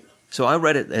 Right. So I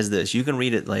read it as this. You can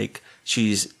read it like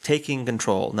she's taking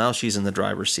control. Now she's in the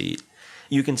driver's seat.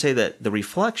 You can say that the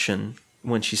reflection,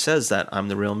 when she says that, I'm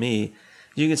the real me,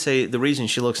 you can say the reason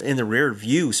she looks in the rear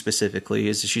view specifically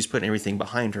is that she's putting everything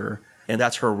behind her, and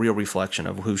that's her real reflection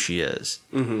of who she is.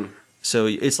 Mm-hmm. So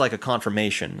it's like a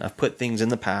confirmation. I've put things in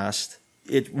the past.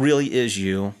 It really is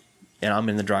you, and I'm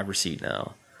in the driver's seat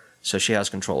now. So she has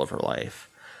control of her life.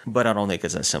 But I don't think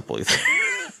it's that simple either.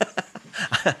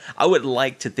 I would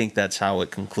like to think that's how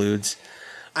it concludes.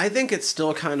 I think it's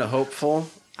still kind of hopeful.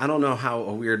 I don't know how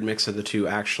a weird mix of the two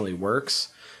actually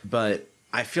works, but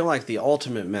I feel like the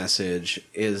ultimate message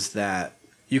is that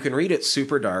you can read it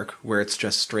super dark, where it's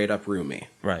just straight up Rumi.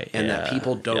 Right. And yeah, that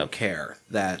people don't care.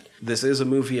 That this is a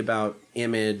movie about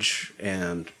image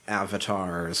and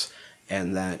avatars,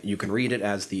 and that you can read it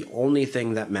as the only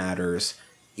thing that matters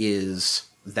is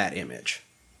that image.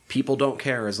 People don't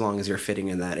care as long as you're fitting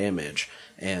in that image.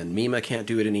 And Mima can't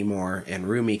do it anymore, and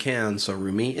Rumi can, so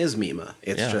Rumi is Mima.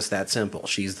 It's just that simple.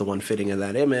 She's the one fitting in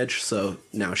that image, so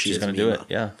now she's going Mima. to do it,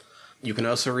 yeah. You can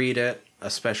also read it,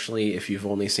 especially if you've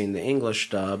only seen the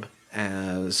English dub,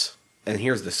 as, and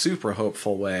here's the super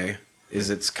hopeful way, is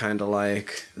it's kind of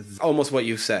like, almost what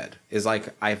you said, is like,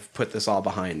 I've put this all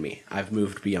behind me. I've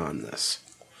moved beyond this.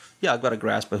 Yeah, I've got a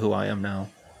grasp of who I am now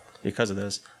because of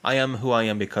this. I am who I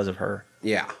am because of her.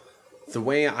 Yeah. The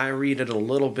way I read it a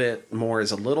little bit more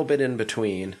is a little bit in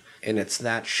between, and it's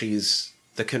that she's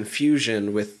the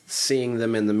confusion with seeing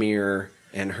them in the mirror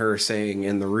and her saying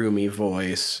in the Rumi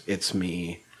voice, it's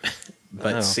me,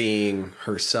 but seeing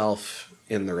herself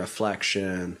in the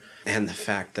reflection and the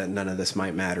fact that none of this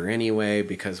might matter anyway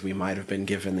because we might have been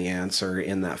given the answer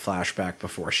in that flashback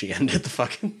before she ended the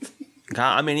fucking...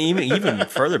 God, I mean, even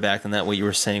further back than that, what you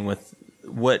were saying with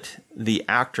what the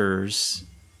actors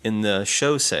in the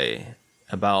show say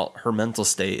about her mental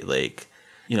state, like,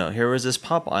 you know, here was this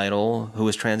pop idol who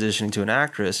was transitioning to an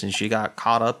actress, and she got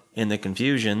caught up in the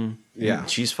confusion. Yeah.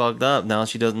 She's fucked up. Now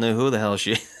she doesn't know who the hell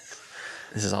she is.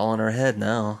 This is all in her head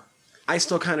now. I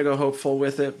still kind of go hopeful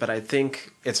with it, but I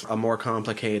think it's a more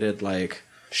complicated, like,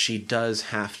 she does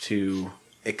have to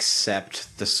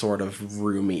accept the sort of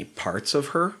Rumi parts of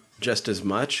her just as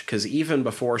much, because even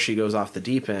before she goes off the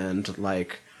deep end,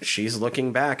 like, she's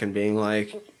looking back and being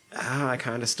like, I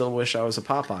kind of still wish I was a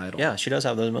pop idol. Yeah, she does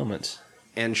have those moments.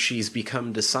 And she's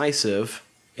become decisive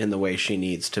in the way she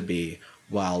needs to be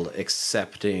while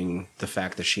accepting the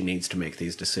fact that she needs to make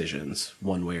these decisions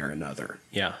one way or another.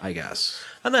 Yeah. I guess.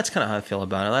 And that's kind of how I feel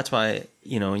about it. That's why,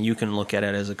 you know, you can look at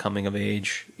it as a coming of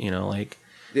age, you know, like...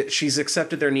 She's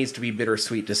accepted there needs to be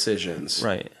bittersweet decisions.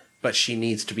 Right. But she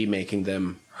needs to be making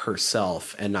them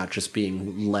herself and not just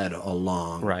being led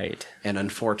along. Right. And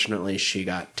unfortunately, she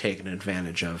got taken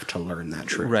advantage of to learn that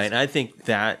truth. Right. And I think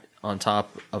that, on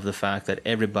top of the fact that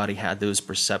everybody had those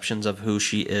perceptions of who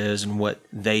she is and what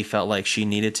they felt like she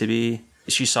needed to be,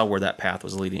 she saw where that path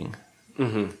was leading.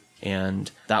 Mm-hmm.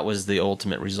 And that was the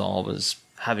ultimate resolve, is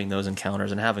having those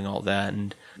encounters and having all that.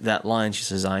 And that line, she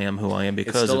says, "I am who I am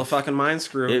because It's still of." a fucking mind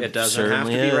screw. It doesn't have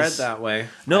to certainly be read is. that way.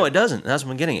 No, it doesn't. That's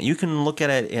what I'm getting at. You can look at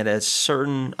it at a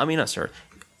certain, I mean, not certain,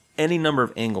 any number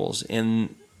of angles,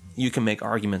 and you can make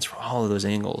arguments for all of those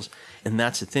angles. And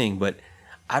that's the thing. But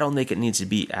I don't think it needs to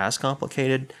be as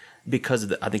complicated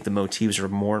because I think the motifs are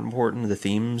more important. The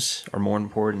themes are more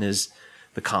important. Is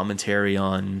the commentary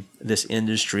on this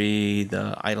industry,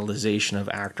 the idolization of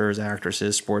actors,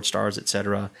 actresses, sports stars,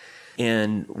 etc.,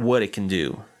 and what it can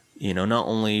do. You know, not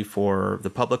only for the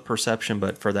public perception,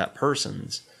 but for that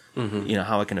person's. You know,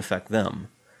 how it can affect them.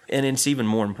 And it's even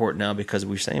more important now because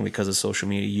because of social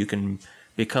media, you can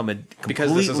become a completely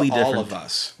Because this is all different, of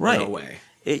us, right? in a way.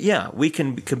 We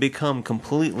can become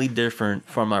completely different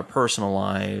from our personal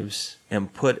lives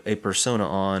and put a persona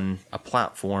on a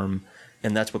platform,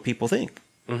 and that's what people think.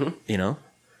 You know,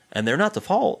 and they're not the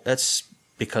fault. That's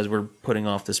because we're putting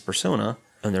off this persona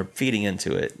and they're feeding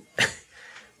into it.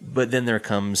 But then there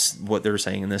comes what they're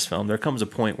saying in this film. There comes a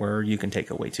point where you can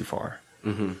take it way too far.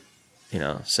 You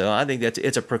know, so I think that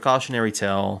it's a precautionary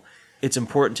tale. It's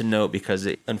important to note because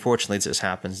unfortunately this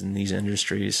happens in these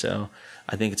industries. So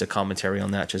I think it's a commentary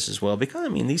on that just as well. Because I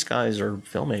mean, these guys are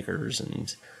filmmakers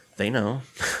and they know.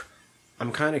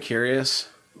 I'm kind of curious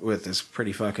with this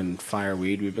pretty fucking fire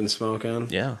weed we've been smoking.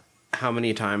 Yeah. How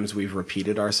many times we've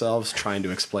repeated ourselves trying to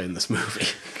explain this movie.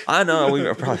 I know we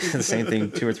were probably doing the same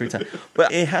thing 2 or 3 times,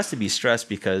 but it has to be stressed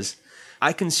because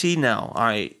I can see now.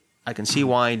 I can see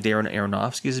why Darren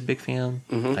Aronofsky is a big fan.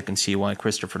 I can see why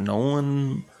Christopher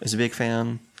Nolan is a big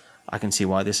fan. I can see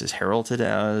why this is heralded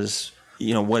as,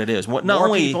 you know, what it is. What not More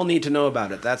only people need to know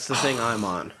about it. That's the thing I'm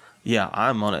on. Yeah,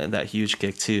 I'm on that huge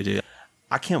kick too, dude.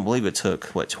 I can't believe it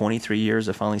took 23 years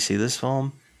to finally see this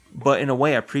film. But in a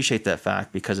way, I appreciate that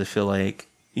fact because I feel like,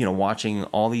 you know, watching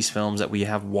all these films that we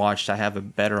have watched, I have a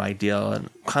better idea on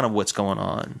kind of what's going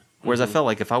on. Whereas I felt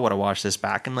like if I would have watched this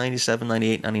back in 97,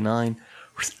 98, 99,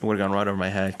 it would have gone right over my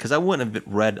head because I wouldn't have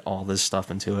read all this stuff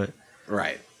into it.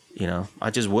 Right. You know, I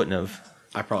just wouldn't have.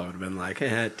 I probably would have been like,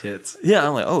 tits. Yeah,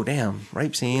 I'm like, oh, damn,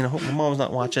 rape scene. I hope my mom's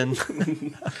not watching.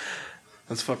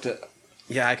 That's fucked up.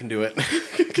 Yeah, I can do it.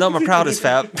 Not my proudest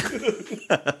fap.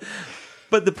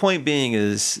 But the point being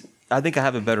is, I think I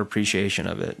have a better appreciation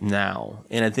of it now.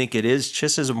 And I think it is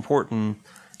just as important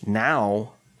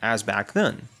now as back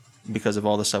then because of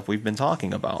all the stuff we've been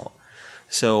talking about.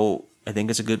 So I think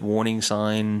it's a good warning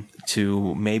sign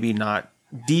to maybe not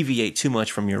deviate too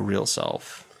much from your real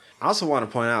self. I also want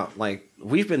to point out, like,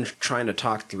 we've been trying to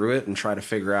talk through it and try to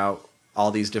figure out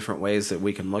all these different ways that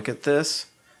we can look at this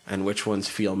and which ones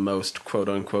feel most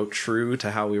quote-unquote true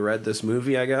to how we read this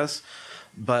movie, I guess.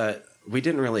 But we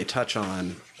didn't really touch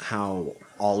on how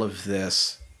all of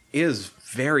this is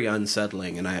very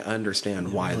unsettling, and I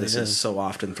understand why this is so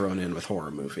often thrown in with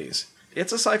horror movies.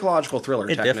 It's a psychological thriller,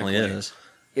 It technically. definitely is.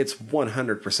 It's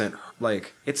 100%,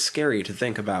 like, it's scary to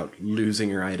think about losing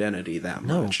your identity that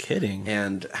much. No kidding.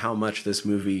 And how much this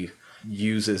movie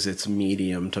uses its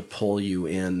medium to pull you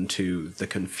into the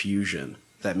confusion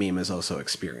that Mima is also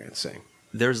experiencing.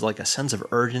 There's like a sense of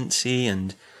urgency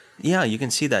and, yeah, you can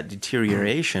see that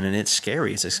deterioration and it's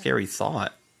scary. It's a scary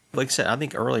thought. Like I said, I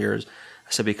think earlier,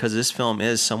 I said because this film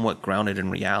is somewhat grounded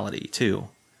in reality too.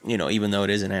 You know, even though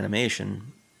it is an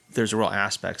animation, there's real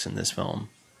aspects in this film.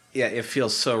 Yeah, it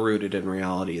feels so rooted in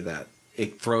reality that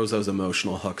it throws those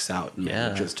emotional hooks out and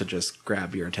manages to just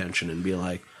grab your attention and be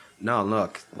like, no,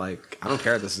 look, like, I don't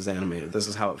care if this is animated. This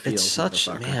is how it feels, It's such,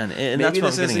 motherfucker. man, and Maybe that's what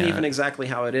this I'm getting isn't at. even exactly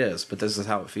how it is, but this is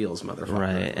how it feels, motherfucker.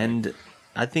 Right, and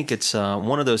I think it's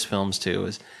one of those films too.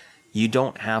 Is you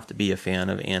don't have to be a fan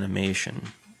of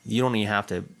animation. You don't even have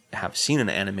to have seen an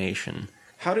animation.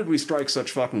 How did we strike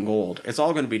such fucking gold? It's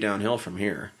all going to be downhill from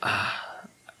here.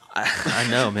 I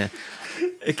know, man.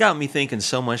 It got me thinking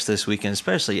so much this weekend,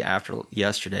 especially after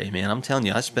yesterday, man. I'm telling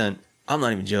you, I'm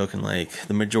not even joking, like,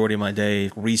 the majority of my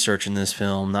day researching this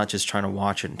film, not just trying to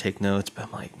watch it and take notes, but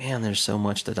I'm like, man, there's so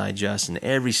much to digest in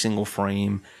every single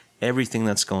frame, everything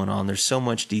that's going on. There's so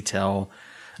much detail.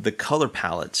 The color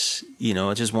palettes, you know,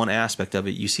 it's just one aspect of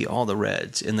it. You see all the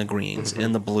reds and the greens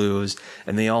and the blues,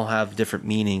 and they all have different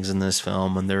meanings in this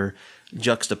film, and they're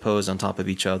juxtaposed on top of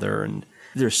each other. And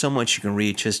there's so much you can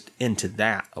read just into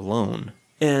that alone.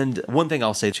 And one thing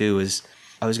I'll say, too, is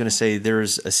I was going to say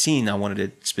there's a scene I wanted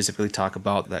to specifically talk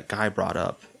about that guy brought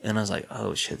up. And I was like,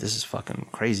 oh, shit, this is fucking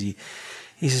crazy.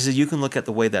 He says you can look at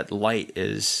the way that light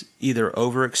is either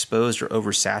overexposed or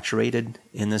oversaturated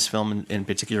in this film in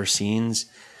particular scenes.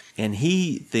 And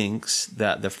he thinks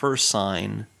that the first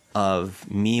sign of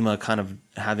Mima kind of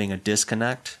having a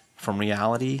disconnect from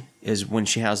reality is when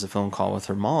she has the phone call with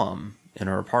her mom in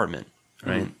her apartment,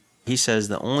 right? He says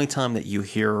the only time that you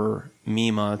hear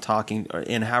Mima talking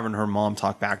and having her mom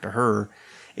talk back to her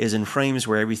is in frames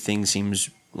where everything seems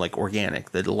like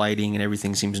organic. The lighting and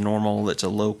everything seems normal. It's a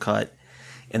low cut.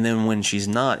 And then when she's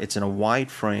not, it's in a wide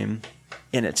frame.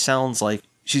 And it sounds like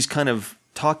she's kind of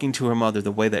talking to her mother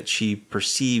the way that she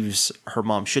perceives her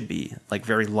mom should be. Like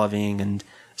very loving and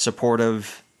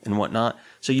supportive and whatnot.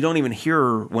 So you don't even hear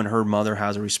her when her mother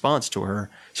has a response to her.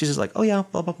 She's just like, oh yeah,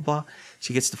 blah, blah, blah, blah.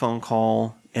 She gets the phone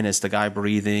call and it's the guy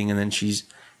breathing. And then she's,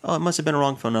 oh, it must have been a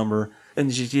wrong phone number.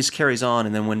 And she just carries on.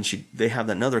 And then when they have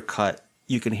that another cut,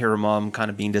 you can hear her mom kind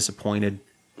of being disappointed.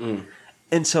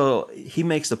 And so he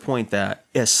makes the point that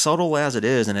as subtle as it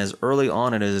is and as early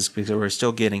on it is, because we're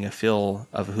still getting a feel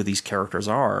of who these characters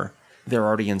are, they're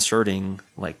already inserting,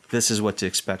 like, this is what to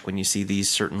expect when you see these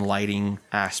certain lighting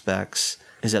aspects,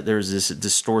 is that there's this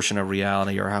distortion of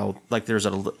reality, or how, like, there's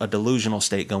a delusional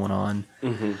state going on.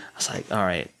 I was like, all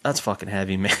right, that's fucking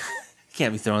heavy, man. You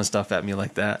can't be throwing stuff at me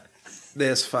like that.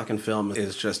 This fucking film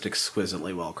is just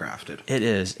exquisitely well crafted. It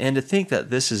is. And to think that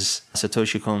this is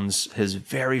Satoshi Kon's his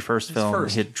very first film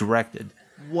he had directed.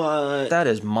 What? That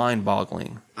is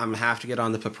mind-boggling. I'm gonna have to get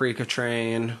on the Paprika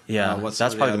train. Yeah, what's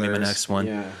that's some of probably the gonna be my others? next one.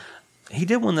 Yeah. He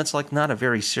did one that's like not a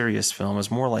very serious film.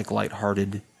 It's more like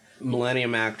lighthearted.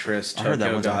 Millennium Actress, I heard that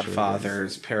Tokyo one's actually really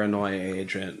Godfathers, Paranoia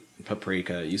Agent,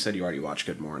 Paprika. You said you already watched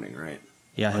Good Morning, right?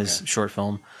 Yeah, his Okay. short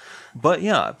film. But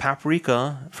yeah,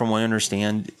 Paprika, from what I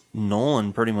understand,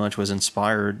 Nolan pretty much was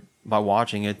inspired by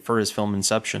watching it for his film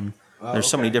Inception. There's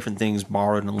so many okay. different things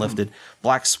borrowed and lifted.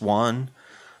 Black Swan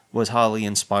was highly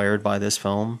inspired by this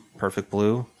film, Perfect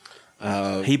Blue.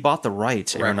 He bought the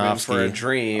rights. Requiem Aronofsky. for a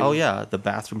Dream. Oh yeah, the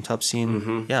bathroom tub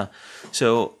scene. Yeah.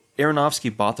 So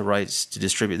Aronofsky bought the rights to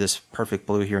distribute this Perfect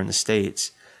Blue here in the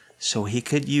States, so he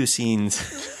could use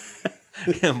scenes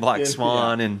in Black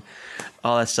Swan and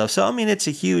all that stuff. So I mean, it's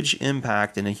a huge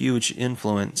impact and a huge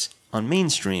influence on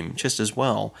mainstream just as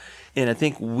well. And I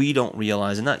think we don't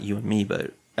realize, and not you and me,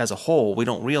 but as a whole, we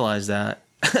don't realize that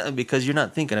because you're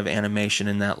not thinking of animation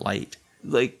in that light.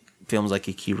 Like films like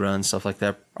Akira and stuff like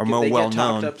that are more They well get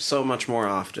talked known. up so much more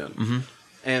often.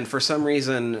 And for some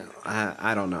reason,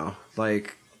 I don't know.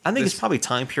 Like, I think this- it's probably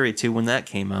time period too when that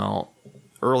came out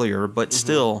earlier, but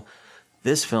still,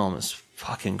 this film is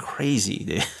fucking crazy,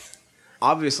 dude.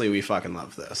 obviously we fucking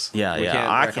love this. Yeah, we yeah. Can't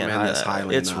I recommend can't. this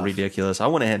highly It's enough. ridiculous. I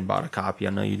went ahead and bought a copy.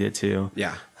 I know you did too.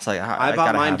 Yeah. It's like I bought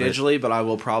gotta mine have it. digitally, but I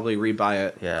will probably rebuy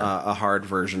it Yeah. a hard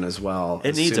version as well. It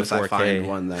as needs soon a as I 4K. find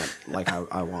one that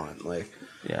I want. Like,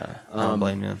 Yeah, I don't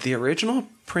blame you. the original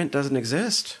print doesn't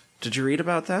exist. Did you read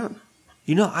about that?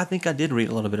 You know, I think I did read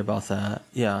a little bit about that.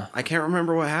 Yeah. I can't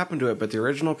remember what happened to it, but the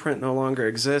original print no longer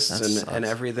exists, That and sucks.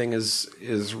 everything is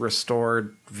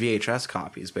restored VHS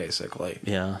copies, basically.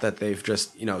 Yeah. That they've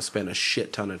just spent a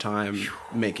shit ton of time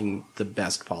making the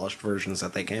best polished versions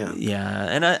that they can. Yeah,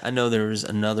 and I know there's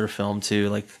another film too,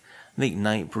 like I think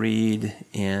Nightbreed,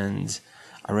 and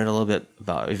I read a little bit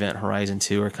about Event Horizon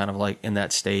 2 are kind of like in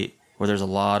that state where there's a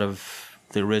lot of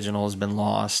the original has been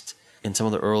lost, and some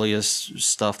of the earliest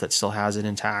stuff that still has it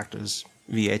intact is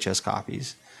VHS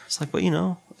copies. It's like, but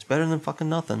it's better than fucking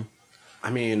nothing. I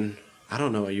mean, I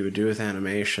don't know what you would do with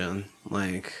animation.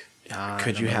 Like, I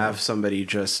could don't you know. have somebody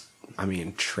just,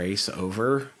 trace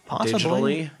over Possibly.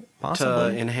 digitally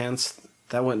Possibly. to enhance?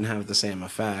 That wouldn't have the same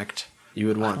effect. You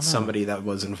would want somebody that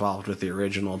was involved with the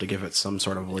original to give it some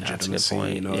sort of that's a good legitimacy.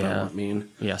 point. You know Yeah. what I mean?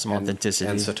 Yeah, some And- authenticity.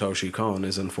 And Satoshi Kon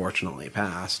is unfortunately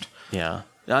passed. Yeah.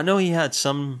 I know he had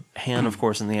some hand, of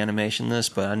course, in the animation of this,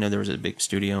 but I know there was a big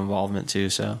studio involvement too,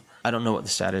 so I don't know what the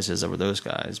status is over those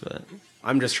guys, but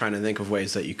I'm just trying to think of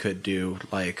ways that you could do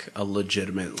like a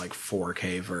legitimate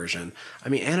 4K version. I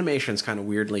mean, animation's kind of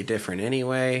weirdly different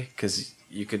anyway, because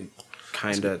you could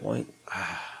kind of. point.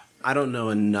 I don't know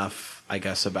enough, I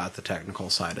guess, about the technical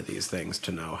side of these things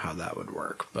to know how that would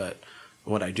work. But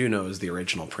what I do know is the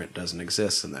original print doesn't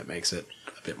exist, and that makes it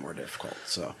a bit more difficult.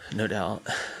 So No doubt.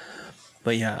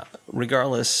 But yeah,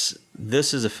 regardless,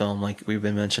 this is a film like we've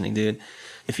been mentioning, dude.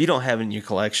 If you don't have it in your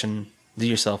collection, do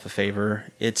yourself a favor.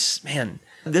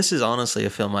 This is honestly a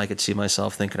film I could see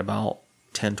myself thinking about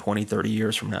 10, 20, 30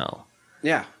 years from now.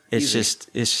 yeah, It's easy.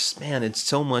 just, man, it's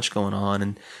so much going on,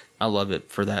 and I love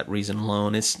it for that reason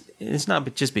alone. It's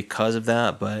not just because of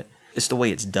that, but it's the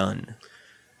way it's done.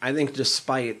 I think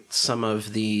despite some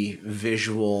of the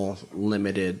visual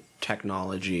limited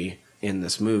technology in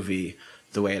this movie,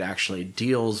 the way it actually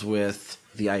deals with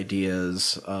the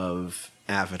ideas of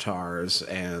avatars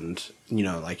and,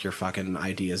 like your fucking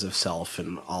ideas of self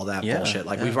and all that Yeah, bullshit,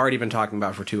 like yeah. we've already been talking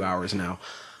about for 2 hours now,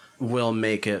 will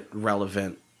make it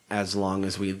relevant as long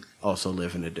as we also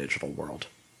live in a digital world.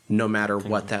 no matter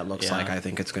what that looks Yeah. like, I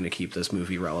think it's going to keep this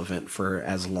movie relevant for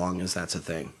as long as that's a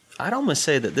thing. I'd almost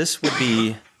say that this would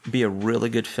be a really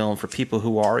good film for people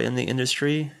who are in the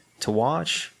industry to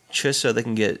watch, just so they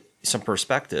can get some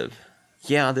perspective.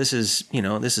 Yeah, this is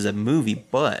a movie,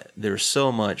 but there's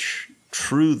so much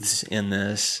truths in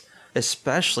this,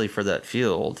 especially for that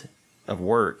field of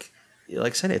work.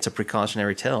 Like I said, it's a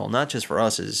precautionary tale, not just for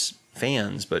us as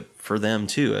fans, but for them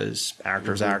too, as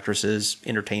actors, actresses,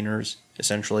 entertainers,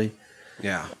 essentially.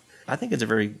 Yeah. I think it's a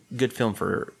very good film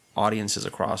for audiences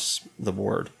across the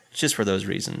board, just for those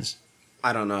reasons.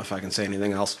 I don't know if I can say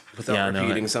anything else without Yeah, no,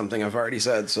 repeating something I've already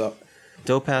said, so...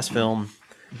 Dope-ass film.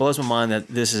 Blows my mind that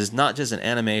this is not just an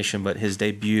animation, but his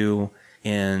debut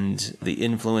and the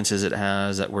influences it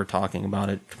has that we're talking about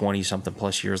it 20-something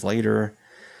plus years later.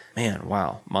 Man,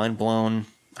 wow. Mind blown.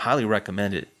 Highly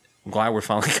recommend it. I'm glad we're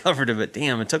finally covered it, but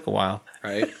damn, it took a while.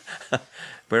 Right?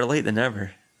 Better late than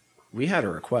never. We had a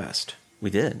request. We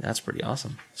did. That's pretty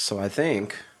awesome. So I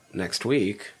think next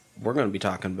week we're going to be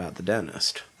talking about The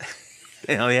Dentist.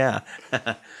 Hell yeah.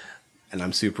 And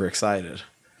I'm super excited.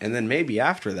 And then maybe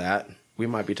after that, we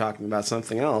might be talking about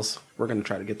something else. We're going to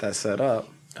try to get that set up.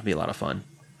 That'd be a lot of fun.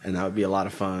 And that would be a lot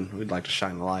of fun. We'd like to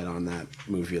shine a light on that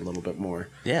movie a little bit more.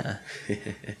 Yeah.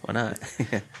 Why not?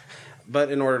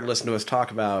 But in order to listen to us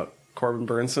talk about Corbin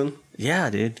Burnson, Yeah,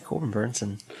 dude. Corbin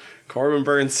Burnson.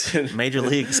 Major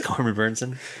League's Corbin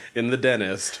Burnson. in The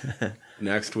Dentist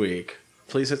next week.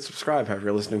 Please hit subscribe however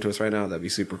you're listening to us right now. That'd be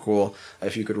super cool.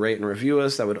 If you could rate and review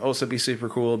us, that would also be super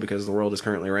cool because the world is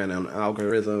currently ran on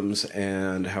algorithms,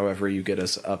 and however you get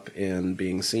us up in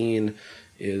being seen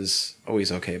is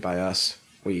always okay by us.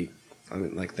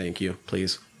 Thank you.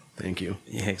 Please. Thank you.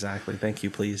 Yeah, exactly. Thank you,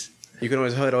 please. You can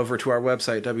always head over to our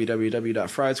website,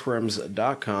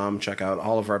 www.friedsquirms.com. Check out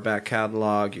all of our back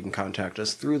catalog. You can contact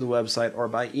us through the website or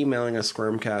by emailing us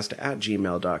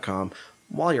squirmcast@gmail.com.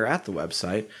 While you're at the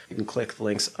website, you can click the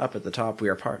links up at the top. We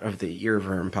are part of the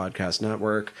Earworm Podcast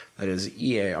Network. That is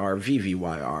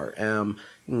EARVVYRM.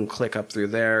 You can click up through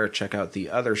there, check out the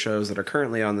other shows that are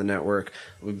currently on the network.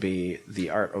 It would be The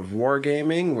Art of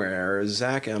Wargaming, where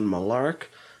Zach and Malark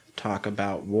talk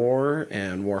about war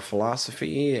and war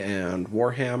philosophy and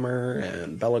Warhammer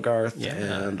and Belagarth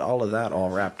and all of that all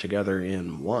wrapped together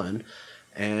in one.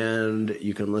 And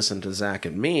you can listen to Zach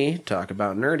and me talk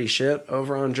about nerdy shit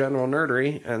over on General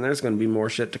Nerdery, and there's going to be more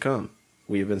shit to come.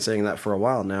 We've been saying that for a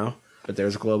while now, but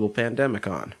there's a global pandemic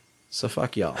on. So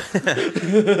fuck y'all.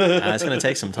 It's going to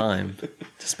take some time.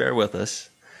 Just bear with us.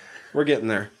 We're getting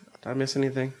there. Did I miss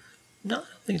anything? No, I don't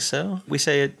think so. We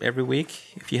say it every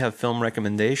week. If you have film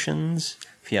recommendations,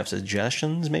 if you have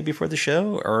suggestions maybe for the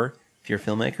show, or if you're a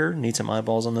filmmaker, need some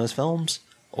eyeballs on those films,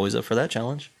 always up for that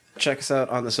challenge. Check us out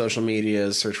on the social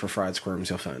medias. Search for Fried Squirms.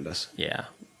 You'll find us. Yeah.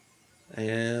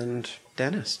 And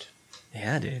Dentist.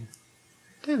 Yeah, dude.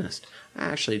 Dentist. I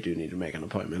actually do need to make an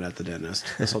appointment at the dentist.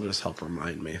 This will just help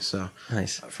remind me. So,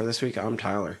 Nice. for this week, I'm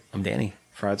Tyler. I'm Danny.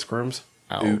 Fried Squirms.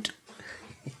 Out. Oot.